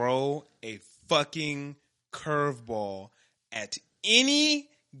throw a fucking curveball at any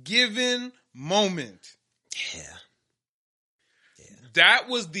given moment. Yeah. That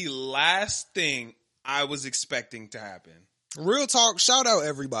was the last thing I was expecting to happen. Real talk, shout out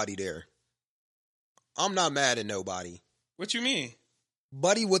everybody there. I'm not mad at nobody. What you mean?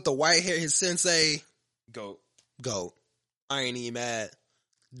 Buddy with the white hair, his sensei. Goat. I ain't even mad.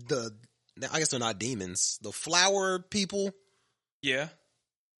 I guess they're not demons. The flower people. Yeah.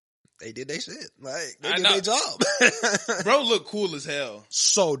 They did their shit. Like, they I did know. their job. Bro look cool as hell.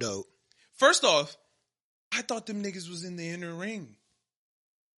 So dope. First off, I thought them niggas was in the inner ring.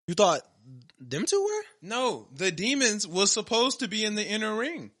 You thought them two were? No, the demons was supposed to be in the inner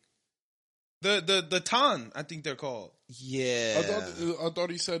ring. The Tan, I think they're called. Yeah. I thought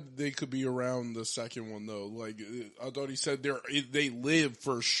he said they could be around the second one though. Like I thought he said they live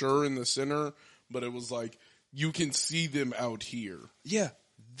for sure in the center, but it was like you can see them out here. Yeah,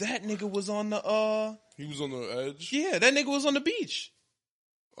 that nigga was on the He was on the edge. Yeah, that nigga was on the beach.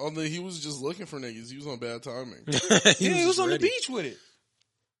 He was just looking for niggas. He was on bad timing. He was on the beach with it.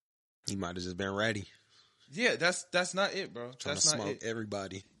 He might have just been ready. Yeah, that's not it, bro. Trying That's to not smoke it.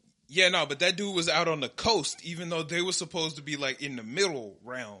 everybody. Yeah, no, but that dude was out on the coast, even though they were supposed to be like in the middle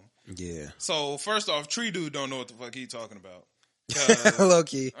realm. Yeah. So first off, Tree Dude don't know what the fuck he talking about. Low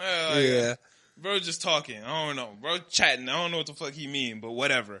key. Yeah. Bro just talking. I don't know. Bro chatting. I don't know what the fuck he mean, but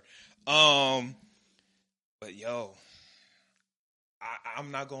whatever. But yo,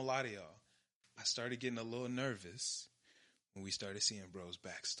 I'm not gonna lie to y'all. I started getting a little nervous when we started seeing bro's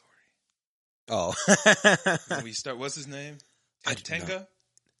backstory. Oh. When we start, what's his name? Tenga?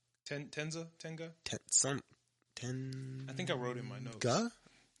 Tenga? I think I wrote it in my notes.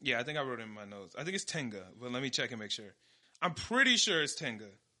 Yeah, I think I wrote it in my notes. I think it's Tenga, but let me check and make sure. I'm pretty sure it's Tenga.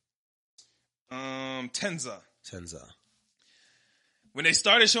 Tenza. When they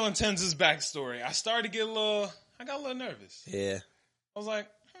started showing Tenza's backstory, I started to get I got a little nervous. Yeah. I was like,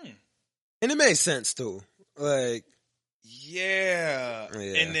 And it made sense too. Like, yeah.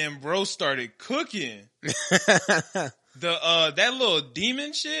 And then bro started cooking. yeah, That little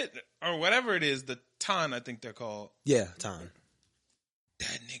demon shit, or whatever it is, the Tan, I think they're called. time.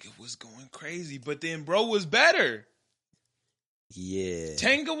 That nigga was going crazy, but then bro was better. Yeah.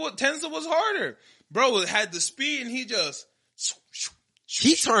 Tenza was harder. Bro had the speed and he just...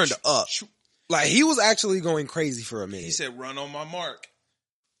 He turned up. Like, he was actually going crazy for a minute. He said, run on my mark.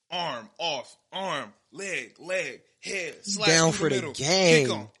 Arm, off, arm, leg, head, slash down through for the the middle, gang.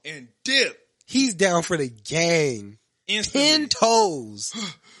 kick 'em, and dip. He's down for the gang. Instantly. 10 toes.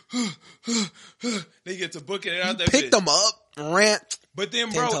 They get to booking it out there. Picked them up, ran. But then,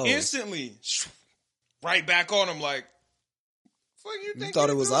 10 bro, toes. instantly, right back on him like, fuck you think You thought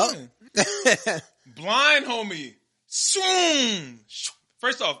it was doing? up? Blind homie. Swoon.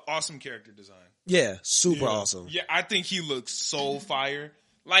 First off, awesome character design. Yeah, super awesome. Yeah, I think he looks so fire.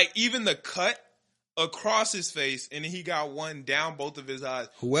 Like, even the cut across his face, and then he got one down both of his eyes.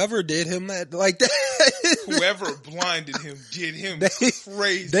 Whoever did him that, like that. Whoever blinded him did him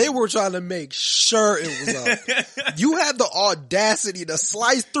crazy. They were trying to make sure it was up. You had the audacity to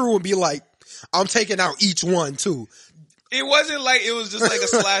slice through and be like, I'm taking out each one too. It wasn't like it was just like a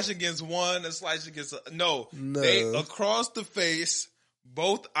slash against one, a slash against no. They across the face,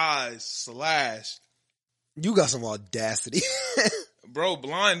 both eyes slashed. You got some audacity. Bro,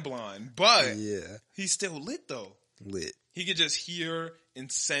 blind, but yeah, he's still lit though. Lit. He could just hear and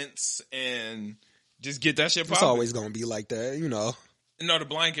sense and just get that shit popping. It's always gonna be like that, you know. No, the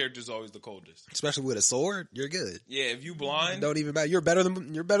blind character is always the coldest. Especially with a sword, you're good. Yeah, if you blind, Don't even matter. You're better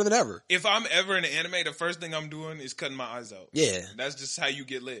than ever. if I'm ever in an anime, the first thing I'm doing is cutting my eyes out. Yeah. That's just how you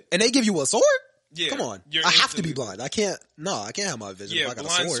get lit. And they give you a sword? Yeah, Come on. you're I have to be instantly- blind. I can't have my vision if Yeah, I got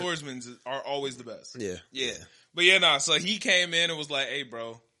blind a sword. swordsmen are always the best. Yeah. Yeah. But yeah, nah, so he came in and was like, hey,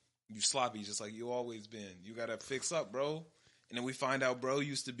 bro, you sloppy just like you always been. You got to fix up, bro. And then we find out bro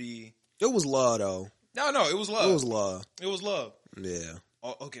used to be... It was love, though. No, it was love. It was love. It was love. Yeah.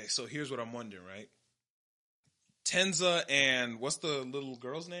 Oh, okay, so here's what I'm wondering, right? Tenza and what's the little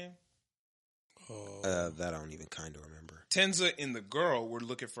girl's name? That I don't even kind of remember. Tenza and the girl were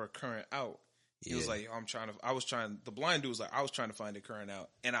looking for a current out. He was Yeah. like, the blind dude was like, I was trying to find a current out.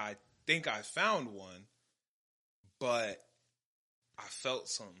 And I think I found one, but I felt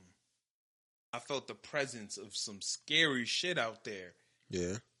something. I felt the presence of some scary shit out there.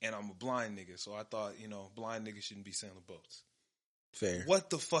 Yeah. And I'm a blind nigga, so I thought, blind niggas shouldn't be sailing boats. Fair. What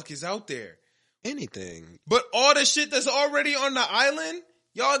the fuck is out there? Anything. But all the shit that's already on the island,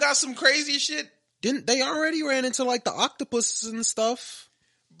 y'all got some crazy shit. Didn't they already ran into like the octopuses and stuff?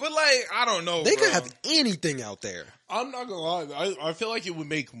 But like, I don't know. They bro. could have anything out there. I'm not gonna lie. I feel like it would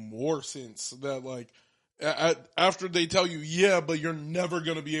make more sense that like after they tell you, yeah, but you're never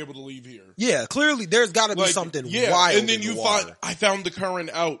gonna be able to leave here. Yeah, clearly there's got to be Like, something yeah, wild. and then in you the water. find I found the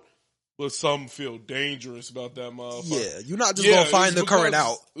current out, but some feel dangerous about that motherfucker. Yeah, you're not just gonna find the current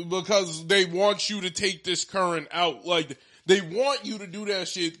out. Because they want you to take this current out. Like, they want you to do that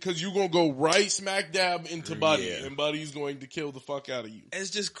shit because you're going to go right smack dab into Buddy, Yeah. and Buddy's going to kill the fuck out of you.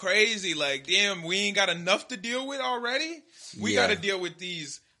 It's just crazy. Like, damn, we ain't got enough to deal with already. We Yeah. got to deal with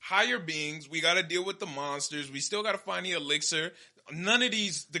these higher beings. We got to deal with the monsters. We still got to find the elixir. None of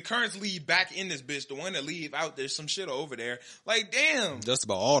the currents lead back in this bitch. The one that leave out, there's some shit over there. Like, damn. Just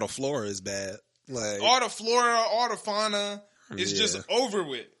about all the flora is bad. Like, All the flora, all the fauna is just over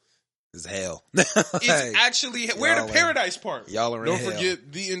with. it's hell. It's actually, where y'all the are- paradise part? Y'all are in Don't hell.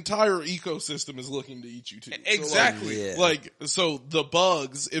 forget, the entire ecosystem is looking to eat you too. Exactly. Yeah. So the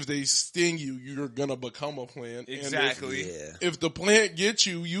bugs, if they sting you, you're gonna become a plant. Exactly. Yeah. If the plant gets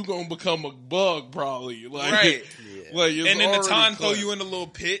you, you gonna become a bug probably. Like, Right. Like, it's And then the already time throw cut. you in a little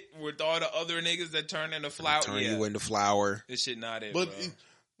pit with all the other niggas that turn into flower. Turn Yeah. you into flower. This shit not it, But bro.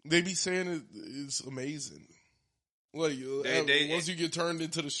 they be saying it's amazing. Like, once you get turned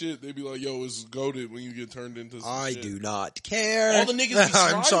into the shit, they be like, yo, it's goated when you get turned into some I shit. do not care. All the niggas be I'm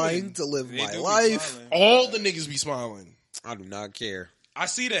smiling. trying to live They my do be life. smiling. All the niggas be smiling. I do not care. I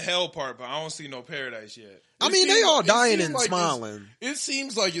see the hell part, but I don't see no paradise yet. I mean, they all dying and smiling. It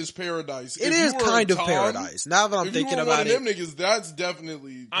seems like it's paradise. It If is you were kind a of Tom, paradise. Now that I'm if you thinking were about one it, of them niggas, that's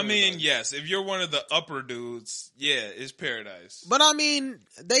definitely I paradise. mean, yes, if you're one of the upper dudes, yeah, it's paradise. but I mean,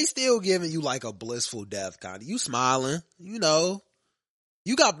 they still giving you like a blissful death kind of. You smiling, you know.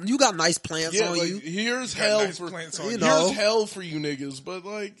 You got nice plants Yeah, on like, you. here's got hell nice for plants on you here's know. hell for you niggas, but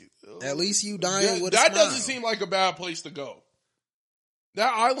like At least you dying with a that smile. doesn't seem like a bad place to go.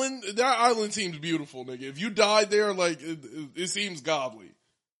 That island seems beautiful, nigga. If you died there, like it seems godly.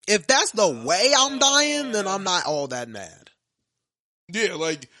 If that's the way I'm dying, then I'm not all that mad. Yeah,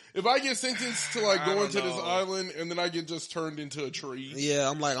 like if I get sentenced to like I going don't to this know. island and then I get just turned into a tree. Yeah,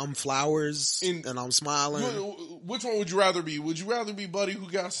 I'm flowers In- and I'm smiling. Which one would you rather be? Would you rather be Buddy who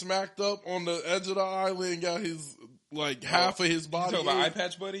got smacked up on the edge of the island and got his like half of his You body? talking about eye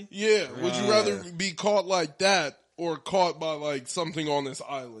patch, buddy? Yeah. Would you rather be caught like that or caught by like something on this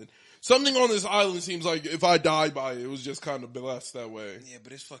island? Something on this island seems like if I died by it, it was just kind of blessed that way. Yeah,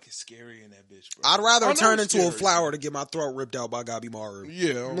 but it's fucking scary in that bitch, bro. I'd rather I know turn it's into a scary. flower to get my throat ripped out by Gabimaru.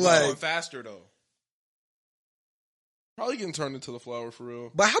 Yeah. Like- Going faster though. Probably getting turned into the flower for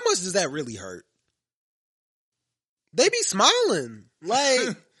real. But how much does that really hurt? They be smiling. Like,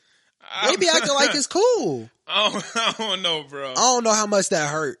 they be acting like it's cool. I don't know, bro. I don't know how much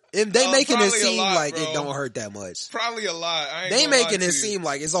that hurt. If they making it probably a seem lot, like bro. it don't hurt that much. Probably a lot. I ain't They gonna lie making to it you. seem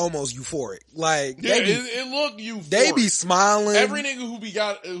like it's almost euphoric. Like, Yeah, they be, it looked euphoric. they be smiling, Every nigga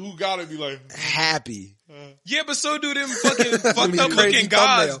who got it be like, happy. Yeah, but so do them fucking fucked be up crazy looking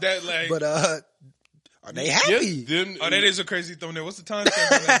gods thumbnail. that like. But, are they happy? yeah, them, Oh, that is a crazy thumbnail. What's the time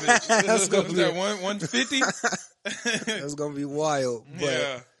stamp on that bitch? That's gonna What's be- that, 150? That's gonna be wild. But,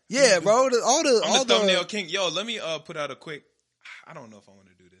 Yeah. yeah, bro, all I'm the thumbnail king. Yo, let me put out a quick. I don't know if I want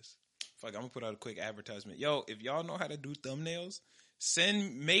to do this. Fuck, I'm gonna put out a quick advertisement. Yo, if y'all know how to do thumbnails,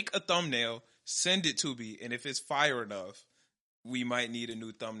 make a thumbnail, send it to me, and if it's fire enough, we might need a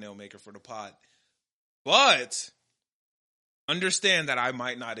new thumbnail maker for the pod. But understand that I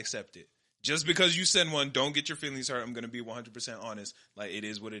might not accept it. Just because you send one, don't get your feelings hurt. I'm gonna be 100% honest. Like, it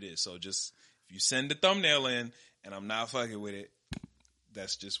is what it is. So just if you send the thumbnail in and I'm not fucking with it,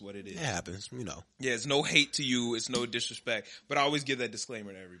 that's just what it is. It happens, you know. Yeah, it's no hate to you. It's no disrespect. But I always give that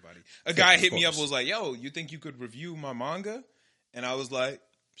disclaimer to everybody. A guy hit me up and was like, yo, you think you could review my manga? And I was like,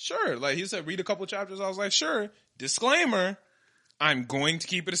 sure. Like, he said, read a couple chapters. I was like, sure. Disclaimer, I'm going to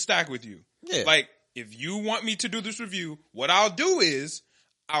keep it a stack with you. Yeah. Like, if you want me to do this review, what I'll do is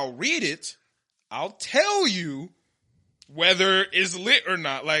I'll read it. I'll tell you whether it's lit or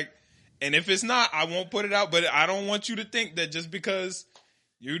not. Like, and if it's not, I won't put it out. But I don't want you to think that just because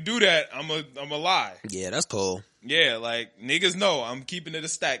You do that, I'm a lie. Yeah, that's cool. Yeah, like, niggas know I'm keeping it a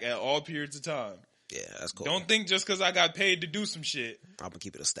stack at all periods of time. Yeah, that's cool. Don't think just because I got paid to do some shit, I'm gonna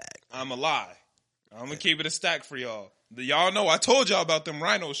keep it a stack. I'm a lie. I'm gonna keep it a stack for y'all. Y'all know I told y'all about them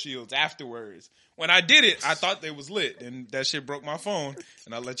rhino shields afterwards. When I did it, I thought they was lit, and that shit broke my phone,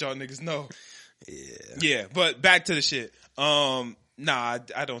 and I let y'all niggas know. Yeah, but back to the shit. Nah,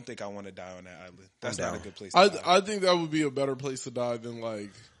 I don't think I want to die on that island. That's not a good place to die. I think that would be a better place to die than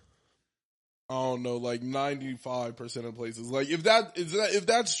like, I don't know, like 95% of places. Like if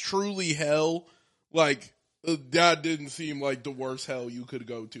that's truly hell, like that didn't seem like the worst hell you could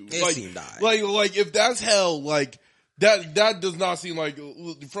go to. It seemed die. Like if that's hell, like that does not seem like,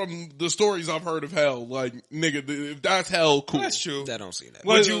 from the stories I've heard of hell, like nigga, if that's hell, cool. That's true. That don't seem that.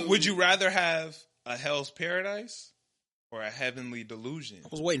 Would you rather have a hell's paradise or a heavenly delusion? I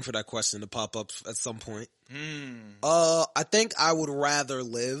was waiting for that question to pop up at some point. I think I would rather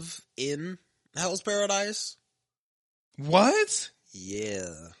live in Hell's Paradise. What? Yeah.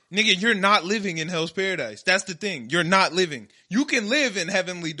 Nigga, you're not living in Hell's Paradise. That's the thing. You're not living. You can live in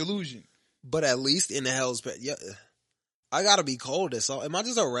heavenly delusion. But at least in the Hell's Paradise, yeah, I gotta be cold. So am I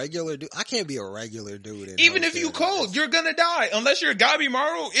just a regular dude? I can't be a regular dude. Even if you cold, you're gonna die. Unless you're Gabi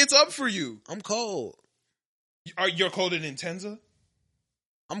Maru, it's up for you. I'm cold. You're colder than Tenza?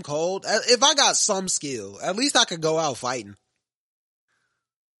 I'm cold. If I got some skill, at least I could go out fighting.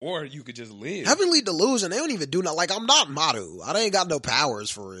 Or you could just live. Heavenly delusion, they don't even do nothing. Like, I'm not Maru. I ain't got no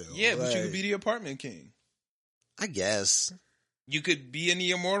powers for real. Yeah, but like, you could be the apartment king. I guess. You could be in the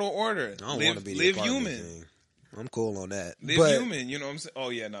immortal order. I don't want to be the apartment king. I'm cool on that. Live human, you know what I'm saying? Oh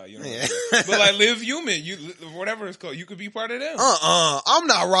yeah, no, you know what I'm saying. But like, live human, you whatever it's called, you could be part of them. I'm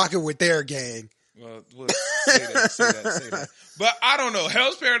not rocking with their gang. Well, say that. But I don't know.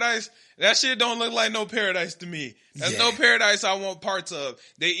 Hell's Paradise, that shit don't look like no paradise to me. That's no paradise I want parts of.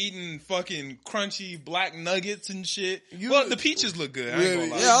 They eating fucking crunchy black nuggets and shit. Well, the peaches look good. I ain't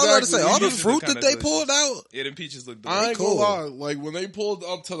gonna lie. Yeah, I was about to say, all the fruit that they pulled out. Yeah, the peaches look good. I ain't gonna lie. Like, when they pulled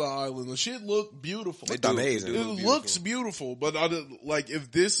up to the island, the shit looked beautiful. It's amazing. It looks beautiful, but like, if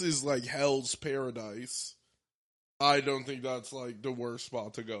this is like Hell's Paradise, I don't think that's like the worst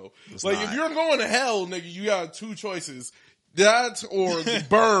spot to go. It's like, if you're going to hell, nigga, you got two choices. That or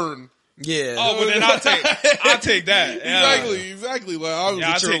burn. Yeah. Oh, but then I'll take that. Exactly. Like,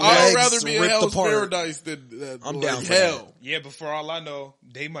 I'd rather be in Hell's Paradise than I'm down for hell. that. Yeah, but for all I know,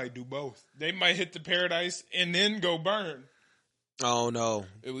 they might do both. They might hit the paradise and then go burn. Oh no.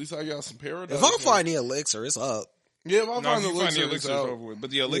 At least I got some paradise. If I find the elixir, it's up. Yeah, if I find the elixir, it's over with. But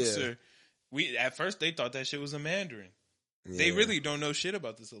the elixir, at first they thought that shit was a Mandarin. Yeah. They really don't know shit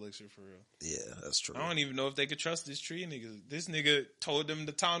about this elixir for real. Yeah, that's true. I don't even know if they could trust this tree nigga. This nigga told them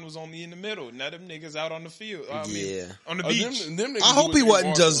the town was only in the middle. Now them niggas out on the field. On the beach. I hope he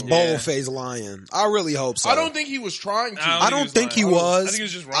wasn't just bold-faced lying. I really hope so. I don't think he was trying to. I don't think he was. I think he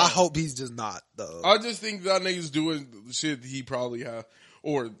was just wrong. I hope he's just not, though. I just think that nigga's doing shit he probably have,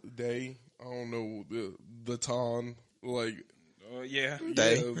 or they, I don't know, the town, like,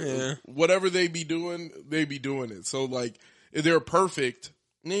 whatever they be doing it. So, like, if they're perfect,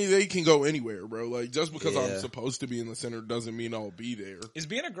 they can go anywhere, bro. Like, just because I'm supposed to be in the center doesn't mean I'll be there. Is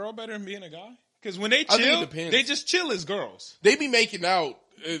being a girl better than being a guy? Because when they chill, they just chill as girls. They be making out,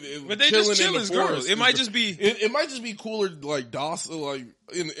 but they just chill as girls. It might just be it might just be cooler, like docile, like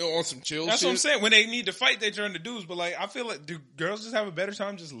on some chill. That's shit. what I'm saying. When they need to fight, they turn to dudes. But like, I feel like, do girls just have a better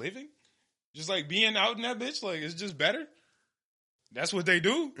time just living, just like being out in that bitch? Like, it's just better. That's what they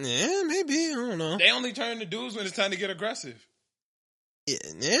do. Yeah, maybe. I don't know. They only turn to dudes when it's time to get aggressive.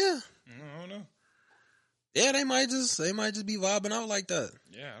 Yeah. I don't know. Yeah, they might just be vibing out like that.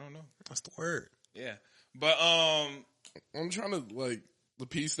 Yeah, I don't know. That's the word. Yeah. But I'm trying to like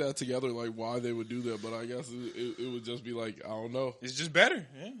piece that together, like why they would do that, but I guess it would just be like, I don't know. It's just better.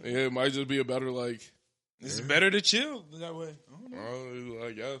 Yeah, it might just be a better like. It's better to chill that way. I don't know.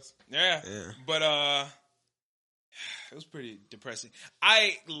 I guess. Yeah. But it was pretty depressing.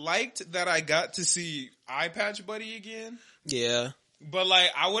 I liked that I got to see Eye Patch Buddy again. Yeah. But like,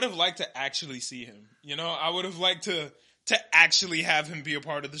 I would have liked to actually see him. You know, I would have liked to actually have him be a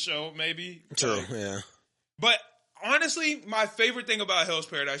part of the show, maybe. True, like, yeah. But honestly, my favorite thing about Hell's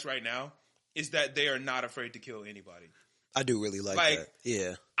Paradise right now is that they are not afraid to kill anybody. I do really like that.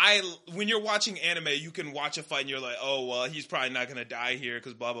 Yeah. When you're watching anime, you can watch a fight and you're like, oh, well, he's probably not going to die here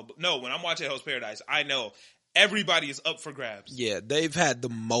because blah, blah, blah. No, when I'm watching Hell's Paradise, I know everybody is up for grabs. Yeah, they've had the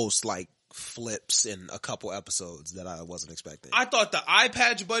most, like, flips in a couple episodes that I wasn't expecting. I thought the Eye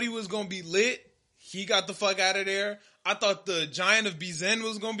Patch Buddy was going to be lit. He got the fuck out of there. I thought the Giant of Bizen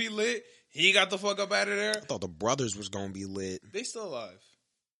was going to be lit. He got the fuck up out of there. I thought the brothers was going to be lit. They still alive.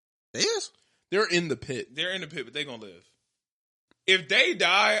 They is? They're in the pit. They're in the pit, but they gonna live. If they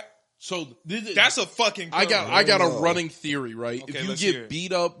die, so that's a fucking. I got a running theory, right? Okay, if you get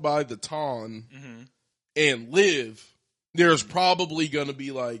beat up by the Ton and live, there's probably gonna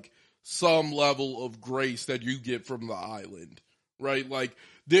be like some level of grace that you get from the island, right? Like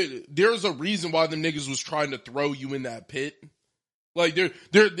there's a reason why the niggas was trying to throw you in that pit. Like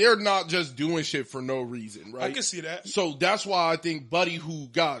they're not just doing shit for no reason, right? I can see that. So that's why I think Buddy, who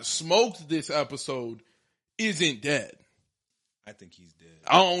got smoked this episode, isn't dead. I think he's dead.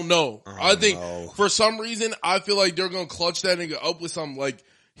 I don't know. I think for some reason I feel like they're gonna clutch that nigga up with something like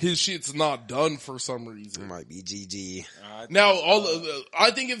his shit's not done for some reason. It might be GG. Now,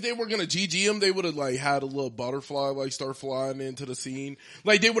 I think if they were gonna GG him, they would have like had a little butterfly like start flying into the scene.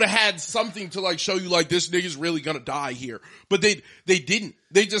 Like they would have had something to like show you like this nigga's really gonna die here. But they didn't.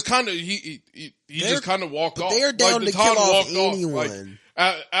 They just kind of he just kind of walked off. They're down like, to kill off anyone.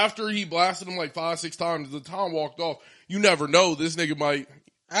 Like, after he blasted him like 5-6 times, the Tom walked off. You never know. This nigga might.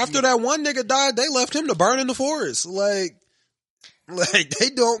 After that one nigga died, they left him to burn in the forest. Like they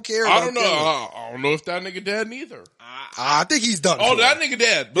don't care. I don't know. I don't know if that nigga dead neither. I think he's done. Oh, that nigga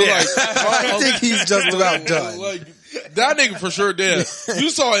dead. But like, I think he's just about done. Like that nigga for sure dead. You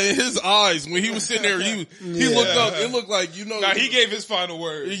saw it in his eyes when he was sitting there. He looked up. It looked like Nah, he gave his final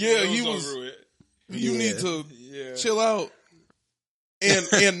word. Yeah, he was. You need to chill out.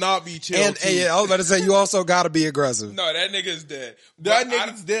 And not be chill. And I was about to say, you also got to be aggressive. No, that nigga's dead. That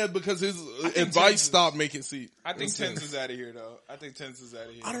nigga's dead because his advice stopped making sense. I think Tens is out of here, though. I here.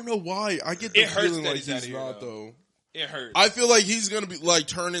 I don't know why. I get the feeling like he's not, though. It hurts. I feel like he's gonna be like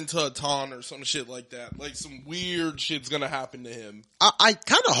turn into a Ton or some shit like that. Like some weird shit's gonna happen to him. I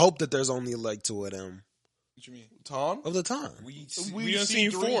kind of hope that there's only like 2 of them. What you mean? Ton? Of the Ton. We done seen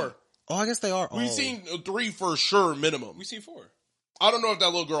 4. Oh, I guess they are. We've seen 3 for sure minimum. We've seen 4. I don't know if that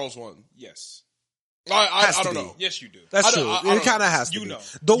little girl's one. Yes. I don't know. Yes, you do. That's true. It kind of has to. You know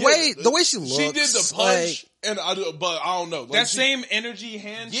the way she looks. She did the punch, but I don't know. Like that same energy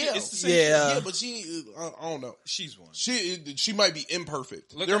hand. Yeah, it's the same. Yeah, but I don't know. She's one. She might be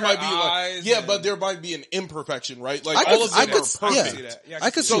imperfect. Look there at might her be eyes like but there might be an imperfection, right? Like all of them are perfect. I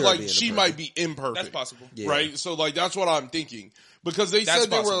could see so her like being she might be imperfect. That's possible, right? So like that's what I'm thinking. Because they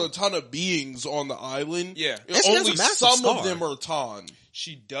said there were a ton of beings on the island. Yeah. Only some of them are Ton.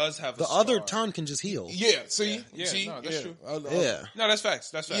 She does have the other Ton can just heal. Yeah, see? Yeah. See? No, that's true. Yeah. No, that's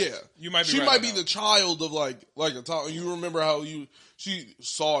facts. Yeah. You might be She right might be now. the child of like a Ton. You remember how she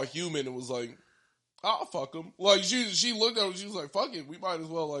saw a human and was like, I'll fuck him. Like she looked at him, she was like, fuck it, we might as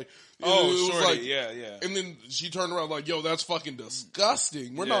well like it was like, yeah. And then she turned around like, yo, that's fucking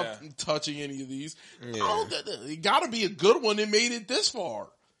disgusting. We're not touching any of these. Yeah. It gotta be a good one that made it this far.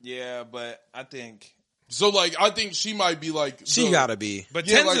 Yeah, but I think so. Like, I think she might be like she gotta be, but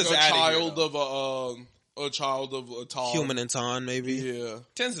yeah, like a child of a Ton, human and Ton, maybe. Yeah,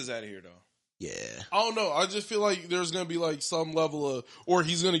 Tens is out of here though. Yeah, I don't know. I just feel like there's gonna be like some level of, or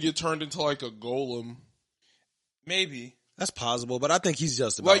he's gonna get turned into like a golem. Maybe that's possible, but I think he's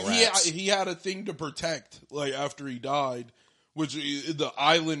just about like he had a thing to protect. Like after he died. Which the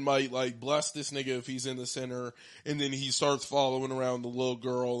island might like bless this nigga if he's in the center, and then he starts following around the little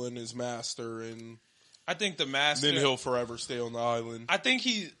girl and his master, and I think the master. Then he'll forever stay on the island. I think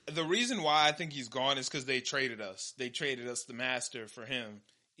the reason why I think he's gone is because they traded us. They traded us the master for him,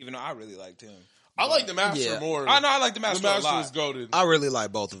 even though I really liked him. I like the master more. I know I like the master. The master a lot. was goated. I really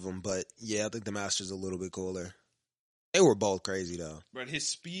like both of them, but yeah, I think the master's a little bit cooler. They were both crazy though. But his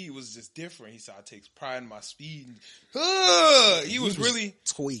speed was just different. He said, I take pride in my speed. He was really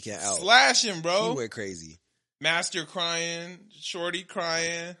tweaking out. Slashing, bro. He went crazy. Master crying, Shorty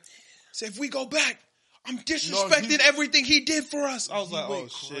crying. Said, if we go back, I'm disrespecting everything he did for us. I was like, oh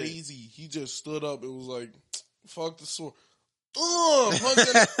shit. Crazy. He just stood up and was like, fuck the sword. Feel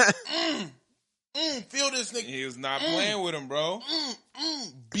this nigga. He was not playing with him, bro.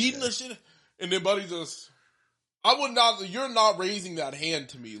 Beating the shit. And then Buddy just... you're not raising that hand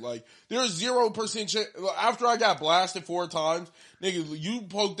to me. Like, there's 0% chance. After I got blasted 4 times, nigga, you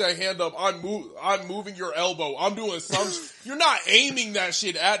poke that hand up, I'm moving your elbow. I'm doing some, you're not aiming that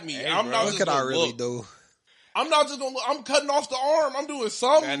shit at me. Hey, I'm not what just could I gonna really look. do? I'm not just gonna look. I'm cutting off the arm. I'm doing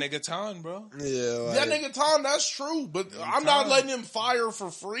something. That nigga Ton, bro. Yeah. Like, that nigga Tom, that's true, but I'm not letting him fire for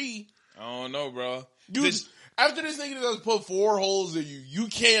free. I don't know, bro. After this nigga does put 4 holes in you, you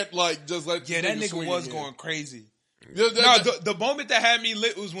can't like just let this that nigga swing was again. going crazy. No, the moment that had me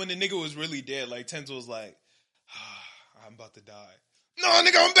lit was when the nigga was really dead. Like, Tenzo was like, I'm about to die. No,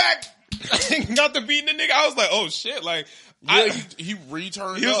 nigga, I'm back. got to beating the nigga. I was like, oh shit, like. Yeah, he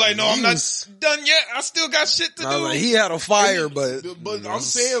returned. He was like, "No, I'm not done yet. I still got shit to do." Like, he had a fire, but I'm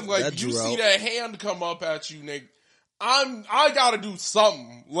saying, like, you see that hand come up at you, nigga. I gotta do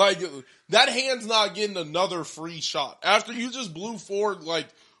something. Like, that hand's not getting another free shot after you just blew four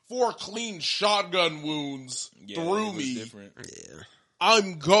clean shotgun wounds through me. Different. Yeah,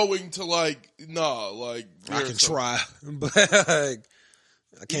 I'm going to I can try, but.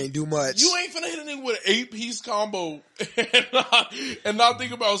 I can't do much. You ain't finna hit a nigga with an 8-piece combo and not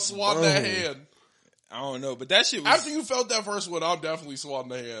think about swatting that hand. I don't know, but that shit was... After you felt that first one, I'm definitely swatting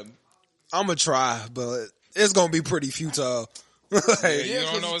the hand. I'm gonna try, but it's gonna be pretty futile. You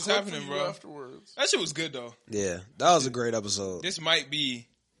don't know what's happening, bro. Afterwards. That shit was good, though. Yeah, that was a great episode. This might be...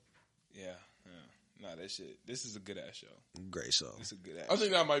 Yeah. Nah, that shit. This is a good-ass show. Great show. This is a good-ass I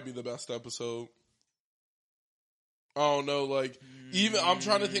think that might be the best episode. I don't know, even I'm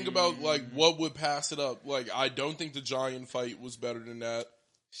trying to think about what would pass it up. I don't think the giant fight was better than that.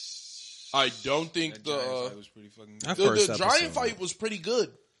 I don't think the giant fight was pretty fucking good. The giant fight was pretty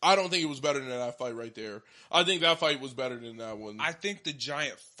good. I don't think it was better than that fight right there. I think that fight was better than that one. I think the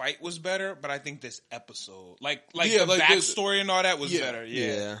giant fight was better, but I think this episode, the backstory and all that was better.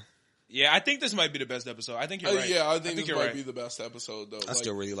 Yeah, I think this might be the best episode. I think you're right. Yeah, I think this might be the best episode, though. I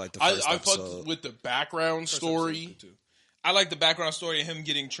still really like the first episode. I fucked with the background story. I like the background story of him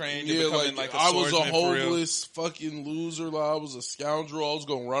getting trained and becoming a I was a swordsman hopeless fucking loser. I was a scoundrel. I was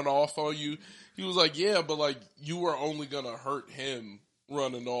going to run off on you. He was like, yeah, but you were only going to hurt him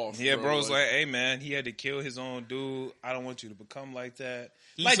running off. Yeah, bro's like, hey, man, he had to kill his own dude. I don't want you to become like that.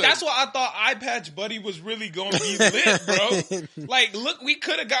 That's why I thought Eye Patch Buddy was really going to be lit, bro. Look, we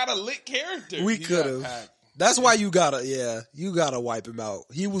could have got a lit character. We could have. That's why you gotta wipe him out.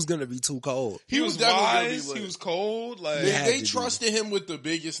 He was gonna be too cold. He was wise. He was cold. They trusted him with the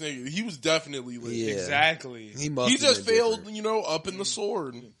biggest nigga. He was definitely lit. Yeah. Exactly. He just failed, up in the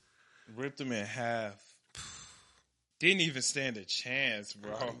sword. Ripped him in half. Didn't even stand a chance,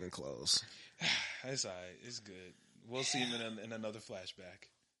 bro. Not even close. It's alright. It's good. We'll see him in another flashback.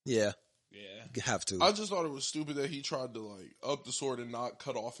 Yeah. Yeah. You have to. I just thought it was stupid that he tried to up the sword and not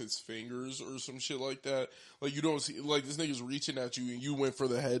cut off his fingers or some shit like that. You don't see this nigga's reaching at you and you went for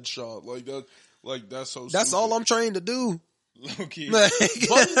the headshot. That's so stupid. That's all I'm trained to do. Low key.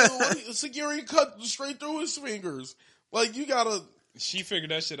 Security cut straight through his fingers. You gotta. She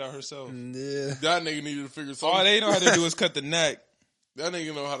figured that shit out herself. Yeah. That nigga needed to figure something. All they know how to do is cut the neck. That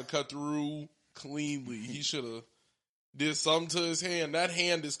nigga know how to cut through cleanly. He should have did something to his hand. That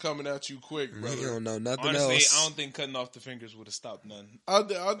hand is coming at you quick, brother. He don't know nothing Honestly, else. I don't think cutting off the fingers would have stopped nothing. I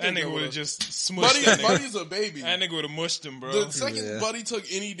that think nigga would have just smushed Buddy's a baby. That nigga would have mushed him, bro. The second Buddy took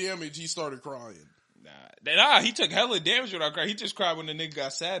any damage, he started crying. Nah, he took hella damage without crying. He just cried when the nigga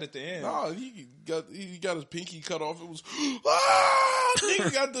got sad at the end. Nah, he got his pinky cut off. It was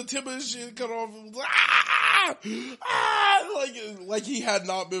nigga got the tip of his shit cut off. It was like he had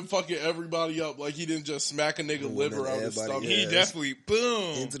not been fucking everybody up. He didn't just smack a nigga liver out his stomach. He definitely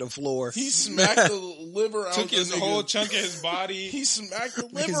boom into the floor. He smacked the liver out. Took his whole chunk of his body. He smacked the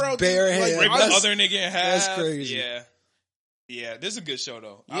liver out. Bare hand. Ripped the other nigga in half. That's crazy. Yeah. Yeah, this is a good show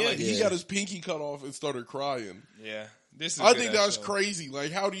though. Yeah, he got his pinky cut off and started crying. Yeah, this is. I think that's crazy.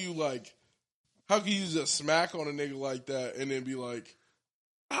 How do you how can you just smack on a nigga like that and then be like,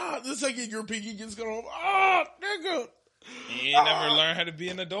 the second your pinky gets cut off, nigga. He ain't never learned how to be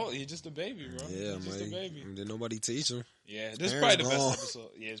an adult. He's just a baby, bro. Yeah, he's just a baby. Did nobody teach him? Yeah, this is probably the best episode.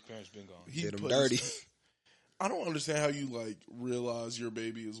 Yeah, his parents been gone. He did him dirty. I don't understand how you realize your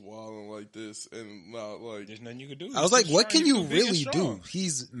baby is wilding like this and not there's nothing you can do. I was like, what can you really do?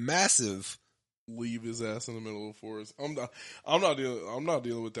 He's massive. Leave his ass in the middle of the forest. I'm not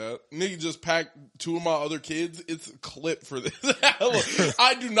dealing with that. Nigga just packed 2 of my other kids. It's a clip for this.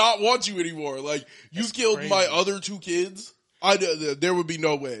 I do not want you anymore. You killed crazy. My other 2 kids. There would be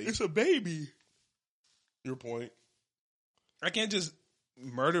no way. It's a baby. Your point. I can't just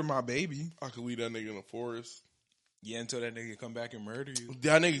murder my baby. I could leave that nigga in the forest. Yeah, until that nigga come back and murder you.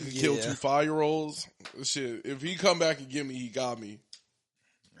 That nigga could kill 2 5-year-olds. Shit, if he come back and get me, he got me.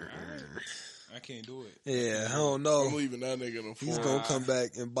 I can't do it. Yeah, I don't know. I'm leaving that nigga in the forest. He's gonna come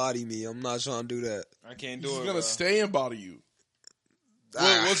back and body me. I'm not trying to do that. I can't do it. He's gonna stay and body you.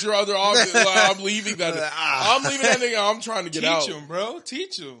 What's your other option? I'm leaving that nigga. I'm leaving that nigga. I'm trying to get out. Teach him, bro.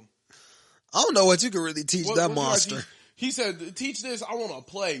 Teach him. I don't know what you can really teach that monster. He said, teach this, I want to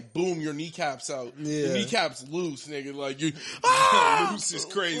play. Boom, your kneecaps out. Yeah. Your kneecaps loose, nigga. Like, you... Loose is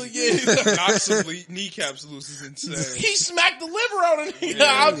crazy. Like, yeah. Knock some kneecaps loose is insane. He smacked the liver out of me. Yeah.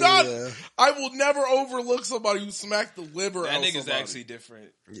 I'm not... I will never overlook somebody who smacked the liver out of That nigga's somebody. actually different.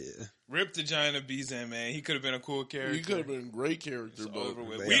 Yeah. Rip the Giant of Bizan, man. He could have been a cool character. He could have been a great character, but... Over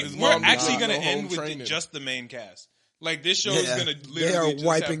with. His We're mom actually died, going to no home end with training. just the main cast. Like, this show is going to literally They are just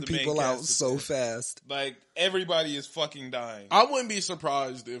wiping have the main people cast out of so it. fast. Like, everybody is fucking dying. I wouldn't be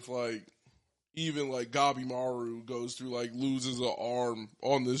surprised if, like, even, like, Gabimaru goes through, like, loses an arm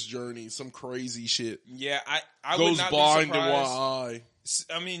on this journey. Some crazy shit. Yeah, I would Goes not blind be in surprised. one eye.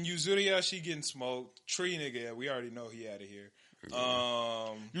 I mean, Yuzuriya, she getting smoked. Tree nigga, yeah, we already know he out of here.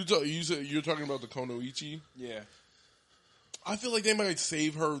 You're talking about the Konoichi? Yeah. I feel like they might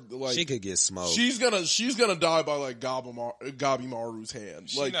save her. Like She could get smoked. she's gonna die by like Gabimaru's hand.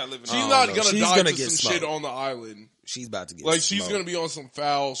 She's Like not living. she's Oh, not no. gonna She's die gonna to get some shit smoked. on the island. She's about to get Like she's smoked. gonna be on some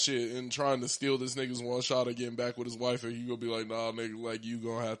foul shit and trying to steal this nigga's one shot of getting back with his wife, and he gonna be like, nah, nigga, like you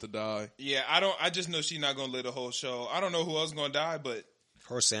gonna have to die. Yeah, I just know she's not gonna live the whole show. I don't know who else gonna die, but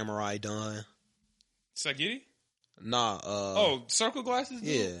Her samurai done. Sagiri. Nah. Circle glasses. Dude?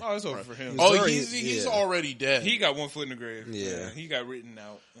 Yeah. Oh, it's over for him. Oh, Oh, already- he's yeah. already dead. He got one foot in the grave. Yeah. He got written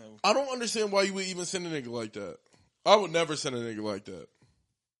out. I don't understand why you would even send a nigga like that. I would never send a nigga like that.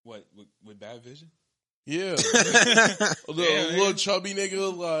 What with bad vision? Yeah, Damn, little nigga. chubby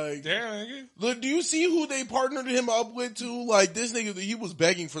nigga. Like, Damn, nigga. look, do you see who they partnered him up with? Too like this nigga, he was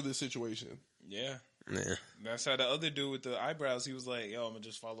begging for this situation. Yeah. Yeah. That's how the other dude with the eyebrows, he was like, yo, I'm gonna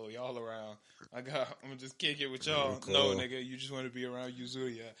just follow y'all around. I'm gonna just kick it with y'all. Cool. No, nigga, you just want to be around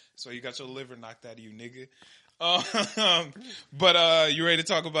Yuzuya. So you got your liver knocked out of you, nigga. But you ready to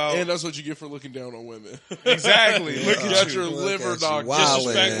talk about... And that's what you get for looking down on women. Exactly. Look at Got you. your Look liver at you. knocked. Wow.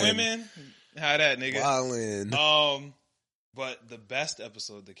 Disrespect Wildin'. women? How that, nigga? Wildin'. But the best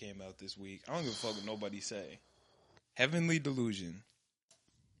episode that came out this week, I don't give a fuck what nobody say. Heavenly Delusion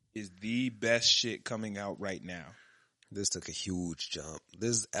is the best shit coming out right now. This took a huge jump.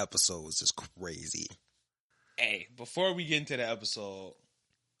 This episode was just crazy. Hey, before we get into the episode,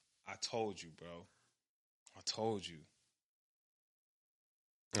 I told you, bro. I told you.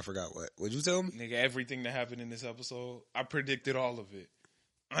 I forgot what. What'd you tell me? Nigga, everything that happened in this episode, I predicted all of it.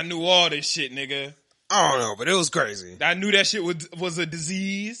 I knew all this shit, nigga. I don't know, but it was crazy. I knew that shit was a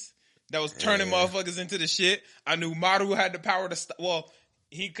disease that was turning motherfuckers into the shit. I knew Maru had the power to stop. Well,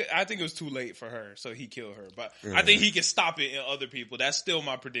 I think it was too late for her, so he killed her. But I think he can stop it in other people. That's still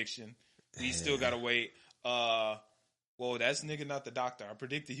my prediction. He still gotta wait. Well, that's nigga not the doctor. I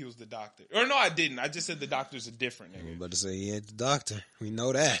predicted he was the doctor. Or no, I didn't. I just said the doctor's a different I'm nigga. about to say he ain't the doctor. We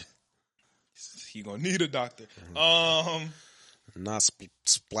know that. He gonna need a doctor. Not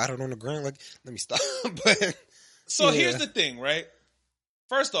splattered on the ground. Like, let me stop. But So yeah. here's the thing, right?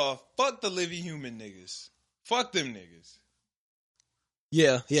 First off, fuck the living human niggas. Fuck them niggas.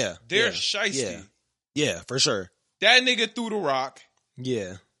 yeah. They're yeah, shiesty. Yeah, for sure. That nigga threw the rock.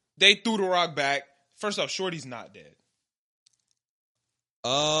 Yeah. They threw the rock back. First off, Shorty's not dead.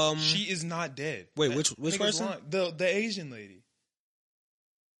 She is not dead. Wait, That which nigga's person? lying. The Asian lady.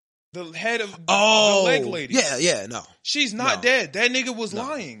 The head of the leg lady. Yeah, no. She's not No. dead. That nigga was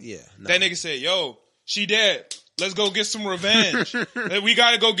lying. Yeah, no. That nigga said, yo, she dead. Let's go get some revenge. We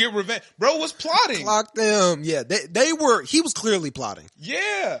gotta go get revenge. Bro was plotting. Clock them. Yeah, they were, he was clearly plotting.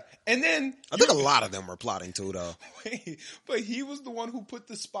 Yeah. And then I think a lot of them were plotting too, though. but he was the one who put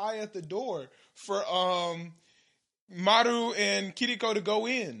the spy at the door for Maru and Kiriko to go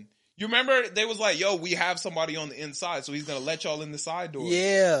in. You remember they was like, yo, we have somebody on the inside, so he's gonna let y'all in the side door.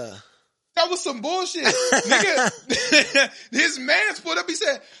 Yeah. That was some bullshit. Nigga, his man split up, he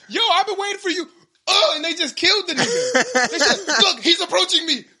said, yo, I've been waiting for you. And they just killed the nigga. They said, look, he's approaching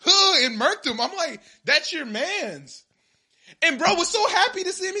me. And murked him. I'm like, that's your man's. And bro was so happy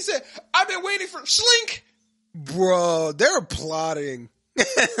to see him. He said, I've been waiting for Slink. Bro, they're plotting. Bro,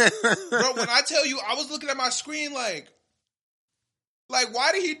 when I tell you, I was looking at my screen like,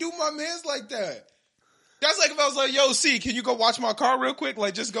 why did he do my man's like that? That's like if I was like, yo, C, can you go watch my car real quick?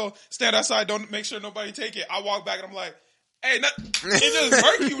 Like, just go stand outside. Don't make sure nobody take it. I walk back and I'm like, hey, it just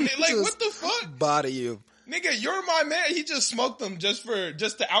murk you. Like, what the fuck? Body you. Nigga, you're my man. He just smoked them just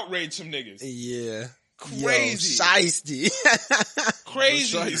to outrage some niggas. Yeah. Crazy. Yo, shiesty.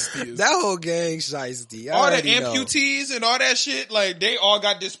 Crazy. That whole gang shiesty. I All the already know. amputees and all that shit, like, they all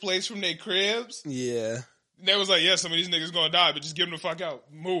got displaced from their cribs. Yeah. They was like, yeah, some of these niggas gonna die, but just get them the fuck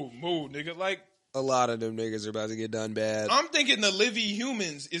out. Move, nigga. Like, A lot of them niggas are about to get done bad. I'm thinking the living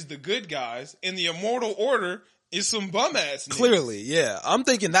humans is the good guys, and the immortal order is some bum ass niggas. Clearly, yeah. I'm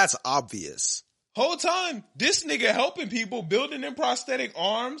thinking that's obvious. Whole time, this nigga helping people, building them prosthetic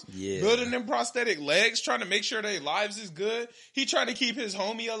arms, building them prosthetic legs, trying to make sure their lives is good. He trying to keep his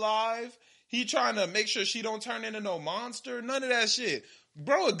homie alive. He trying to make sure she don't turn into no monster. None of that shit.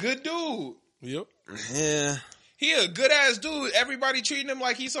 Bro, a good dude. Yep. Yeah. He a good ass dude. Everybody treating him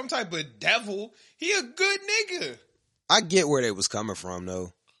like he's some type of devil. He a good nigga. I get where they was coming from,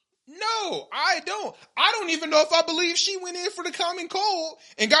 though. No, I don't. I don't even know if I believe she went in for the common cold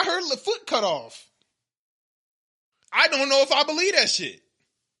and got her foot cut off. I don't know if I believe that shit.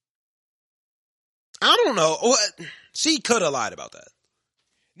 I don't know. She could have lied about that.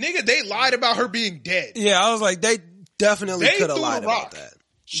 Nigga, they lied about her being dead. Yeah, I was like, they definitely could have lied about that.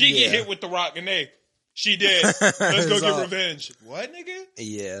 She get hit with the rock and she dead. Let's go get revenge. What, nigga?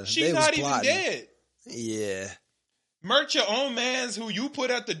 Yeah. She's not even dead. Yeah. Merch your own mans who you put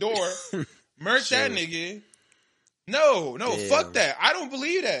at the door. Merch that nigga. No, fuck that. I don't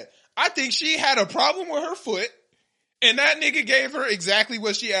believe that. I think she had a problem with her foot, and that nigga gave her exactly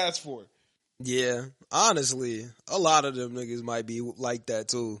what she asked for. Yeah. Honestly, a lot of them niggas might be like that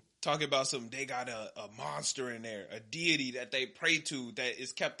too. Talking about they got a monster in there, a deity that they pray to that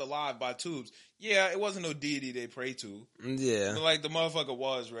is kept alive by tubes. Yeah, it wasn't no deity they pray to. Yeah. But like the motherfucker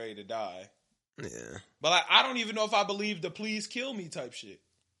was ready to die. Yeah. But like, I don't even know if I believe the please kill me type shit.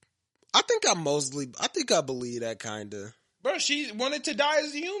 I think I believe that kind of. Bro, she wanted to die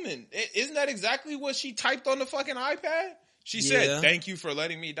as a human. Isn't that exactly what she typed on the fucking iPad? She said, thank you for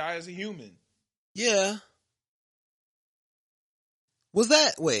letting me die as a human. Yeah. Was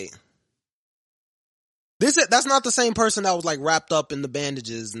that, wait. That's not the same person that was like wrapped up in the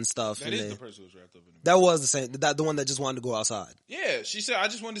bandages and stuff. That is the person who was wrapped up in the bandages. That was the same, the one that just wanted to go outside. Yeah, she said, I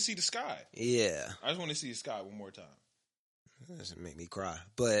just wanted to see the sky. Yeah. I just want to see the sky one more time. That doesn't make me cry,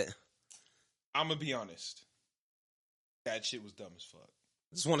 but. I'm going to be honest. That shit was dumb as fuck.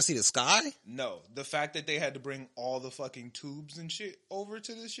 Just want to see the sky? No. The fact that they had to bring all the fucking tubes and shit over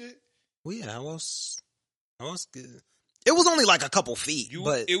to this shit. Well, yeah, how else good? It was only like a couple feet, you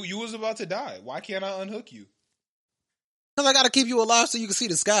was about to die. Why can't I unhook you? Because I got to keep you alive so you can see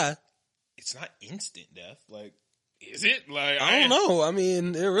the sky. It's not instant death. Like, is it? Like, I don't know. I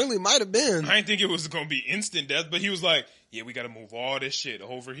mean, it really might have been. I didn't think it was going to be instant death, but he was like, yeah, we got to move all this shit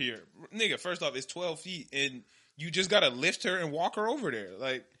over here. Nigga, first off, it's 12 feet, and you just got to lift her and walk her over there.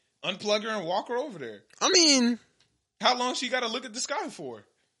 Like, unplug her and walk her over there. I mean. How long she got to look at the sky for?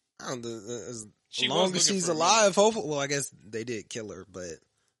 I don't know. As long as she's alive, hopefully. Well, I guess they did kill her, but.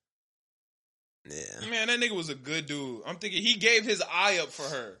 Yeah. Man, that nigga was a good dude. I'm thinking he gave his eye up for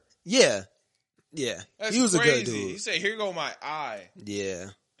her. Yeah. Yeah. That's he was crazy. A good dude. He said, here go my eye. Yeah.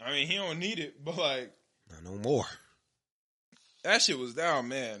 I mean, he don't need it, but like. Not no more. That shit was down,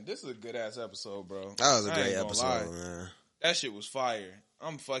 man. This is a good ass episode, bro. That was a great episode, man. That shit was fire.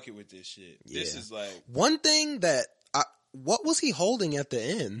 I'm fucking with this shit. Yeah. This is like. One thing that. What was he holding at the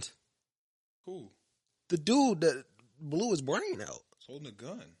end? Who? The dude that blew his brain out. He's holding a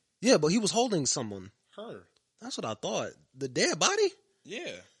gun. Yeah, but he was holding someone. Her. That's what I thought. The dead body?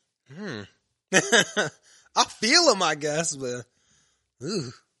 Yeah. I feel him, I guess, but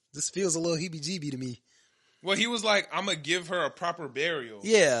this feels a little heebie-jeebie to me. Well, he was like, I'm going to give her a proper burial.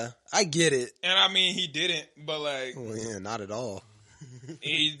 Yeah, I get it. And I mean, he didn't, but like. Well, yeah, not at all.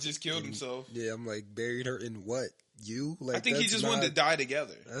 He just killed himself. Yeah, I'm like, buried her in what? You? Like, I think he just wanted to die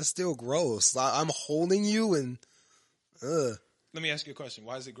together. That's still gross. I'm holding you and, Let me ask you a question.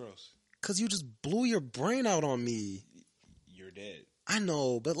 Why is it gross? Because you just blew your brain out on me. You're dead. I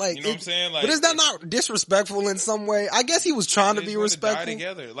know, but like, you know what I'm saying? Like, but is that not disrespectful in some way? I guess he was trying to be respectful. Die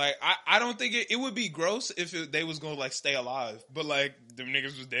together. Like, I don't think it would be gross if they was going to like stay alive, but like them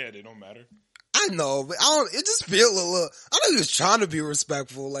niggas was dead. It don't matter. I know, but it just feel a little, I know he was trying to be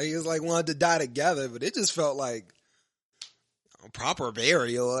respectful. Like, he was like wanted to die together, but it just felt like a proper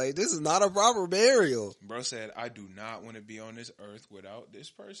burial. Like, this is not a proper burial. Bro said, I do not want to be on this earth without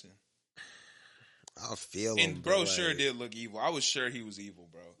this person. I feel and him. Bro like, sure did look evil. I was sure he was evil,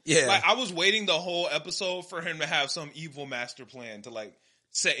 bro. Yeah. Like, I was waiting the whole episode for him to have some evil master plan to like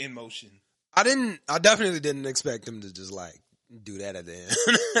set in motion. I definitely didn't expect him to just like do that at the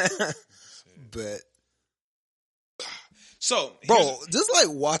end. But so, bro, just like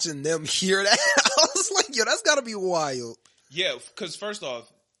watching them hear that, I was like, yo, that's gotta be wild. Yeah, because first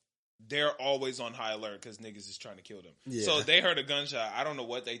off, they're always on high alert because niggas is trying to kill them. Yeah. So they heard a gunshot. I don't know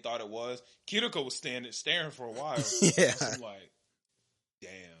what they thought it was. Kiriko was staring for a while. Yeah. So I'm like,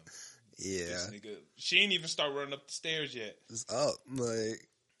 damn. Yeah. This nigga, she ain't even start running up the stairs yet. It's up, like.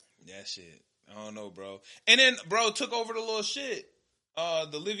 That shit. I don't know, bro. And then, bro, took over the little shit.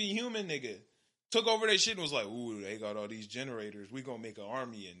 The living human nigga. Took over that shit and was like, ooh, they got all these generators. We gonna make an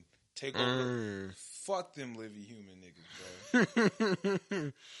army and take over. Fuck them Livy Human niggas,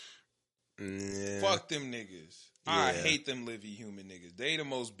 bro. Yeah. Fuck them niggas. Yeah. I hate them Livy Human niggas. They the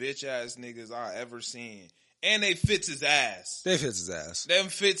most bitch ass niggas I ever seen. And they fits his ass. They fits his ass. Them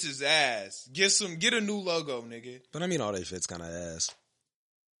fits his ass. Get a new logo, nigga. But I mean, all they fits kind of ass.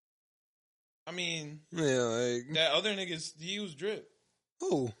 I mean, Yeah, like, that other niggas, he was drip.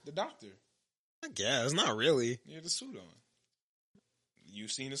 who? The doctor. I guess not really. He had the suit on. You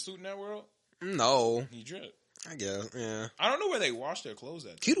seen a suit in that world? No, He drip. I guess. Yeah, I don't know where they wash their clothes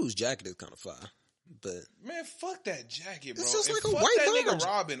at. Kido's jacket is kind of fire, but Man, fuck that jacket, bro. It's just And like a fuck white that garbage. nigga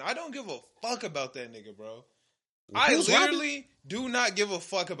Robin. I don't give a fuck about that nigga, bro. Who's I literally do not give a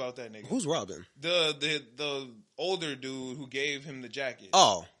fuck about that nigga. who's Robin? The older dude who gave him the jacket.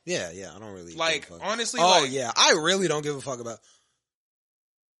 Oh, yeah. I don't really like, give a fuck. honestly, Oh, like, yeah, I really don't give a fuck about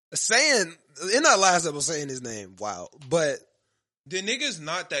saying in that last episode saying his name. Wow, but the nigga's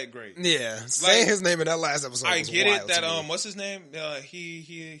not that great. yeah, saying his name in that last episode. I was get wild it that to me. what's his name?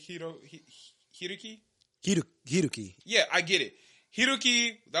 Hiruki? Hiruki. Yeah, I get it.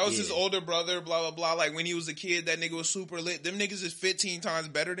 Hiruki, that was his Yeah. older brother, blah, blah, blah. Like, when he was a kid, that nigga was super lit. Them niggas is 15 times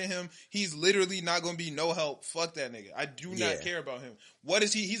better than him. He's literally not going to be no help. Fuck that nigga. I do Yeah. not care about him. What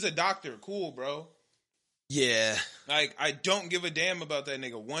is he? He's a doctor. Cool, bro. Yeah, Like, I don't give a damn about that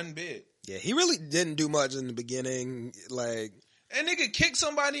nigga one bit. yeah, he really didn't do much in the beginning. Like That nigga kicked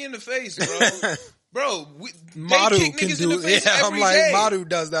somebody in the face, bro. Bro, they Madu kick can niggas do. in the face Yeah, I'm every like day. Madu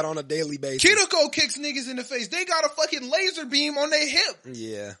does that on a daily basis. Kiriko kicks niggas in the face. They got a fucking laser beam on their hip.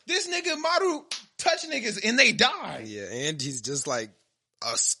 Yeah, This nigga Maru touch niggas and they die. yeah, and he's just like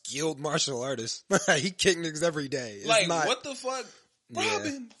a skilled martial artist. He kick niggas every day. It's Like, not, what the fuck? Yeah.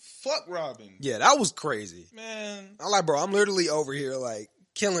 Robin. Fuck Robin. Yeah, that was crazy. Man. I'm like, bro, I'm literally over here like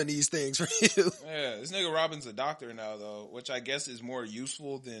killing these things for you. Yeah, this nigga Robin's a doctor now, though, which I guess is more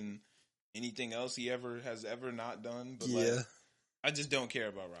useful than anything else he has ever not done. But Yeah. like, I just don't care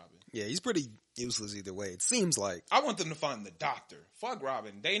about Robin. Yeah, he's pretty useless either way. It seems like. I want them to find the doctor. Fuck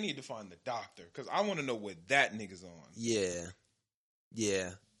Robin. They need to find the doctor because I want to know what that nigga's on. Yeah.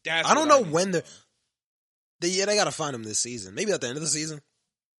 Yeah. That's I don't what know need when to know. they gotta find him this season. Maybe at the end of the season.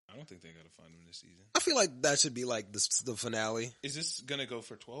 I don't think they got to find him this season. I feel like that should be like the finale. Is this gonna go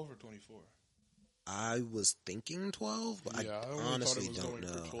for 12 or 24? I was thinking 12, but Yeah, I I only honestly thought it was don't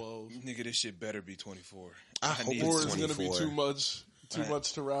going know. for 12. Nigga, this shit better be 24. I hope need it's Or it's going to be 24. too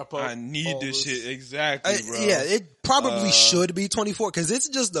much to wrap up. I need all this shit exactly, bro. Yeah, it probably should be 24 because it's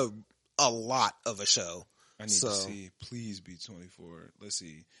just a lot of a show. I need to see. Please be 24. Let's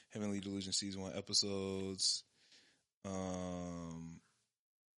see. Heavenly Delusion season 1 episodes.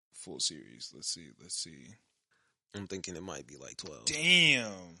 Full series. Let's see. I'm thinking it might be like 12.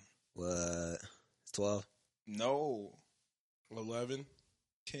 Damn. What? It's 12? No. 11.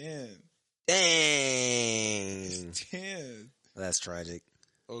 10. Dang. It's 10. That's tragic.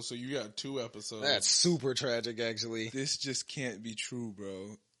 Oh, so you got 2 episodes. That's super tragic, actually. This just can't be true,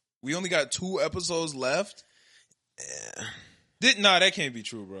 bro. We only got 2 episodes left. Yeah. Nah, that can't be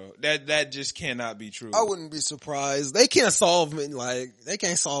true, bro. That just cannot be true. I wouldn't be surprised. They can't solve nothing.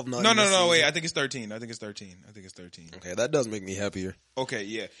 No, wait. I think it's 13. Okay, that does make me happier. Okay,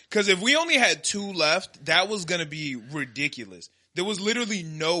 yeah. Because if we only had 2 left, that was going to be ridiculous. There was literally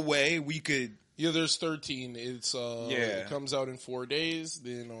no way we could. Yeah, there's 13. It's Yeah. It comes out in 4 days.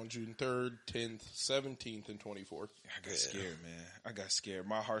 Then on June 3rd, 10th, 17th, and 24th. I got scared, man. I got scared.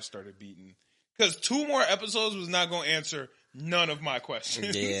 My heart started beating. Because 2 more episodes was not going to answer none of my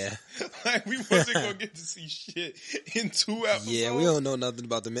questions. Yeah. Like, we wasn't going to get to see shit in 2 episodes. Yeah, we don't know nothing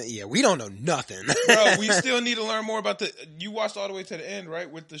about the men. Yeah, we don't know nothing. Bro, we still need to learn more about the. You watched all the way to the end,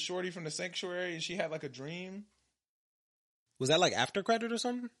 right? With the shorty from the sanctuary, and she had like a dream. Was that like after credit or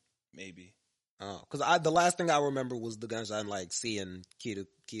something? Maybe. Oh, because the last thing I remember was the gunshot and like seeing Kido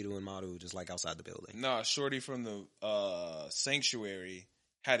and Maru just like outside the building. Nah, shorty from the sanctuary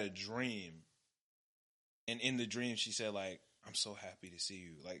had a dream, and in the dream she said like, "I'm so happy to see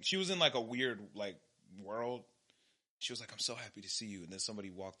you." Like she was in like a weird like world. She was like, "I'm so happy to see you," and then somebody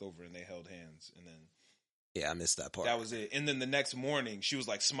walked over and they held hands, and then Yeah, I missed that part. that was it. And then the next morning she was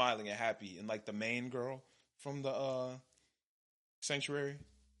like smiling and happy, and like the main girl from the sanctuary.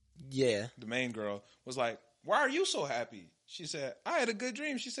 Yeah. The main girl was like, "Why are you so happy?" She said, "I had a good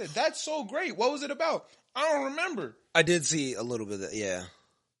dream." She said, "That's so great. What was it about?" "I don't remember." I did see a little bit of that. Yeah.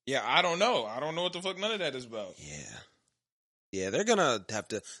 Yeah, I don't know. I don't know what the fuck none of that is about. Yeah. Yeah, they're gonna have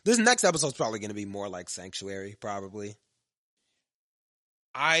to. This next episode's probably gonna be more like Sanctuary, probably.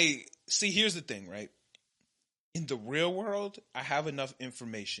 I see, here's the thing, right? In the real world, I have enough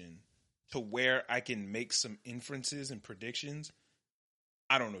information to where I can make some inferences and predictions.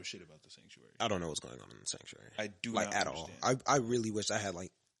 I don't know shit about the Sanctuary. I don't know what's going on in the Sanctuary. I do like not at understand. all. I really wish I had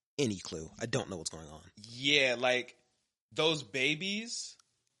like any clue. I don't know what's going on. Yeah, like those babies.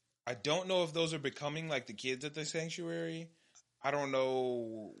 I don't know if those are becoming like the kids at the Sanctuary. I don't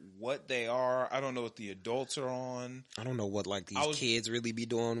know what they are. I don't know what the adults are on. I don't know what like these kids really be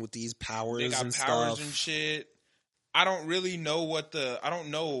doing with these powers. They got and powers stuff. and shit. I don't really know I don't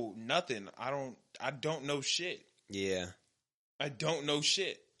know nothing. I don't know shit. Yeah. I don't know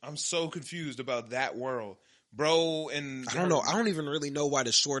shit. I'm so confused about that world. Bro, and I don't know. I don't even really know why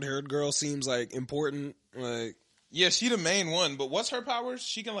the short-haired girl seems like important. Like, yeah, she the main one, but what's her powers?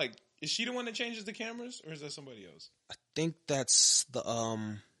 She can like, is she the one that changes the cameras, or is that somebody else? I think that's the I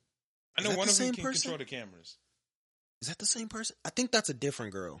know one of them can control the cameras. Is that the same person? I think that's a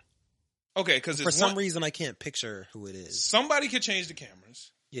different girl. Okay, because for some reason I can't picture who it is. Somebody could change the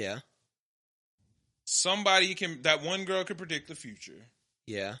cameras. Yeah. Somebody can. That one girl could predict the future.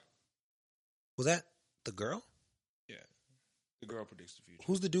 Yeah. Was that the girl? Yeah, the girl predicts the future.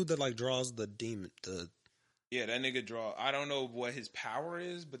 Who's the dude that like draws the demon? Yeah, that nigga draw. I don't know what his power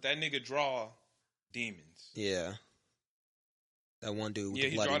is, but that nigga draw demons. Yeah. That one dude with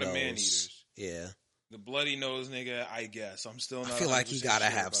the bloody nose. Yeah, he draw the man eaters. Yeah. The bloody nose nigga, I guess. I'm still not. I feel like he gotta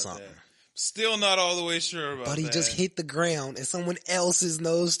have something. That. Still not all the way sure about that. But he just hit the ground and someone else's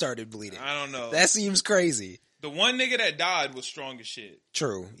nose started bleeding. I don't know. That seems crazy. The one nigga that died was strong as shit.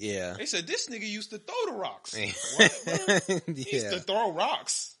 True, yeah. They said this nigga used to throw the rocks. What? He used to throw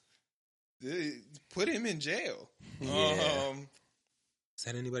rocks. They put him in jail. Yeah. Is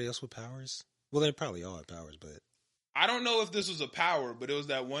that anybody else with powers? Well, they probably all have powers, but I don't know if this was a power, but it was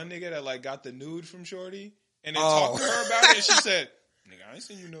that one nigga that like got the nude from Shorty and then talked to her about it, and she said, "Nigga, I ain't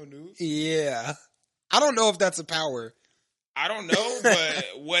seen you no nudes." Yeah, I don't know if that's a power. I don't know, but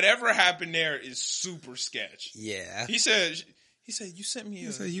whatever happened there is super sketch. Yeah, he said, "You sent me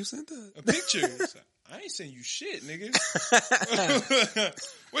you sent a picture." Said, I ain't sent you shit, nigga.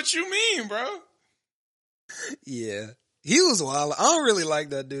 What you mean, bro? Yeah, he was wild. I don't really like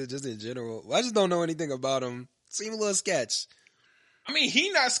that dude just in general. I just don't know anything about him. Seemed a little sketch. I mean,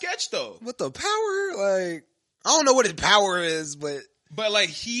 he not sketch though. What the power? Like, I don't know what his power is, but like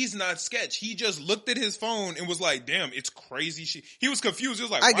he's not sketch. He just looked at his phone and was like, "Damn, it's crazy." He was confused. He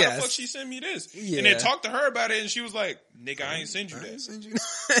was like, "Why the fuck she sent me this?" Yeah. And then talked to her about it, and she was like, "Nigga, I ain't send you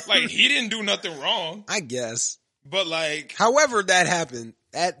that." Like he didn't do nothing wrong. I guess. But like, however that happened,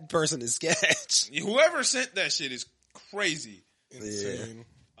 that person is sketch. Whoever sent that shit is crazy. Insane.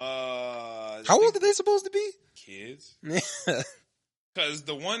 Yeah. How old are they supposed to be? Kids. Because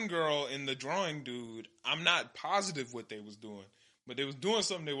the one girl in the drawing dude, I'm not positive what they was doing, but they was doing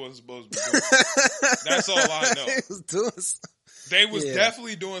something they wasn't supposed to be doing. That's all I know. They was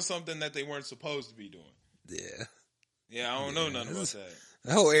definitely doing something that they weren't supposed to be doing. Yeah. Yeah, I don't know nothing about that.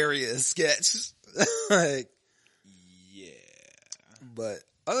 The whole area is sketch. Like, yeah. But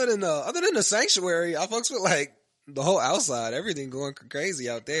other than the sanctuary, I fucks with like the whole outside, everything going crazy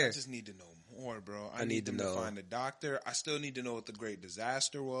out there. I just need to know more, bro. I need them to find a doctor. I still need to know what the Great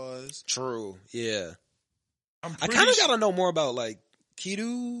Disaster was. True. Yeah. I kind of gotta know more about like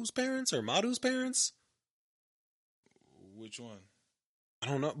Kidu's parents or Madu's parents. Which one? I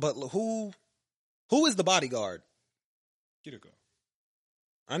don't know, but who is the bodyguard? Kiriko.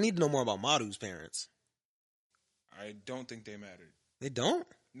 I need to know more about Madu's parents. I don't think they mattered. They don't?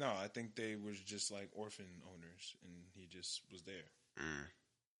 No, I think they were just like orphan owners, and he just was there.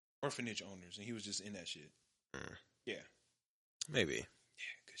 Orphanage owners, and he was just in that shit. Yeah. Maybe.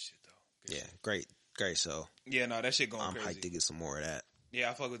 Yeah, good shit, though. Good shit. Great show. Yeah, no, that shit going crazy. I'm hyped to get some more of that.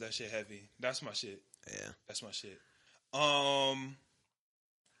 Yeah, I fuck with that shit heavy. That's my shit. Yeah. That's my shit. I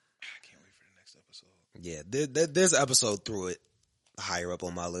can't wait for the next episode. Yeah, this episode threw it higher up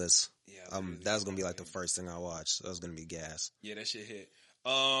on my list. Yeah, that was gonna be like the first thing I watched. That was gonna be gas. Yeah, that shit hit.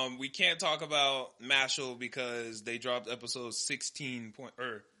 We can't talk about Mashal because they dropped episode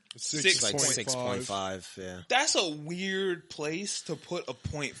 6.5. 6.5. Yeah, that's a weird place to put a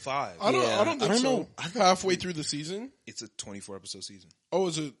 0.5. I don't think so. Halfway through the season, it's a 24 episode season. Oh,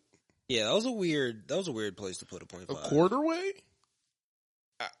 is it? Yeah, that was a weird place to put a 0.5. A quarter way.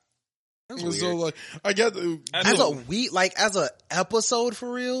 That's weird. So like, I get as a week, like as a episode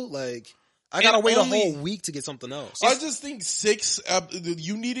for real, like. I gotta wait a whole week to get something else. I just think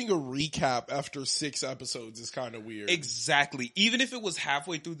you needing a recap after 6 episodes is kind of weird. Exactly. Even if it was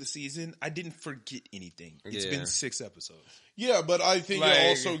halfway through the season, I didn't forget anything. It's been 6 episodes. Yeah, but I think it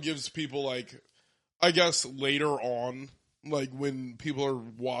also gives people like, I guess later on, like when people are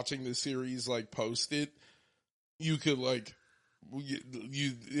watching the series, like post it, you could like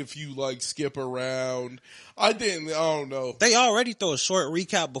if you like skip around. I don't know. They already throw a short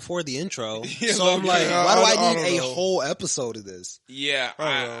recap before the intro. Yeah, So I'm like, yeah, why do I don't need a know. whole episode of this? Yeah,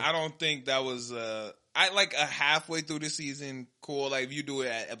 I don't think that was I like a halfway through the season, cool. Like if you do it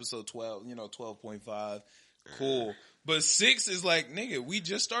at episode 12, 12.5, cool. But 6 is like, nigga, we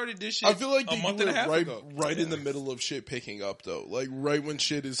just started this shit. I feel like a they month do and a it half ago. right in the middle of shit picking up though. Like right when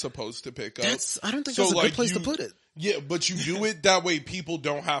shit is supposed to pick up. I don't think So, that's a like, good place to put it. Yeah, but you do it that way people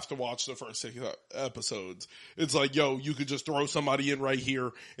don't have to watch the first 6 episodes. It's like, yo, you could just throw somebody in right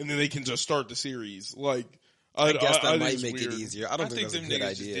here and then they can just start the series. Like, I guess that think might it's make weird. it easier. I don't think that's a them good niggas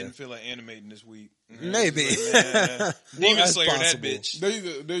just idea. didn't feel like animating this week. Maybe. Demon that's Slayer that possible.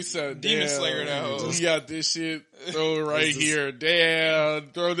 bitch. They said, Demon damn, Slayer that hoe. we got this shit. Throw it right here. Damn,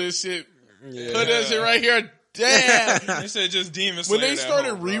 throw this shit. Yeah. Put that shit right here. Damn. They said just Demon Slayer. When they that started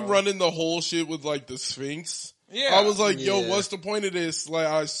hoe, bro. rerunning the whole shit with like the Sphinx, Yeah. I was like, yo, Yeah. what's the point of this? Like,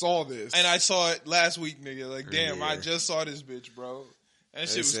 I saw this. And I saw it last week, nigga. Like, damn, Yeah. I just saw this bitch, bro. That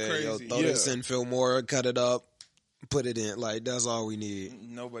shit They was said, crazy. yo, throw this in Fillmore, cut it up, put it in. Like, that's all we need.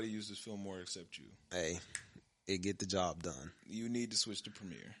 Nobody uses Fillmore except you. Hey, it get the job done. You need to switch to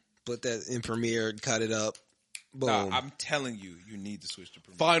Premiere. Put that in Premiere, cut it up. Boom. Nah, I'm telling you, you need to switch to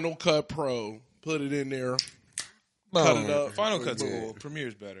Premiere. Final Cut Pro, put it in there. Boom. Cut it up. Final Cut's Yeah. cool.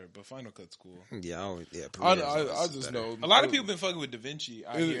 Premiere's better, but Final Cut's cool. Yeah, I just know. A lot of people been fucking with DaVinci.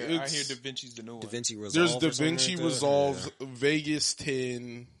 I hear It's- DaVinci's the new one. DaVinci Resolve. There's or something DaVinci like that. Resolve, Vegas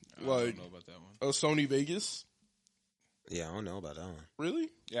 10, I like don't know about that one. Sony Vegas. Yeah, I don't know about that one. Really?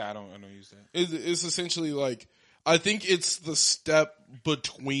 Yeah, I don't use that. It's essentially like, I think it's the step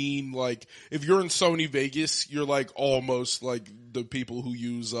between, like, if you're in Sony Vegas, you're like almost like the people who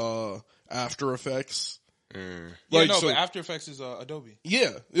use After Effects. Yeah, Like, no, so- but After Effects is Adobe.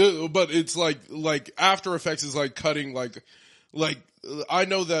 Yeah, but it's like After Effects is like cutting like I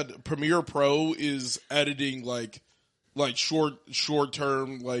know that Premiere Pro is editing like short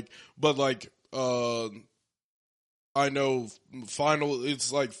term but I know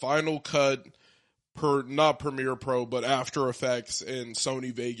it's like Final Cut not Premiere Pro but After Effects and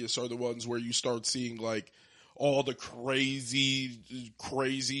Sony Vegas are the ones where you start seeing like all the crazy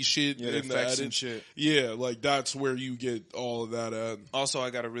shit Yeah, in the effects and edit. shit. Yeah, like that's where you get all of that at. Also, I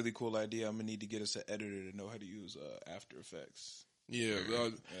got a really cool idea. I'm gonna need to get us an editor to know how to use After Effects. Yeah,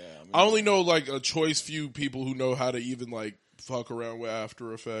 I I only know like a choice few people who know how to even like fuck around with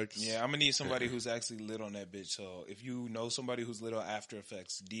After Effects. Yeah, I'm gonna need somebody who's actually lit on that bitch. So if you know somebody who's lit on After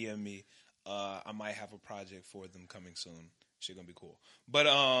Effects, DM me. I might have a project for them coming soon. Shit gonna be cool. But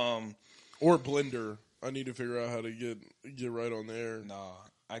Or Blender. I need to figure out how to get right on there. nah,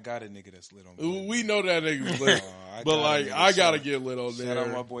 I got a nigga that's lit on Blender. We know that nigga's lit, I but got a like nigga, I gotta shout- get lit on Shout out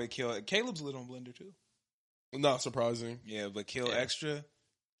my there. boy Caleb's lit on Blender too. Not surprising. Yeah, but Kill Extra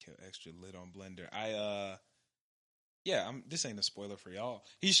lit on Blender. This ain't a spoiler for y'all.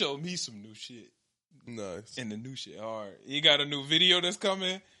 He showed me some new shit, Nice. and the new shit hard. He got a new video that's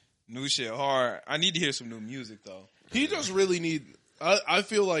coming. New shit hard. I need to hear some new music though. He just really need. I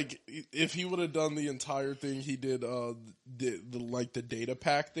feel like if he would have done the entire thing he did, the data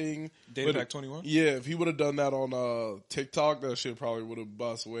pack thing, Data Pack 21. Yeah, if he would have done that on TikTok, that shit probably would have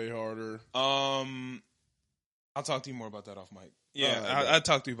bust way harder. I'll talk to you more about that off mic. Yeah, Alright, I'll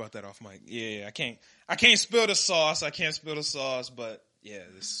talk to you about that off mic. Yeah, I can't spill the sauce. But yeah,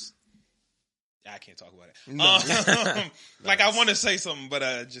 I can't talk about it. No. Like I want to say something, but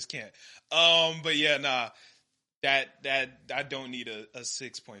I just can't. But yeah, nah. That I don't need a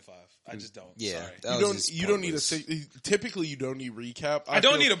 6.5. I just don't. Yeah, Sorry. that You don't need a. pointless. Typically, you don't need recap. I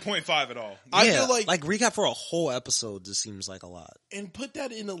don't feel- need a 0.5 at all. I Yeah, feel like recap for a whole episode just seems like a lot. and put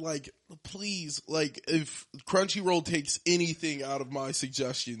that in please, like if Crunchyroll takes anything out of my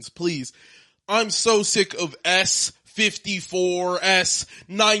suggestions, please. I'm so sick of S54,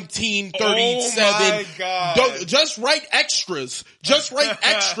 S1937. Oh my God. Just write extras. Just write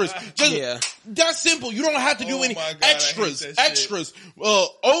extras. Just, Yeah. That's simple. You don't have to do Oh any my God, I hate extras. that shit. Extras.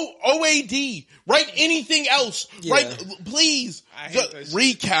 OAD. Write anything else. Yeah. Write, please. I hate Just that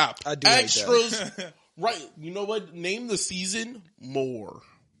shit. recap. I do hate that. Extras. Right. You know what? Name the season more.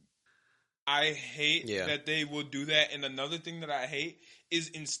 I hate Yeah. that they will do that. And another thing that I hate is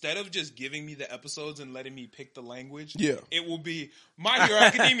instead of just giving me the episodes and letting me pick the language, Yeah. it will be My Hero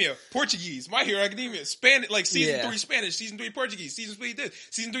Academia, Portuguese, My Hero Academia, Spanish, like season 3 Spanish, season 3 Portuguese, season 3 this,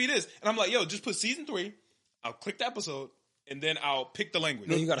 season 3 this. And I'm like, yo, just put season 3. I'll click the episode and then I'll pick the language.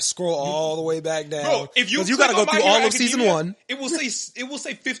 Then you got to scroll all the way back down. Bro, if you got to go through all of season 1. it will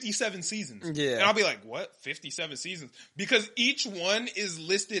say 57 seasons. Yeah. And I'll be like, what? 57 seasons? Because each one is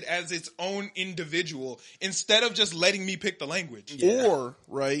listed as its own individual instead of just letting me pick the language. Yeah. Or,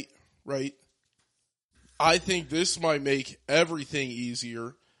 right. I think this might make everything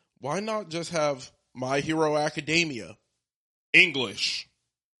easier. Why not just have My Hero Academia English?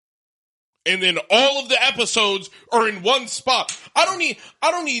 And then all of the episodes are in one spot. I don't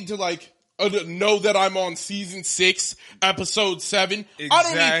need to like know that I'm on season 6, episode 7. Exactly.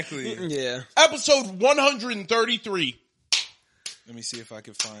 I don't need episode 133. Let me see if I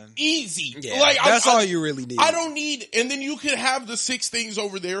can find. Easy. Yeah, like that's all you really need. I don't need, and then you could have the 6 things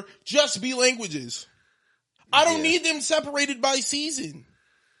over there just be languages. I don't need them separated by season.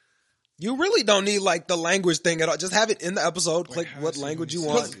 You really don't need like the language thing at all. Just have it in the episode. Click what language you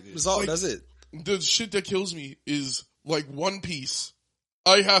want. That's it. The shit that kills me is like One Piece.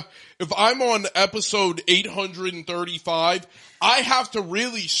 If I'm on episode 835, I have to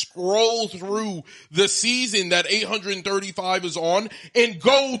really scroll through the season that 835 is on and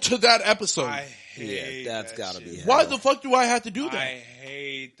go to that episode. I hate that's gotta be hell. Why the fuck do I have to do that? I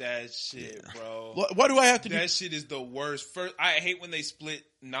hate that shit, bro. Why do I have to do that? Shit is the worst. First, I hate when they split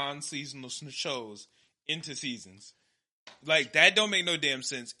non-seasonal shows into seasons. Like, that don't make no damn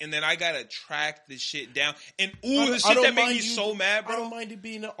sense. And then I gotta track the shit down. And the shit that made me so mad, bro. I don't mind it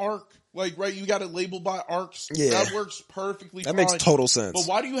being an arc. Like, right, you got it labeled by arcs. Yeah. That works perfectly fine. That makes total sense. But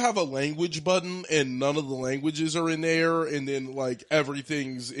why do you have a language button and none of the languages are in there and then, like,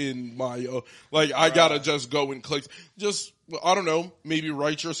 everything's in my, I gotta just go and click. Just, I don't know, maybe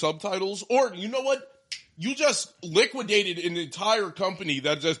write your subtitles. Or, you know what? You just liquidated an entire company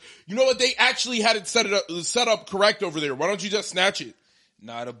that just, you know what? They actually had it set up correct over there. Why don't you just snatch it?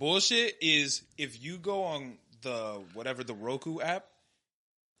 Nah, the bullshit is if you go on the Roku app,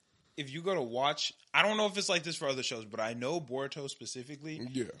 if you go to watch, I don't know if it's like this for other shows, but I know Boruto specifically,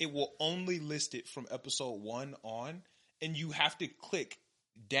 it will only list it from episode 1 on, and you have to click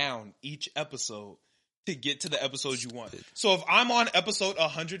down each episode to get to the episodes you want. So if I'm on episode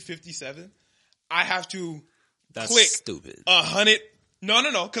 157, I have to click stupid. 100.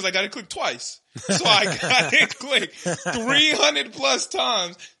 No, because I got to click twice. So I got to click 300 plus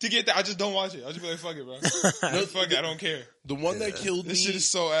times to get that. I just don't watch it. I'll just be like, fuck it, bro. No, fuck it. I don't care. The one that killed this me. Shit is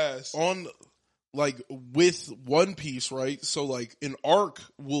so ass. On, like, with One Piece, right? So, like, an arc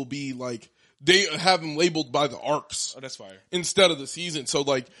will be, like, they have them labeled by the arcs. Oh, that's fire. Instead of the season. So,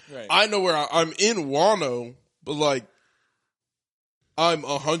 like, right. I know where I'm in Wano, but, like, I'm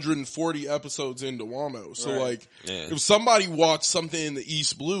 140 episodes into Wano. So, like, if somebody watched something in the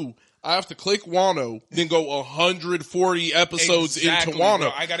East Blue, I have to click Wano, then go 140 episodes into Wano.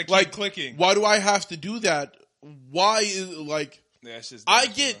 Bro. I gotta keep clicking. Why do I have to do that? Why is, like, I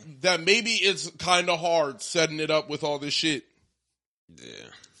get that maybe it's kind of hard setting it up with all this shit. Yeah.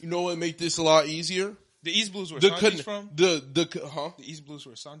 You know what make this a lot easier? The East Blues where Sanji's from? The East Blues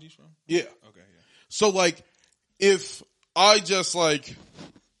where Sanji's from? Yeah. Okay, yeah. So, like, if I just, like,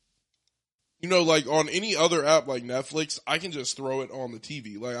 you know, like, on any other app like Netflix, I can just throw it on the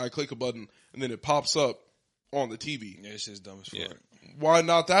TV. Like, I click a button, and then it pops up on the TV. Yeah, it's just dumb as fuck. Why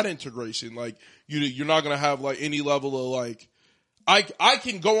not that integration? Like, you're not gonna have, like, any level of, like, I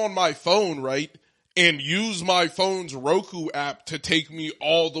can go on my phone, right, and use my phone's Roku app to take me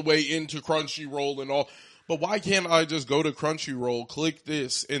all the way into Crunchyroll and all. But why can't I just go to Crunchyroll, click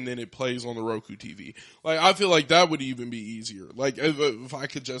this, and then it plays on the Roku TV? Like, I feel like that would even be easier. Like, if I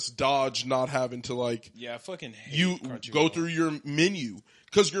could just dodge not having to, like... Yeah, I fucking hate Crunchyroll. Go through your menu.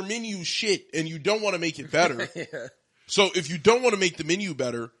 Because your menu's shit, and you don't want to make it better. So, if you don't want to make the menu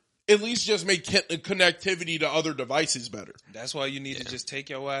better, at least just make connectivity to other devices better. That's why you need to just take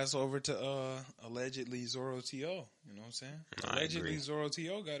your ass over to, allegedly, Zoro To. You know what I'm saying? Allegedly, Zoro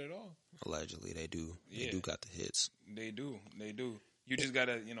To got it all. Allegedly, they do. They do got the hits. They do. You just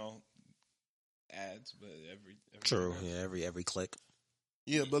gotta, ads, but every True. Yeah, every click.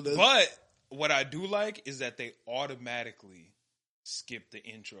 Yeah, but what I do like is that they automatically skip the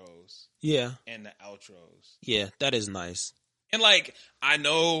intros. Yeah. And the outros. Yeah, that is nice. And like, I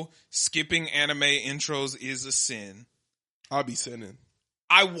know skipping anime intros is a sin. I'll be sinning.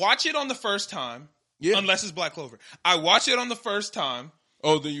 I watch it on the first time. Yeah. Unless it's Black Clover. I watch it on the first time.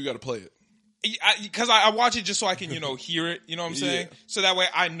 Oh, then you got to play it. Because I watch it just so I can, hear it. You know what I'm saying? Yeah. So that way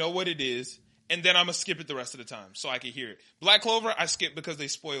I know what it is. And then I'm going to skip it the rest of the time so I can hear it. Black Clover, I skip because they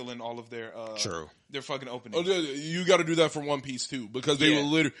spoil in all of their their fucking openings. Oh, you got to do that for One Piece too. Because they will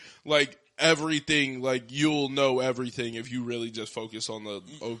literally, like, everything, like, you'll know everything if you really just focus on the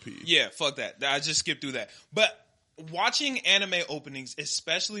OP. Yeah, fuck that. I just skip through that. But watching anime openings,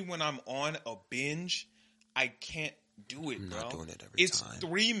 especially when I'm on a binge, I can't do it, I'm bro. not doing it every time. It's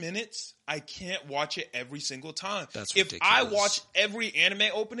 3 minutes. I can't watch it every single time. That's if ridiculous. I watch every anime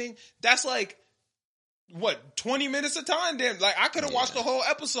opening, that's like, what, 20 minutes a time? Damn, like I could have watched the whole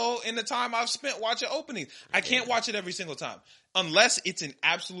episode in the time I've spent watching openings. I can't watch it every single time. Unless it's an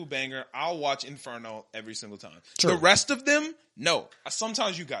absolute banger, I'll watch Inferno every single time. True. The rest of them, no.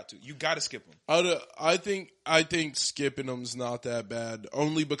 Sometimes you got to skip them. I think skipping them's not that bad.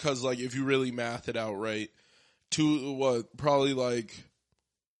 Only because like if you really math it out right, probably like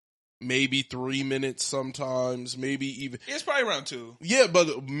maybe 3 minutes sometimes, maybe even It's probably around 2. yeah,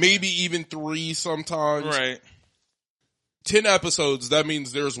 but maybe even 3 sometimes. Right. 10 episodes. That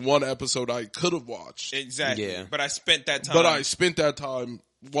means there's one episode I could have watched. Exactly. Yeah. But I spent that time. But I spent that time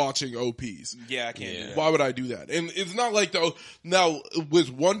watching OPs. Yeah, I can't do that. Why would I do that? And it's not like now with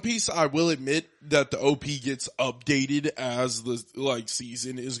One Piece, I will admit that the OP gets updated as the like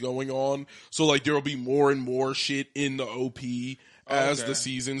season is going on. So like there will be more and more shit in the OP as the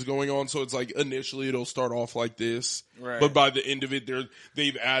season's going on. So it's like initially it'll start off like this, Right. but by the end of it,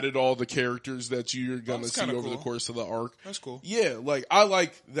 they've added all the characters that you're gonna That's see kinda over the cool. course of the arc. That's cool. Yeah, like I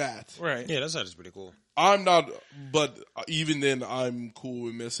like that. Right. Yeah, that's actually pretty cool. I'm not, but even then, I'm cool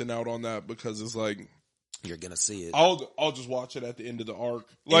with missing out on that because it's like You're gonna see it. I'll just watch it at the end of the arc.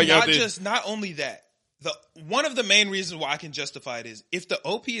 Like Like not only that, one of the main reasons why I can justify it is if the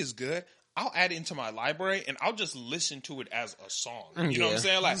OP is good, I'll add it into my library and I'll just listen to it as a song. You know what I'm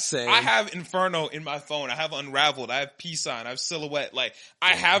saying? Like same. I have Inferno in my phone. I have Unraveled. I have Peace Sign. I have Silhouette. Like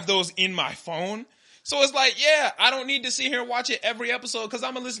I have those in my phone. So it's like, yeah, I don't need to sit here and watch it every episode because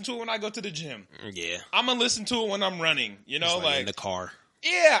I'm gonna listen to it when I go to the gym. Yeah, I'm gonna listen to it when I'm running. You know, like in the car.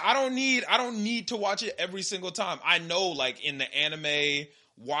 yeah, I don't need to watch it every single time. I know, like in the anime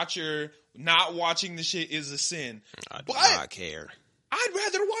watcher, not watching the shit is a sin. I do But not care. I'd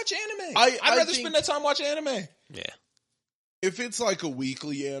rather watch anime. I I'd rather think- spend that time watching anime. Yeah, if it's like a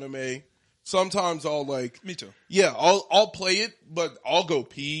weekly anime, sometimes I'll like, Me too. yeah, I'll play it, but I'll go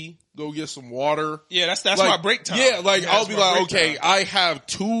pee, go get some water. Yeah, that's Like, my break time. Yeah, like Yeah, I'll that's be my like, break okay, time. I have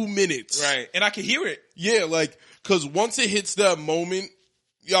 2 minutes. Right, and I can hear it. Yeah, like because once it hits that moment,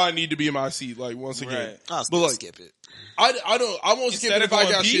 yeah, I need to be in my seat. Like once again, Right. I'll but still like skip it. I won't skip Instead it of if I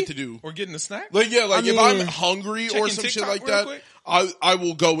going got pee shit to do. or getting a snack. Like yeah, like I if I'm mean, hungry or checking some shit TikTok like real that, quick. I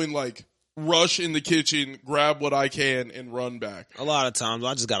will go and like rush in the kitchen, grab what I can, and run back. A lot of times,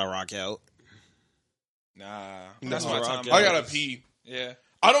 I just gotta rock out. Nah, that's No, my Rock time. out. I gotta pee. Yeah,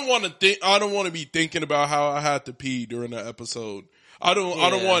 I don't want to think. I don't want to be thinking about how I had to pee during the episode. I don't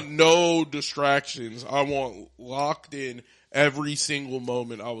Yeah. want no distractions. I want locked in every single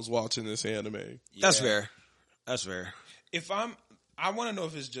moment I was watching this anime. That's Yeah. fair. That's fair. I want to know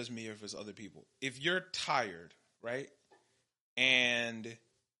if it's just me or if it's other people. If you're tired, right, and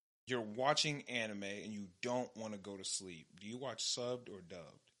you're watching anime and you don't want to go to sleep, do you watch subbed or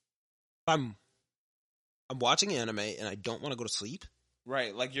dubbed? I'm watching anime and I don't want to go to sleep.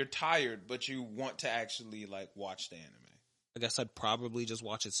 Right, like you're tired, but you want to actually like watch the anime. I guess I'd probably just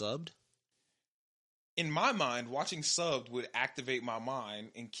watch it subbed. In my mind, watching subbed would activate my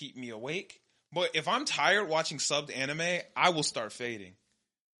mind and keep me awake. But if I'm tired watching subbed anime, I will start fading.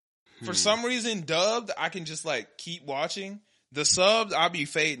 For some reason, dubbed, I can just like keep watching. The subbed, I'll be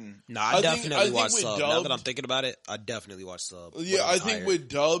fading. No, I I think definitely watch with sub. Now dubbed- that I'm thinking about it, I definitely watch sub. when Yeah, I'm I think tired. with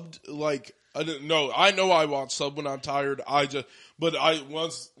dubbed, like I don't know. I know I watch sub when I'm tired. But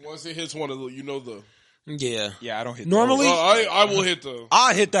once it hits one of the, Yeah. Yeah, I don't hit Normally- I will hit the.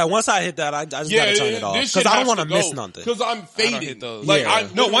 I hit that. Once I hit that, I just gotta turn it off this because shit I don't has want to to miss go, nothing. Because I'm fading. hit those. Like Yeah.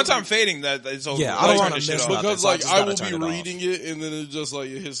 I'm No, once I'm fading, that it's over. Yeah, I I'll don't turn wanna the shit miss off. nothing. because so I like just I gotta will turn be it off. reading it and then it just like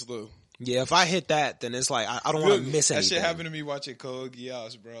it hits the. Yeah, if I hit that, then it's like I don't want to miss That anything. shit happened to me watching Code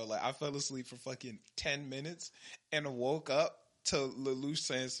Geass, bro. Like I fell asleep for fucking 10 minutes and woke up to Lelouch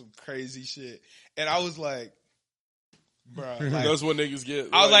saying some crazy shit, and I was like, bro, like, That's what niggas get.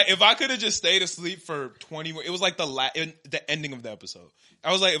 I was like, if I could have just stayed asleep for 20 more, it was like the ending of the episode.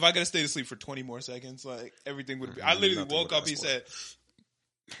 I was like, if I could have stayed asleep for 20 more seconds, like everything would have been. I literally Nothing woke would've up. He been said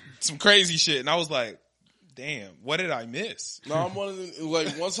some crazy shit, and I was like, damn, what did I miss? no, I'm one of the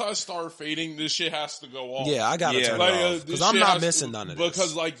like. Once I start fading, this shit has to go off. Yeah, I gotta Yeah. turn Like, it off this because I'm shit not has missing to- none of this.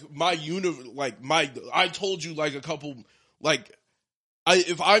 Because like I told you like a couple like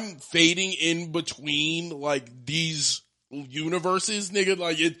if I'm fading in between like these universes, nigga,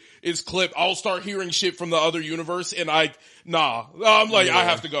 like it's clip. I'll start hearing shit from the other universe, and I'm like I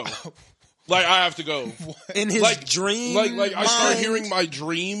have to go. Like I have to go. in his Like dream, like I start mind- hearing my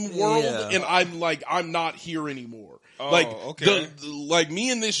dream world, Yeah. and I'm like I'm not here anymore. okay. Like me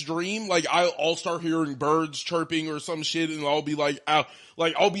in this dream, like I'll start hearing birds chirping or some shit, and I'll be like,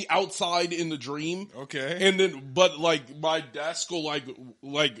 I'll be outside in the dream. Okay. And then, but like my desk will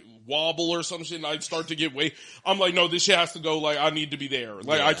like wobble or some shit, and I'd start to get I'm like, no, this shit has to go. Like I need to be there.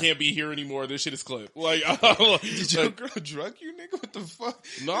 Like I can't be here anymore. This shit is clipped. Like, did your girl drug you, nigga? What the fuck?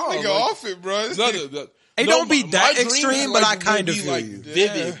 No, nigga, off it, bro. It don't be that my dreams, extreme, like, but I kind of will be, feel like you.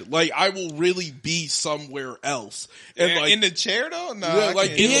 vivid. Like I will really be somewhere else, and like in the chair though. Nah, Yeah,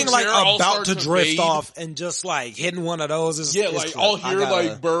 like, Being like I'll about start to to drift fade. off and just like hitting one of those is like clip. I'll hear gotta-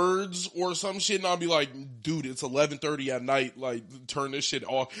 like birds or some shit, and I'll be like, dude, it's 11:30 at night. Like turn this shit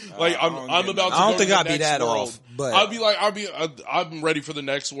off. Like I'm about to. I don't go think to the I'd be next that world. off, but I'm ready for the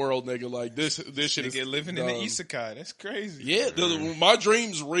next world, nigga. Like this shit is living in the isekai. That's crazy. Yeah, my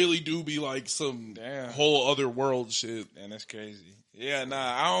dreams really do be like some whole other world shit. Man, that's crazy. Yeah, nah,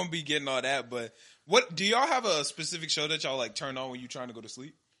 I don't be getting all that. But what do y'all have a specific show that y'all like turn on when you trying to go to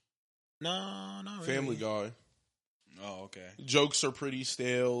sleep? No, not really. Family Guy. Oh, okay. Jokes are pretty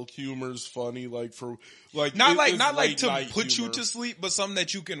stale. Humor's funny. Like for like Not it's like to late-night put humor. you to sleep, but something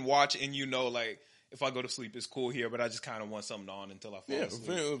that you can watch and you know, like if I go to sleep, it's cool here, but I just kind of want something on until I fall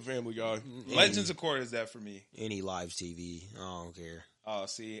asleep. Family Guy. Legends of Korra is that for me. Any live TV, I don't care. Oh,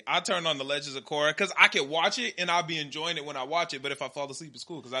 see, I turn on the Legends of Korra because I can watch it and I'll be enjoying it when I watch it. But if I fall asleep, it's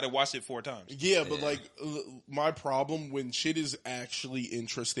cool because I done watched it 4 times. Yeah, but like my problem when shit is actually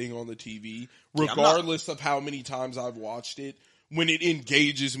interesting on the TV, regardless of how many times I've watched it, when it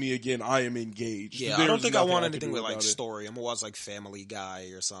engages me again, I am engaged. Yeah, There's I don't think I nothing want can anything do with like about it. story. I'm gonna watch like Family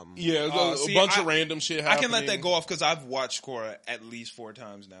Guy or something. Yeah, a bunch of random shit happening. I can let that go off because I've watched Korra at least 4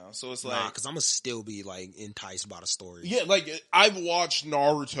 times now. So it's like, because I'm gonna still be like enticed by the story. Yeah, like I've watched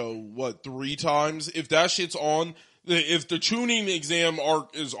Naruto 3 times. If that shit's on, if the tuning exam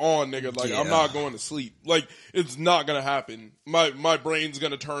arc is on, nigga, like I'm not going to sleep. Like it's not gonna happen. My brain's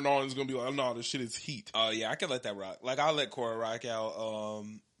gonna turn on. It's gonna be like, oh, no, this shit is heat. Oh yeah, I can let that rock. Like I'll let Korra rock out.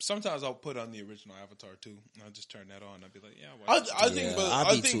 Sometimes I'll put on the original Avatar too. And I'll just turn that on. I'll be like, yeah,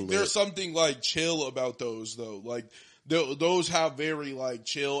 I think there's something like chill about those though. Like those have very like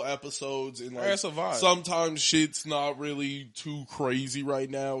chill episodes, and like that's a vibe. Sometimes shit's not really too crazy right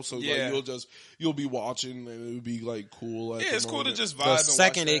now. So Yeah. like you'll be watching and it'll be like cool. At Yeah, the it's cool to moment. just vibe. The and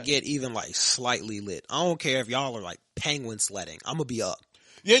second watch it that. get even like slightly lit, I don't care if y'all are like penguin sledding. I'm gonna be up.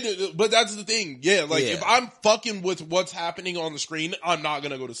 Yeah, but that's the thing. Yeah, like Yeah. if I'm fucking with what's happening on the screen, I'm not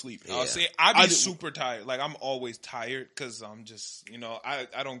gonna go to sleep. Oh, see, I be super tired. Like I'm always tired because I'm just, I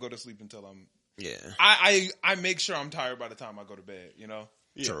don't go to sleep until I'm. Yeah, I make sure I'm tired by the time I go to bed. Yeah.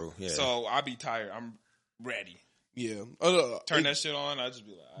 true. Yeah, So I be tired. I'm ready. Yeah, Turn that shit on. I just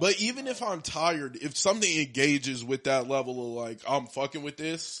be like. But even if I'm tired, if something engages with that level of like I'm fucking with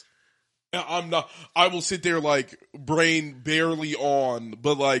this, I'm not. I will sit there like brain barely on,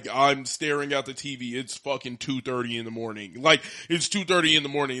 but like I'm staring at the TV. It's fucking 2:30 in the morning. Like it's 2:30 in the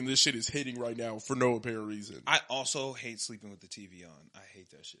morning, and this shit is hitting right now for no apparent reason. I also hate sleeping with the TV on. I hate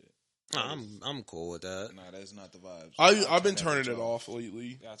that shit. I'm cool with that. Nah, that's not the vibes. I've been turning it off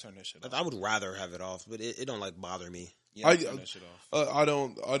lately. Yeah, I turn that shit off. I would rather have it off, but it don't like bother me. Yeah, I turn that shit off. I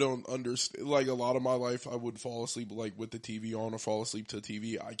don't understand. Like a lot of my life, I would fall asleep like with the TV on or fall asleep to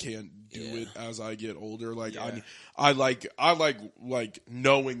TV. I can't do it as I get older. Like I like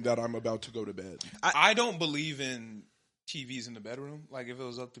knowing that I'm about to go to bed. I don't believe in TVs in the bedroom. Like if it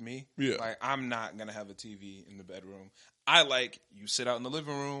was up to me, like I'm not gonna have a TV in the bedroom. I like you sit out in the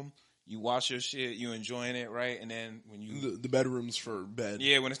living room. You watch your shit, you enjoying it, right? And then when you the bedroom's for bed.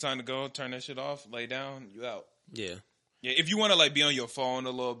 Yeah, when it's time to go, turn that shit off, lay down, you out. Yeah. Yeah, if you want to like be on your phone a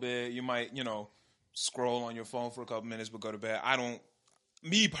little bit, you might, scroll on your phone for a couple minutes but go to bed.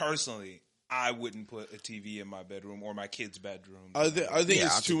 Me personally, I wouldn't put a TV in my bedroom or my kid's bedroom. I think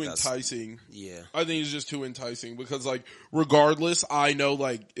it's too enticing. Yeah. I think it's just too enticing because like regardless, I know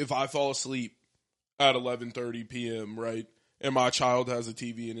like if I fall asleep at 11:30 p.m., right? And my child has a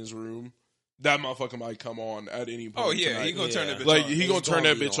TV in his room, that motherfucker might come on at any point. Oh yeah, tonight. he gonna turn that bitch like on. he gonna turn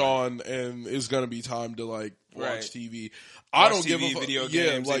that bitch on, and it's gonna be time to like watch TV. I don't give a fuck. Video yeah,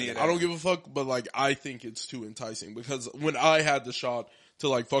 games, like I don't give a fuck. But like I think it's too enticing because when I had the shot to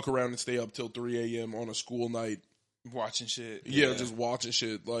like fuck around and stay up till 3 a.m. on a school night watching shit. Yeah, just watching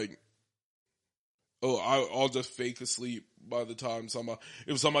shit. Like, I'll just fake asleep by the time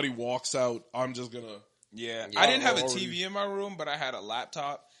if somebody walks out, I'm just gonna. Yeah, I didn't have a TV in my room, but I had a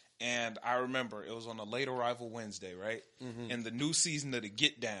laptop, and I remember it was on a late arrival Wednesday, right? Mm-hmm. And the new season of The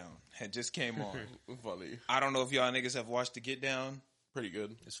Get Down had just came on. Funny. I don't know if y'all niggas have watched The Get Down. Pretty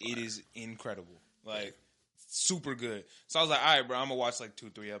good. It is incredible. Like, super good. So I was like, all right, bro, I'm going to watch like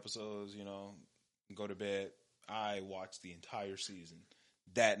 2-3 episodes, go to bed. I watched the entire season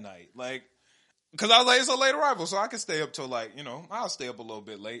that night. Like, because I was like, it's a late arrival, so I can stay up till like, I'll stay up a little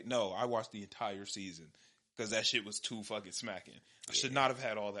bit late. No, I watched the entire season because that shit was too fucking smacking. I should not have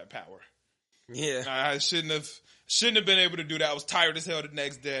had all that power. Yeah. I shouldn't have been able to do that. I was tired as hell the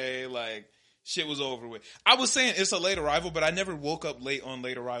next day. Like, shit was over with. I was saying it's a late arrival, but I never woke up late on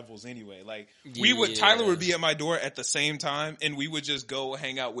late arrivals anyway. Like, Tyler would be at my door at the same time, and we would just go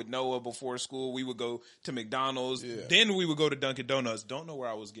hang out with Noah before school. We would go to McDonald's. Yeah. Then we would go to Dunkin' Donuts. Don't know where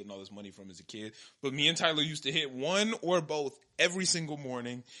I was getting all this money from as a kid, but me and Tyler used to hit one or both every single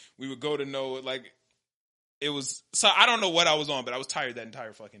morning. We would go to Noah. Like, it was, so I don't know what I was on, but I was tired that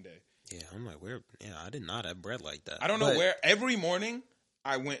entire fucking day. Yeah, I'm like, I did not have bread like that. I don't know where. Every morning,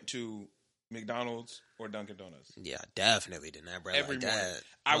 I went to McDonald's or Dunkin' Donuts. Yeah, I definitely didn't have bread every like morning. that.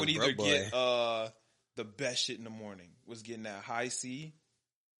 I would either get the best shit in the morning was getting that high C,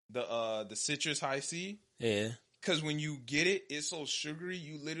 the citrus high C. Yeah, because when you get it, it's so sugary.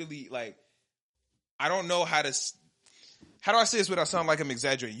 You literally like. I don't know how to. How do I say this without sounding like I'm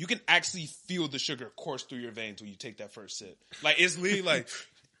exaggerating? You can actually feel the sugar course through your veins when you take that first sip. Like, it's literally like.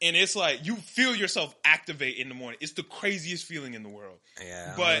 And it's like, you feel yourself activate in the morning. It's the craziest feeling in the world.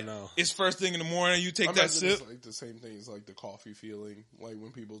 Yeah, but I don't know. It's first thing in the morning, you take that sip. It's like the same thing as like the coffee feeling. Like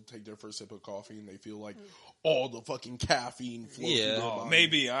when people take their first sip of coffee and they feel like all the fucking caffeine flows through their body.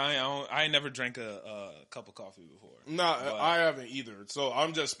 Maybe. I never drank a cup of coffee before. No, I haven't either. So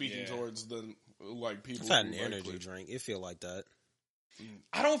I'm just speaking towards the like people. I've had an energy drink. It feel like that.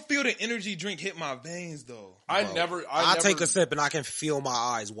 I don't feel the energy drink hit my veins though. I take a sip and I can feel my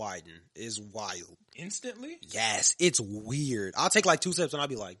eyes widen. It's wild. Instantly? Yes, it's weird. I'll take like 2 sips and I'll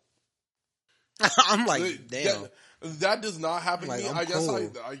be like, I'm like, damn. That does not happen to me. I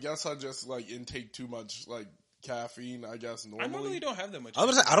guess I just like intake too much like caffeine. I guess normally. I normally don't have that much.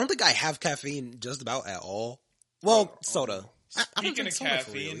 I don't think I have caffeine just about at all. Well, soda. Speaking of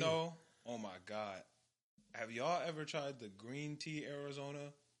caffeine, though, oh my god. Have y'all ever tried the green tea Arizona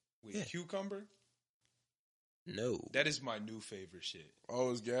with cucumber? No. That is my new favorite shit.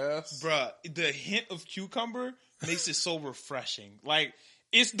 Oh, it's gas? Bruh, the hint of cucumber makes it so refreshing. Like,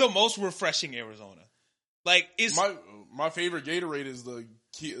 it's the most refreshing Arizona. Like, it's... My favorite Gatorade is the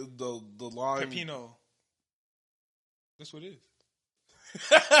lime... Pepino. That's what it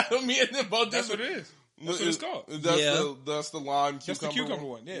is. Me and them both... That's what it is. That's what it's called. That's the lime cucumber. That's the cucumber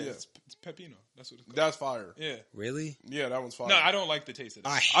one. Yeah, it's Pepino. That's what it's called. That's fire. Yeah. Really? Yeah, that one's fire. No, I don't like the taste of that.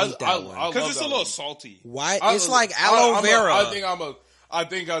 I hate that one. Because it's a little salty. Why? It's like aloe vera. I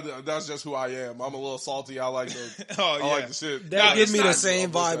think that's just who I am. I'm a little salty. I like the like the shit. That gives me the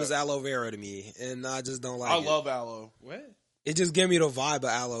same vibe as aloe vera to me, and I just don't like it. I love aloe. What? It just gives me the vibe of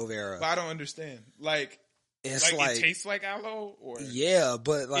aloe vera. But I don't understand. Like, it's like it tastes like aloe? Or yeah,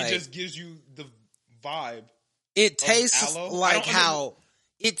 but like... It just gives you the vibe. It tastes like how...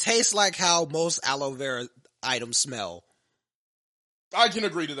 It tastes like how most aloe vera items smell. I can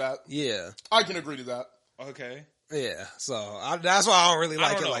agree to that. Yeah. I can agree to that. Okay. Yeah, so that's why I don't really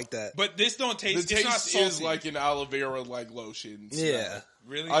like it like that. But this don't taste... The it's not taste salty. is like an aloe vera like lotion. Yeah.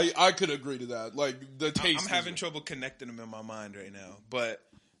 Really? I could agree to that. Like, the taste... I'm having trouble connecting them in my mind right now. But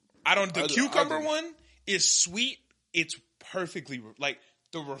I don't... The cucumber one is sweet. It's perfectly... Like,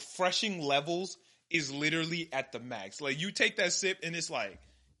 the refreshing levels is literally at the max. Like, you take that sip and it's like...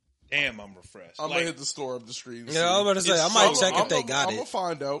 Damn, I'm refreshed. I'm gonna hit the store up the street. Yeah, I was about to say, I might check if they got it. I'm gonna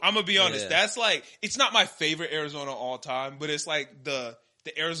find out. I'm gonna be honest. Yeah. That's like, it's not my favorite Arizona all time, but it's like the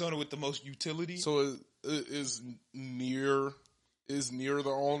Arizona with the most utility. So it is near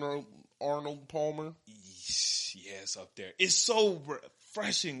the Arnold Palmer. Yeah, it's up there. It's so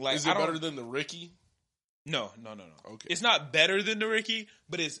refreshing. Like, is it better than the Ricky? No. Okay, it's not better than the Ricky,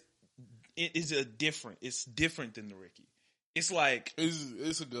 but it is different. It's different than the Ricky. It's like...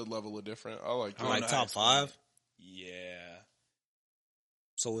 It's a good level of different. I like it. Like top 5? Yeah.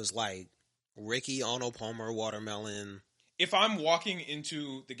 So it's like Ricky, Arnold Palmer, watermelon. If I'm walking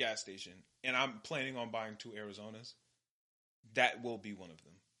into the gas station and I'm planning on buying 2 Arizonas, that will be one of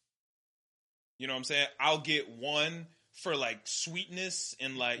them. You know what I'm saying? I'll get one for like sweetness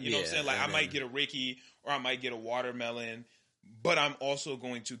and like, you know what I'm saying? Like I might get a Ricky or I might get a watermelon, but I'm also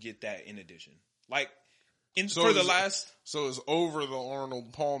going to get that in addition. Like... So it's over the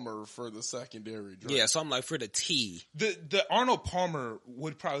Arnold Palmer for the secondary drink. Yeah, so I'm like for the tea. The Arnold Palmer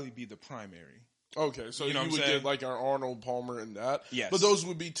would probably be the primary. Okay, so you would get like an Arnold Palmer and that. Yes. But those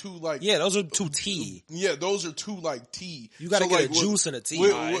would be 2 like... Yeah, those are 2 tea. Yeah, those are 2 like tea. You gotta get a juice and a tea.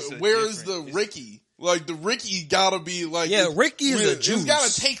 Where is the Ricky? Like the Ricky gotta be like... Yeah, Ricky is a juice. It's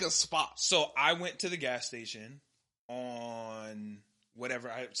gotta take a spot. So I went to the gas station on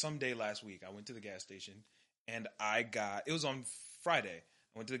whatever, someday last week. I went to the gas station. and it was on Friday.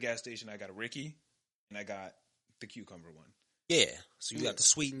 I went to the gas station. I got a Ricky, and I got the cucumber one. Yeah. So you got the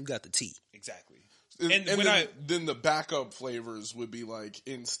sweet and you got the tea. Exactly. And then the backup flavors would be like,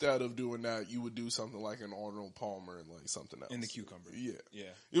 instead of doing that, you would do something like an Arnold Palmer and like something else. And the cucumber. Yeah. Yeah.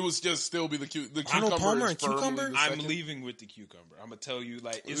 It was just still be the cucumber. Arnold Palmer is and firmly cucumber? the I'm second. leaving with the cucumber. I'm gonna tell you,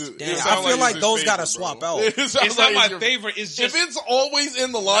 like, it's Damn, sounds I feel like it's those your gotta favorite, swap bro. out. It sounds it's not like my your- favorite. It's just if it's always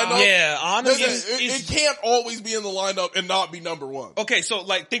in the lineup, Yeah, honestly. it can't always be in the lineup and not be number one. okay. So,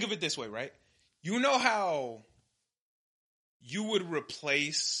 like, think of it this way, right? You know how you would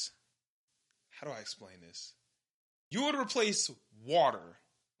replace. How do I explain this? You would replace water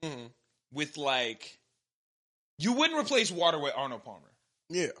with, like, you wouldn't replace water with Arnold Palmer.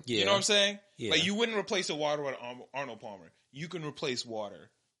 Yeah. You know what I'm saying? Yeah. Like, you wouldn't replace the water with Arnold Palmer. You can replace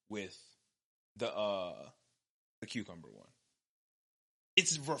water with the cucumber one.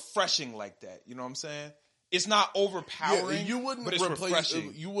 It's refreshing like that. You know what I'm saying? It's not overpowering. You wouldn't but it's replace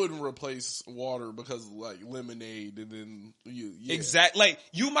refreshing. you wouldn't replace water because of, like, lemonade and then Exactly. Like,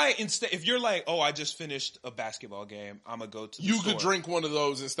 you might instead, if you're like, oh, I just finished a basketball game, I'm gonna go to the You store. could drink one of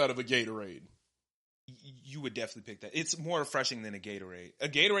those instead of a Gatorade. You would definitely pick that. It's more refreshing than a Gatorade. A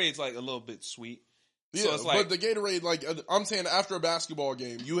Gatorade is like a little bit sweet. Yeah, So it's like, but the Gatorade, like, I'm saying, after a basketball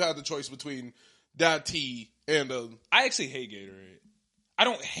game, you had the choice between that tea and a. I actually hate Gatorade. I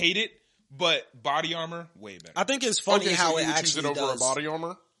don't hate it, but Body Armor, way better. I think it's funny how it you choose actually it over does. a Body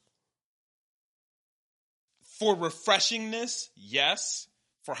Armor. For refreshingness, yes.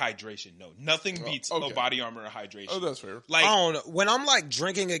 For hydration, no. Nothing beats okay. a Body Armor or hydration. Oh, that's fair. Like, I don't know. When I'm like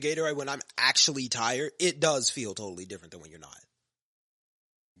drinking a Gatorade when I'm actually tired, it does feel totally different than when you're not.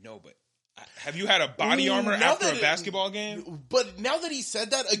 no, but have you had a Body Armor now after that a basketball game? But now that he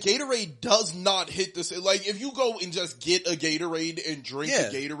said that, a Gatorade does not hit the same. Like, if you go and just get a Gatorade and drink a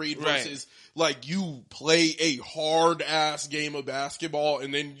Gatorade versus, like, you play a hard-ass game of basketball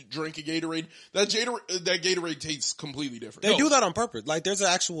and then you drink a Gatorade, that Gatorade tastes completely different. They do that on purpose. Like, there's an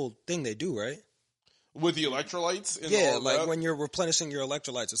actual thing they do, right? With the electrolytes? And Yeah, all like that? when you're replenishing your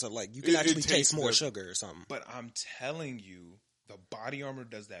electrolytes and stuff, like, you can actually taste more sugar or something. But I'm telling you, the Body Armor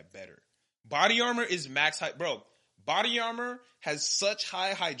does that better. Body Armor is max height. Bro, Body Armor has such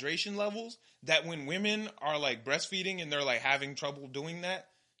high hydration levels that when women are like breastfeeding and they're like having trouble doing that,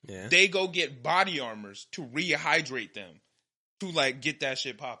 they go get Body Armors to rehydrate them to like get that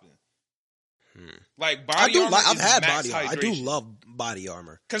shit popping. Like Body Armor I've is had max Body Armor. I hydration. do love Body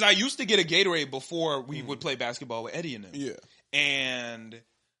Armor. Because I used to get a Gatorade before we would play basketball with Eddie and them. Yeah. And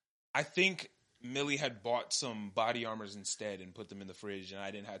I think Millie had bought some Body Armors instead and put them in the fridge, and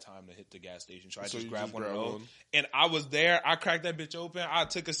I didn't have time to hit the gas station, so I just grabbed one of those. And I was there. I cracked that bitch open. I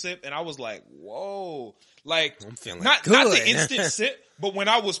took a sip, and I was like, "Whoa!" Like, I'm feeling not good. the instant sip, but when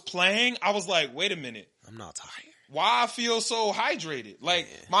I was playing, I was like, "Wait a minute, I'm not tired. why I feel so hydrated? Like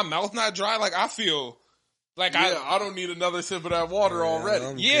my mouth not dry. Like I feel like I don't need another sip of that water already.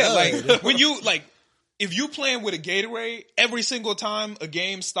 I'm like good. when you like." If you playing with a Gatorade, every single time a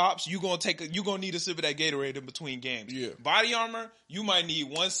game stops, you gonna need a sip of that Gatorade in between games. Yeah. Body Armor, you might need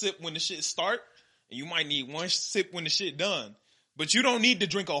one sip when the shit start, and you might need one sip when the shit done. But you don't need to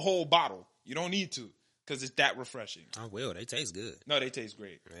drink a whole bottle. You don't need to, because it's that refreshing. I will. They taste good. No, they taste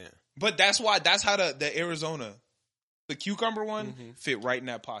great. Yeah. But that's how the Arizona, the cucumber one, fit right in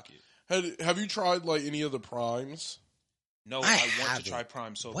that pocket. Have you tried, like, any of the primes? No, I I want haven't. to try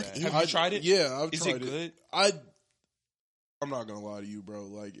Prime so What bad. is- Have you tried it? Yeah, I've Is tried it good? I'm not gonna lie to you, bro.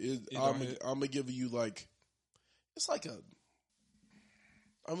 Like, go I'm ahead. gonna give you like, it's like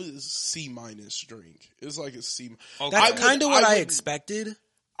I'm a C minus drink. It's like a C. Okay. That's kind of what I would- expected.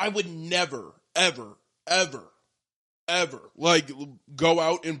 I would never, ever, ever, ever like go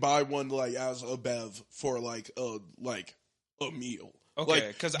out and buy one like as a bev for like a meal. Okay,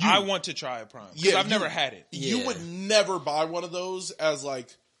 because I want to try a Prime. Because Yeah, I've never had it. You Yeah. would never buy one of those as like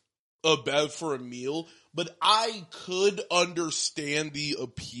a bev for a meal, but I could understand the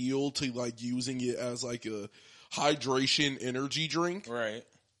appeal to like using it as like a hydration energy drink. Right.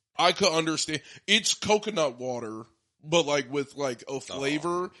 I could understand. It's coconut water, but like with like a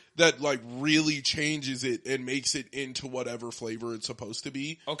flavor that like really changes it and makes it into whatever flavor it's supposed to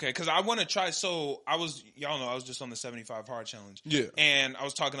be. Okay, because I want to try. So y'all know, I was just on the 75 hard challenge. Yeah. And I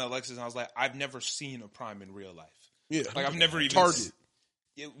was talking to Alexis, and I was like, I've never seen a Prime in real life. Yeah. Like I've never even Target.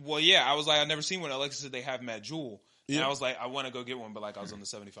 Yeah, I was like, I've never seen one. Alexis said they have them at Jewel. And Yeah. I was like, I want to go get one, but like I was on the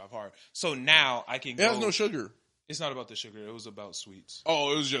 75 hard. So now I can It go. has no sugar. It's not about the sugar. It was about sweets.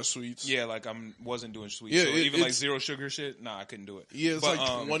 Oh, it was just sweets. Yeah, like wasn't doing sweets. Yeah, so even like it's- zero sugar shit, nah, I couldn't do it. Yeah, it's But,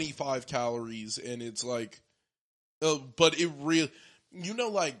 like 25 calories, and it's like, but it really,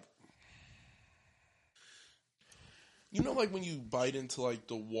 like, You know, like when you bite into like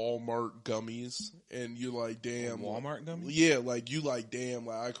the Walmart gummies, and you're like, "Damn, Walmart gummies." Yeah, like you like, damn,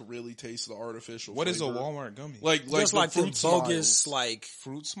 like I could really taste the artificial. What flavor. is a Walmart gummy? Like just like the fruit bogus, smiles. like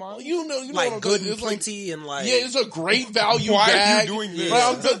fruit smile. You know like what I'm good saying? and It's like, plenty, and like yeah, it's a great value. Why bag. are you doing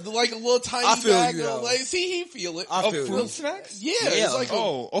this? Like a little tiny I feel bag. you, though. Like, see, he feel it. I feel fruit you. snacks. Yeah, Yeah. it's like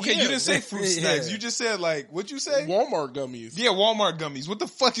Okay, yeah. you didn't say fruit snacks. Yeah. You just said like what'd you say? Walmart gummies. Yeah, Walmart gummies. What the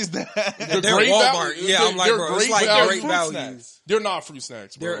fuck is that? they're great Walmart. value. Yeah, I'm like, They're bro, it's great like value. great Fruit value. snacks. They're not fruit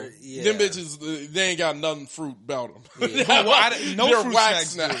snacks, bro. Yeah. Them bitches, they ain't got nothing fruit about them. Well, no they're fruit wax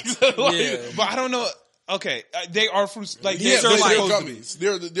snacks. snacks. Like, Yeah. But I don't know. Okay, they are fruits. Like Yeah, These are they're like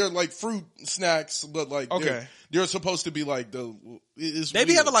gummies. They're like fruit snacks, but like Okay. they're supposed to be like the. It's They be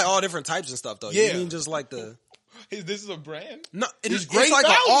weird. having like all different types and stuff though. Yeah. You mean just like the This is a brand. no? It's great like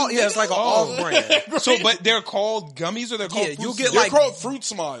value, a all. nigga. Yeah, it's like an all brand. So, but they're called gummies, or they're called Yeah, fruit you'll snacks? get They're like- called fruit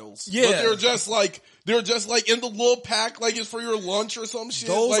smiles. Yeah. But they're just like in the little pack, like it's for your lunch or some shit.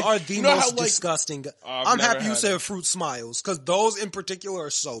 Those like, are the you know most how, like, disgusting. I've I'm never happy you had said them. fruit smiles because those in particular are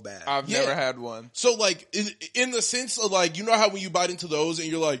so bad. I've Yeah. never had one. So like in the sense of like, you know how when you bite into those and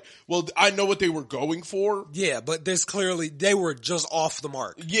you're like, well, I know what they were going for. Yeah, but there's clearly they were just off the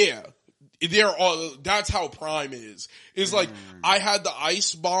mark. Yeah. They're all, that's how Prime is. It's like, I had the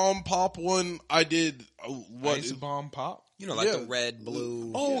Ice Bomb Pop one. I did, what? Ice bomb pop. You know, like Yeah. the red,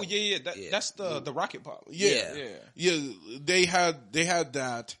 blue. Oh yeah. Yeah. That's the rocket pop. Yeah. Yeah. Yeah. They had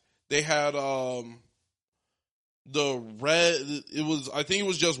that. They had, the red, I think it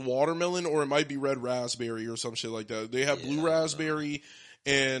was just watermelon, or it might be red raspberry or some shit like that. They had Yeah, I blue don't know. raspberry,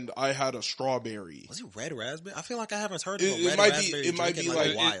 and I had a strawberry. Was it red raspberry? I feel like I haven't heard of a It red might be- raspberry. it might drink be in,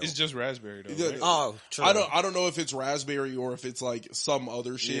 like- a while. It's just raspberry though. Yeah. Right? Oh, true. I don't know if it's raspberry or if it's like some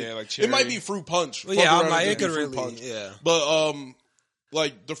other shit. Yeah, like it might cherry. be fruit punch. Well, yeah, Fuck I'm around like, and it could be fruit really, punch. yeah. But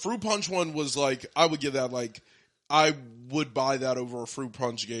like the fruit punch one was like, I would give that like, I would buy that over a fruit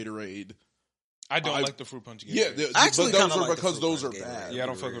punch Gatorade. I don't like the fruit punch. Yeah, Gatorade. I actually but those kinda are like the because fruit those are punch Gatorade. bad. Yeah, I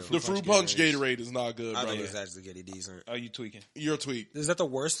don't fuck with The fruit punch Gatorades. Gatorade is not good, I brother. think it's actually getting decent. Are you tweaking? You're a tweak. Is that the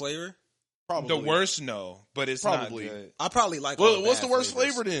worst flavor? Probably. The worst, no, but it's Probably. not good. I probably like. all Well, the what's bad the worst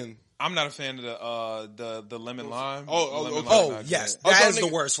flavors. flavor then? I'm not a fan of the lemon lime. Oh, Lemon okay. lime's Oh not yes, good. I that thought is the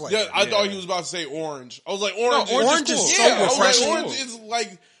nigga- worst flavor. Yeah, I thought Yeah. he was about to say orange. I was like, orange. No, orange is cool. so yeah, I was like, refreshing. orange is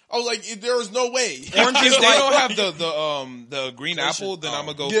like. I was like, there is no way. Orange If is they like- don't have the green Glacier- apple, then oh. I'm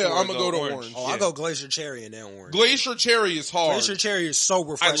gonna go. Yeah, for I'ma the go to orange. orange. Oh, Yeah. I go glacier cherry and then orange. Glacier cherry is hard. Glacier cherry is so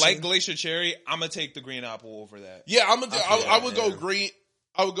I refreshing. like glacier cherry. I'm gonna take the green apple over that. Yeah, I would go yeah. green.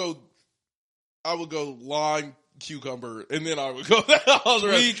 I would go lime cucumber, and then I would go all the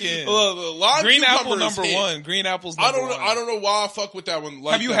rest. Tweaking. The lime Green cucumber apple is number hit. one. Green apple's I number don't know. one. I don't know why I fuck with that one.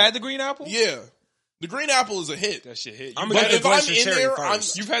 Like Have you that. had the green apple? Yeah, the green apple is a hit. That shit hit. I'm You- gonna But get if the I'm glacier in cherry there,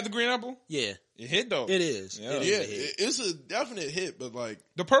 first. You've had the green apple? Yeah, It hit though. it is. Yeah. It is Yeah, a hit. it's a definite hit. But like,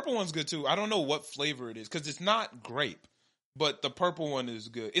 The purple one's good too. I don't know what flavor it is because it's not grape, but the purple one is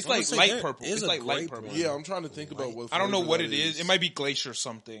good. It's I'm gonna like say light there purple. is It's a like light grape purple. one. yeah, I'm trying to think about what. I don't know flavor what that it is. It might be glacier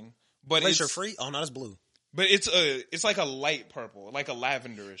something, but Glacier it's free? Oh no, that's blue. But it's like a light purple, like a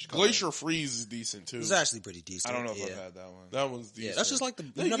lavenderish color. Glacier Freeze is decent too. It's actually pretty decent. I don't know if yeah. I've had that one. That one's decent. Yeah, that's just like the.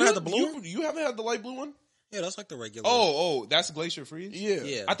 No, You never had the blue? one? You haven't had the light blue one? Yeah, that's like the regular. Oh, that's glacier freeze. Yeah.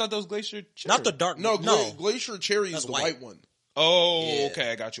 yeah. I thought that was glacier. Cherry. Not the dark. No, no. Glacier Cherry is That's the white. white one. Oh, Yeah.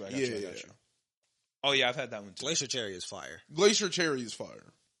 okay. I got you. I got Yeah, you. I yeah. got you. Oh yeah, I've had that one too. Glacier cherry is fire. Glacier Cherry is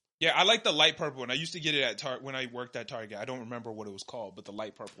fire. Yeah, I like the light purple one. I used to get it at when I worked at Target. I don't remember what it was called, but the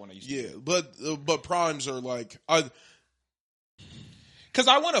light purple one I used to Yeah, get. but primes are like Because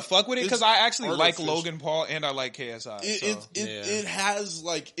I want to fuck with it because It's I actually like artificial. Logan Paul and I like KSI. it has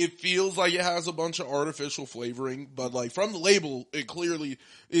like it feels like it has a bunch of artificial flavoring, but like from the label, it clearly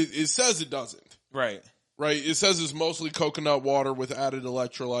it says it doesn't. Right. Right? It says it's mostly coconut water with added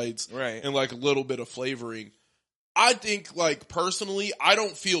electrolytes, Right. and like a little bit of flavoring. I think, like, personally, I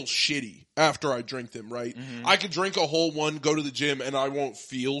don't feel shitty after I drink them, right? Mhm. I could drink a whole one, go to the gym, and I won't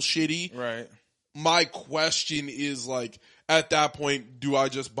feel shitty. Right. My question is, like, at that point, do I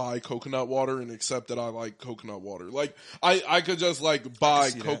just buy coconut water and accept that I like coconut water? Like, I could just, like, buy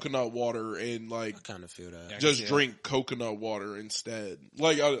see that. coconut water and, like, I kind of feel that. Yeah. just see that. drink coconut water instead.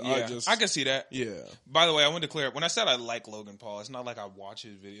 Like, Yeah, I can see that. yeah. By the way, I want to clear up. When I said I like Logan Paul, it's not like I watch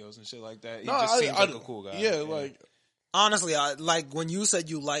his videos and shit like that. He just seems like a cool guy. Yeah, like, Honestly, I like when you said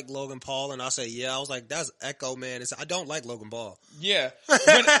you like Logan Paul, and I said yeah. I was like, "That's Echo, man." I don't like Logan Paul. yeah.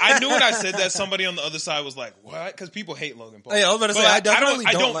 I knew when I said that, somebody on the other side was like, "What?" Because people hate Logan Paul. Yeah, I was about to But say, I definitely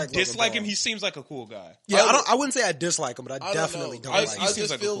I don't don't like Logan dislike Paul. him. He seems like a cool guy. Yeah, I wouldn't say I dislike him, but I I definitely don't know. don't I like He him. seems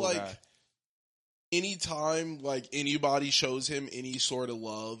just like a feel cool like guy. anytime like anybody shows him any sort of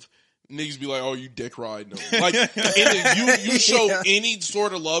love, niggas be like, "Oh, you dick riding him." Like, you show any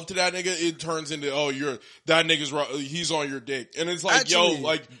sort of love to that nigga, it turns into, "Oh, that nigga's he's on your dick," and it's like, Actually, "Yo,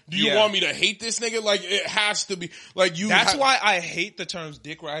 like, do you want me to hate this nigga?" Like, it has to be like you. That's why I hate the terms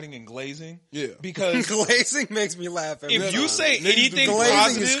dick riding and glazing. Yeah, because glazing makes me laugh. If you say anything glazing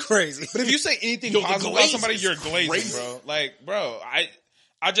positive, is crazy. But if you say anything positive about somebody, you're glazing, bro. Like, bro,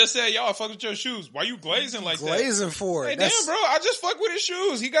 I just said, yo, I fuck with your shoes. Why you glazing like glazing that? for it? Hey, damn, bro, I just fuck with his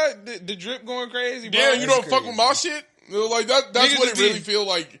shoes. He got the drip going crazy, bro. Yeah, you don't fuck with my shit? Like, that's Niggas what it really feel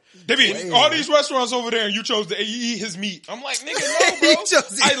like. They be, all these restaurants over there and you chose to eat his meat. I'm like, nigga, no, bro.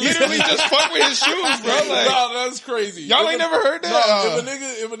 I literally just fuck with his shoes, bro. Like, nah, that's crazy. Y'all ain't never heard that? No,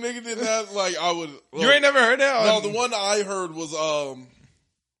 if a nigga did that, like, I would. You ain't never heard that? No, the one I heard was,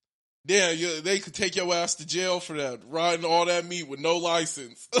 they could take your ass to jail for that, riding all that meat with no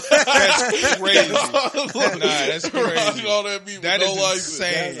license. That's crazy. That's crazy. Riding all that meat with no license.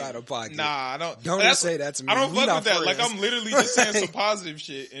 Insane. That's out of pocket. Nah, I don't. Don't even say that to me. I don't We fuck with that. friends. Like, I'm literally just saying some positive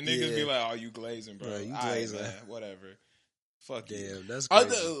shit, and niggas be like, "Oh, you glazing, bro? You glazing, man, whatever." Fuck you. Damn, that's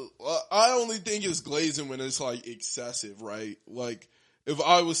crazy. I only think it's glazing when it's like excessive, right? Like, if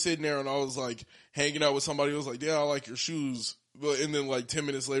I was sitting there and I was like hanging out with somebody who was like, "Yeah, I like your shoes." And then like 10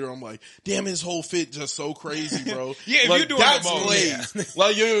 minutes later, I'm like, damn, his whole fit just so crazy, bro. Yeah, if like, you're doing that's the most, glaze.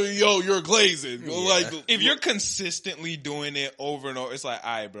 Like, you're glazing. Yeah. Like, if you're consistently doing it over and over, it's like, all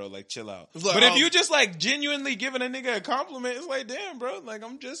right, bro, like chill out. Like, but if you just like genuinely giving a nigga a compliment, it's like, damn, bro, like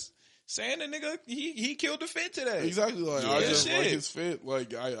I'm just saying the nigga, he killed the fit today. Exactly. Like, Yeah, I just shit. like his fit.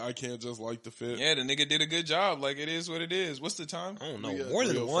 Like, I can't just like the fit. Yeah, the nigga did a good job. Like, it is what it is. What's the time? I don't know. Yeah, More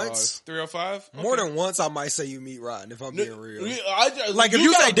than 305. once. 3:05? More than once, I might say you meet Rodden if I'm being real. Like, If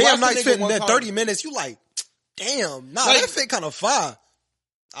you say, gotta damn, bless a nice nigga fit in one that time. 30 minutes, you like, damn, nah, Like- that fit kind of fire.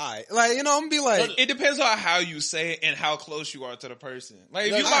 Alright. Like, you know, I'm gonna be like, It depends on how you say it and how close you are to the person. Like,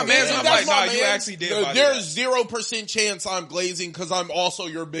 if Yeah, you my nah, man, man, I'm that's like, my nah, you man. actually did body There's that. 0% chance I'm glazing because I'm also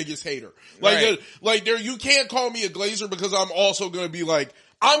your biggest hater. Like, Right. you can't call me a glazer because I'm also gonna be like,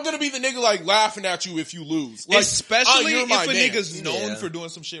 I'm gonna be the nigga like laughing at you if you lose. Like, Especially you're if my a man. nigga's known Yeah. for doing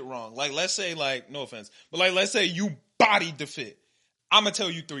some shit wrong. Like, let's say, like, no offense, but like, let's say you bodied the fit. I'm gonna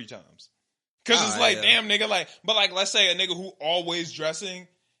tell you 3 times. Cause it's like, damn, nigga, like, but like, let's say a nigga who always dressing,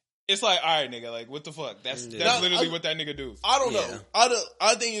 it's like, all right, nigga, like, what the fuck? That's literally what that nigga do. I don't know.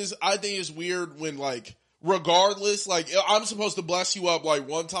 I think it's weird when like, regardless, like I'm supposed to bless you up like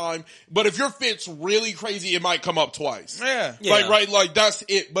one time, but if your fit's really crazy, it might come up twice. Yeah. Like, right, like that's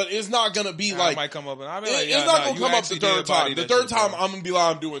it. But it's not gonna be like, I might come up and I'll be like, it's not gonna come up the third time. The third time, I'm gonna be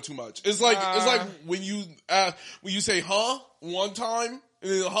like, I'm doing too much. It's like when you say, huh, one time,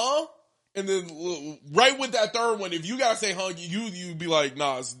 and then, huh? And then right with that third one, if you gotta say huh, you be like,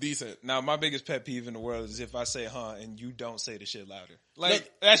 nah, it's decent. Now, my biggest pet peeve in the world is if I say huh and you don't say the shit louder. Like,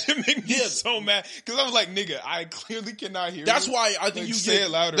 that should make me so mad. Cause I'm like, nigga, I clearly cannot hear That's you. why I think Like, you say get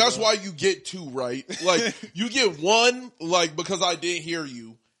it louder. That's bro. why you get 2, right? Like, you get 1, like, because I didn't hear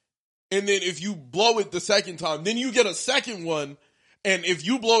you. And then if you blow it the second time, then you get a second one. And if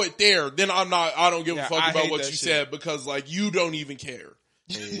you blow it there, then I don't give a fuck I about hate what that you shit. said because like you don't even care.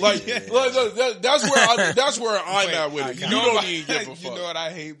 Like, that's where I'm at with it. You don't even give a fuck. You know what I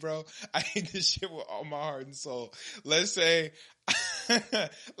hate, bro? I hate this shit with all my heart and soul. Let's say I'm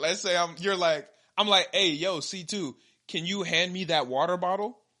like, hey, yo, C2, can you hand me that water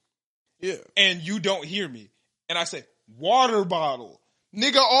bottle? Yeah. And you don't hear me. And I say, water bottle.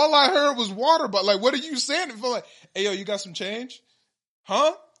 Nigga, all I heard was water bottle. Like, what are you saying? It felt like, hey, yo, you got some change?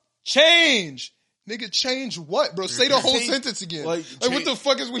 Huh? Change. Nigga, change what, bro? Say the whole sentence again. Like what the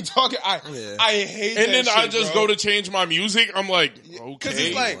fuck is we talking? I hate that And then shit, I just bro. go to change my music. I'm like, okay. Cause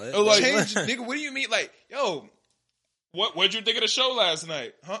it's like, change, nigga, what do you mean? Like, yo, what'd you think of the show last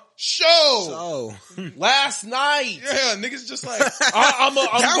night? Huh? Show! Last night. Yeah, niggas just like,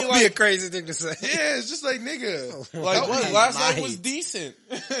 that would be a crazy thing to say. yeah, it's just like, nigga. Like, what? Last night was decent.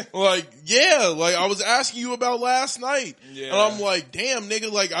 Like, yeah, like, I was asking you about last night. Yeah. And I'm like, damn,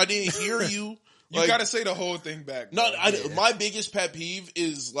 nigga, like, I didn't hear you. You like, gotta say the whole thing back. No, my biggest pet peeve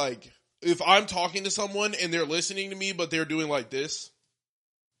is, like, if I'm talking to someone and they're listening to me, but they're doing like this.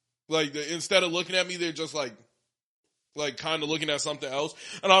 Like, instead of looking at me, they're just like kind of looking at something else.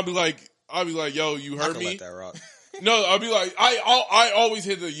 And I'll be like, yo, you heard me? Let that rock. No, I'll be like, I always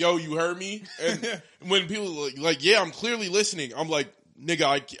hit the, yo, you heard me? And when people like, yeah, I'm clearly listening. I'm like, nigga,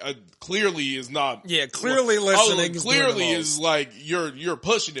 I clearly is not. Yeah, clearly listening. Clearly is like, you're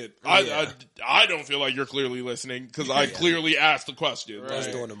pushing it. Yeah. I don't feel like you're clearly listening because I clearly asked the question. Right. That's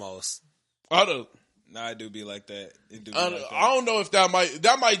doing the most. I don't. Nah, I do be like that. I don't know if that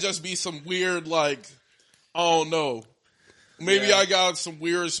might just be some weird, like, I don't know. Maybe I got some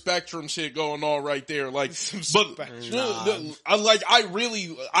weird spectrum shit going on right there. Like,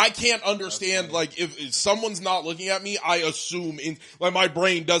 I can't understand. Like, if someone's not looking at me, I assume my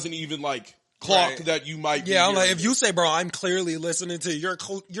brain doesn't even like clock that you might. Yeah, I'm like, if you say, bro, I'm clearly listening to you,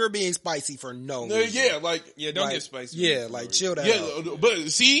 you're being spicy for no reason. Don't get spicy. Yeah, like chill that out.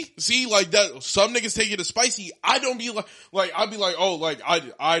 But see, like that. Some niggas take it as spicy. I don't be like I'd be like, oh, like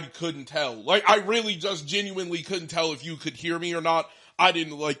I couldn't tell. Like I really just genuinely couldn't tell if you could hear me or not. I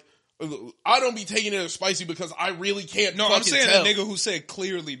didn't like. I don't be taking it as spicy because I really can't. No, I'm saying tell. a nigga who said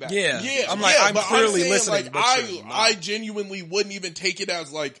clearly back. Yeah. I'm clearly listening. Like I genuinely wouldn't even take it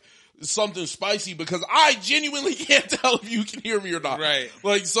as like something spicy because I genuinely can't tell if you can hear me or not. Right.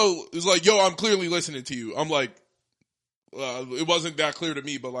 Like, so it's like, yo, I'm clearly listening to you. I'm like, it wasn't that clear to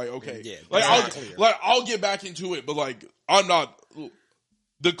me, but like, okay. Yeah, like, I'll get back into it, but like, I'm not,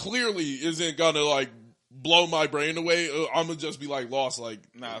 the clearly isn't gonna like blow my brain away. I'm gonna just be like lost, like,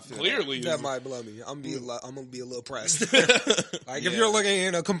 nah, I feel clearly. That might blow me. I'm gonna be a little pressed. Like, if you're looking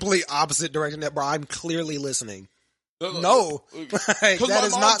in a complete opposite direction, that bro, I'm clearly listening. No, because that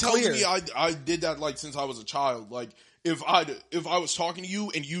is not clear. Me I did that like since I was a child. Like if I was talking to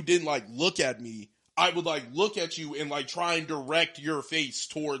you and you didn't like look at me, I would like look at you and like try and direct your face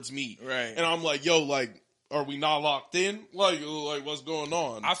towards me. Right. And I'm like, yo, like, are we not locked in? Like what's going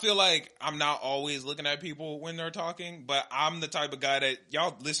on? I feel like I'm not always looking at people when they're talking, but I'm the type of guy that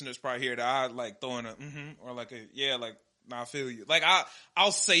y'all listeners probably hear that I like throwing a or like a like. I feel you. Like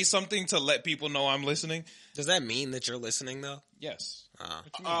I'll say something to let people know I'm listening. Does that mean that you're listening though? Yes.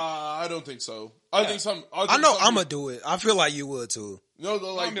 I don't think so. Yeah. I know I'm gonna do it. I feel like you would too. No,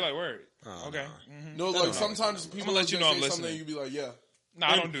 like I'll be like, word. Okay. No, like sometimes people let you know I'm say listening. something, you be like, yeah. No,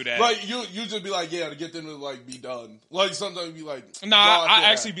 I don't do that. Like you just be like, yeah, to get them to like be done. Like sometimes you be like, nah,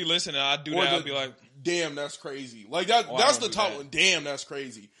 I actually be listening. I do that. I'll be like, damn, that's crazy. Like that's the top one. Damn, that's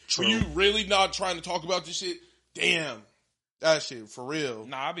crazy. True. When you really not trying to talk about this shit, damn. That shit, for real.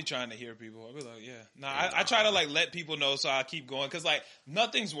 Nah, I be trying to hear people. I be like, yeah. Nah, I try to like let people know so I keep going. Cause like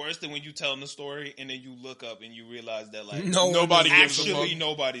nothing's worse than when you telling the story and then you look up and you realize that like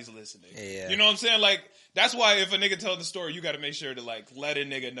nobody's listening. Yeah. You know what I'm saying? Like that's why if a nigga telling the story, you got to make sure to like let a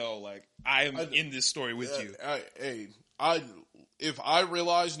nigga know like I am in this story with you. If I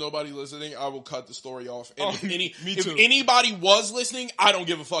realize nobody listening, I will cut the story off. And if too. anybody was listening, I don't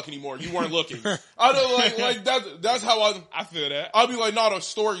give a fuck anymore. You weren't looking. I don't like that's how I feel that. I'll be like, no, the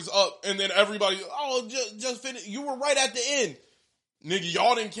story's up, and then everybody, just finish. You were right at the end, nigga.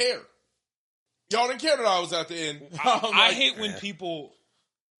 Y'all didn't care. Y'all didn't care that I was at the end. I hate when people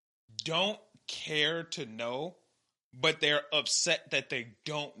don't care to know, but they're upset that they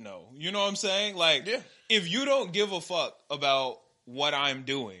don't know. You know what I'm saying? Like, if you don't give a fuck about what I'm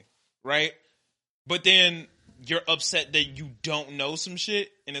doing, right? But then you're upset that you don't know some shit,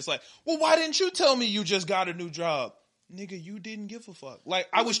 and it's like, well, why didn't you tell me you just got a new job? Nigga, you didn't give a fuck. Like,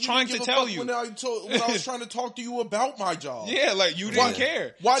 I was trying to tell you. When I was trying to talk to you about my job. Yeah, like, you didn't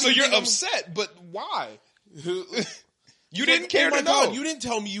care. Why so you're upset, but why? You didn't care to know. God, you didn't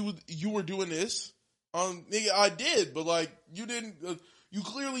tell me you were doing this. Nigga, I did, but like, you didn't, you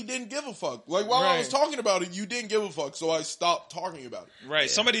clearly didn't give a fuck. Like, while I was talking about it, you didn't give a fuck, so I stopped talking about it. Right. Yeah.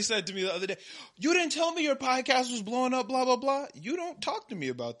 Somebody said to me the other day, you didn't tell me your podcast was blowing up, blah, blah, blah. You don't talk to me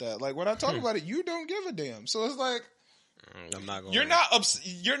about that. Like, when I talk about it, you don't give a damn. So it's like, I'm not going. You're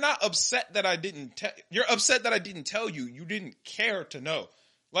not upset that I didn't you're upset that I didn't tell you. You didn't care to know.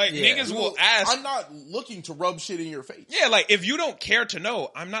 Like, niggas will ask. I'm not looking to rub shit in your face. Yeah, like, if you don't care to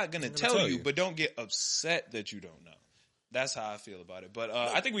know, I'm not going to tell you, but don't get upset that you don't know. That's how I feel about it. But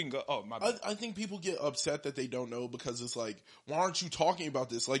I think we can go. Oh, my bad. I think people get upset that they don't know because it's like, why aren't you talking about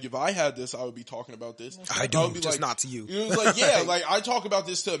this? Like, if I had this, I would be talking about this. I do, just like, not to you. It was like, yeah, like, I talk about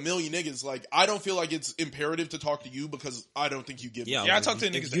this to a million niggas. Like, I don't feel like it's imperative to talk to you because I don't think you give me. Yeah, I talk to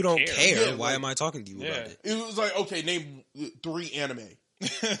niggas if you don't care. Yeah, why am I talking to you about it? It was like, okay, name 3 anime.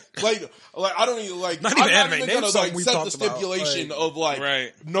 like I don't even like. Not even I'm anime. not even gonna like set the stipulation of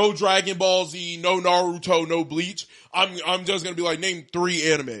like no Dragon Ball Z, no Naruto, no Bleach. I'm just gonna be like, name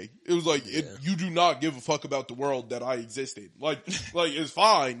 3 anime. It was like you do not give a fuck about the world that I existed. Like it's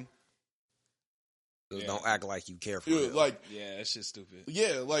fine. Don't act like you care for it. Like, yeah, that shit's stupid.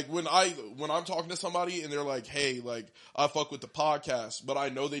 Yeah, like when I'm talking to somebody and they're like, hey, like I fuck with the podcast, but I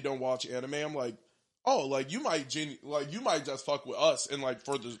know they don't watch anime. I'm like, oh, like you might just fuck with us and like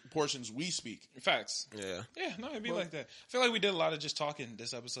for the portions we speak. Facts. Yeah. Yeah, no, it'd be like that. I feel like we did a lot of just talking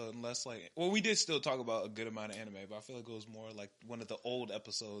this episode and less like, well, we did still talk about a good amount of anime, but I feel like it was more like one of the old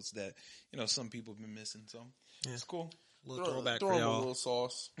episodes that, you know, some people have been missing. So it's cool. Little throwback throw for him a y'all. little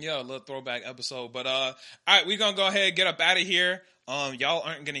sauce. Yeah, a little throwback episode. But all right, we're gonna go ahead and get up out of here. Y'all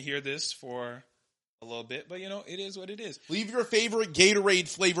aren't gonna hear this for a little bit, but it is what it is. Leave your favorite Gatorade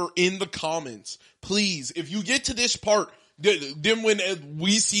flavor in the comments, please. If you get to this part, then when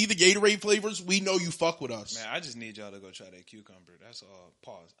we see the Gatorade flavors, we know you fuck with us. Man, I just need y'all to go try that cucumber. That's all.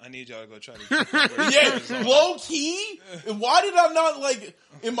 Pause. I need y'all to go try the cucumber. Yeah, low key. Why did I not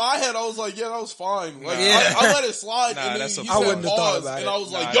in my head? I was like, yeah, that was fine. Like I let it slide. Nah, and then that's a he pause. said I wouldn't have thought pause, about it. and I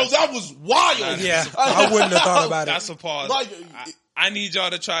was like, Nah, yo, that was wild. Yeah, I wouldn't have thought about it. That's a pause. Like, I need y'all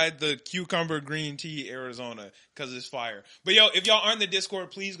to try the cucumber green tea Arizona because it's fire. But if y'all aren't in the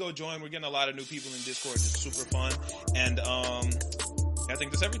Discord, please go join. We're getting a lot of new people in Discord. It's super fun. And I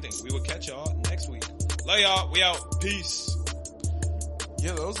think that's everything. We will catch y'all next week. Love y'all. We out. Peace.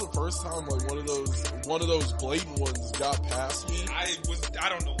 Yeah, that was the first time one of those blatant ones got past me. I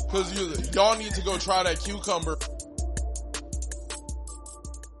don't know. Because y'all need to go try that cucumber.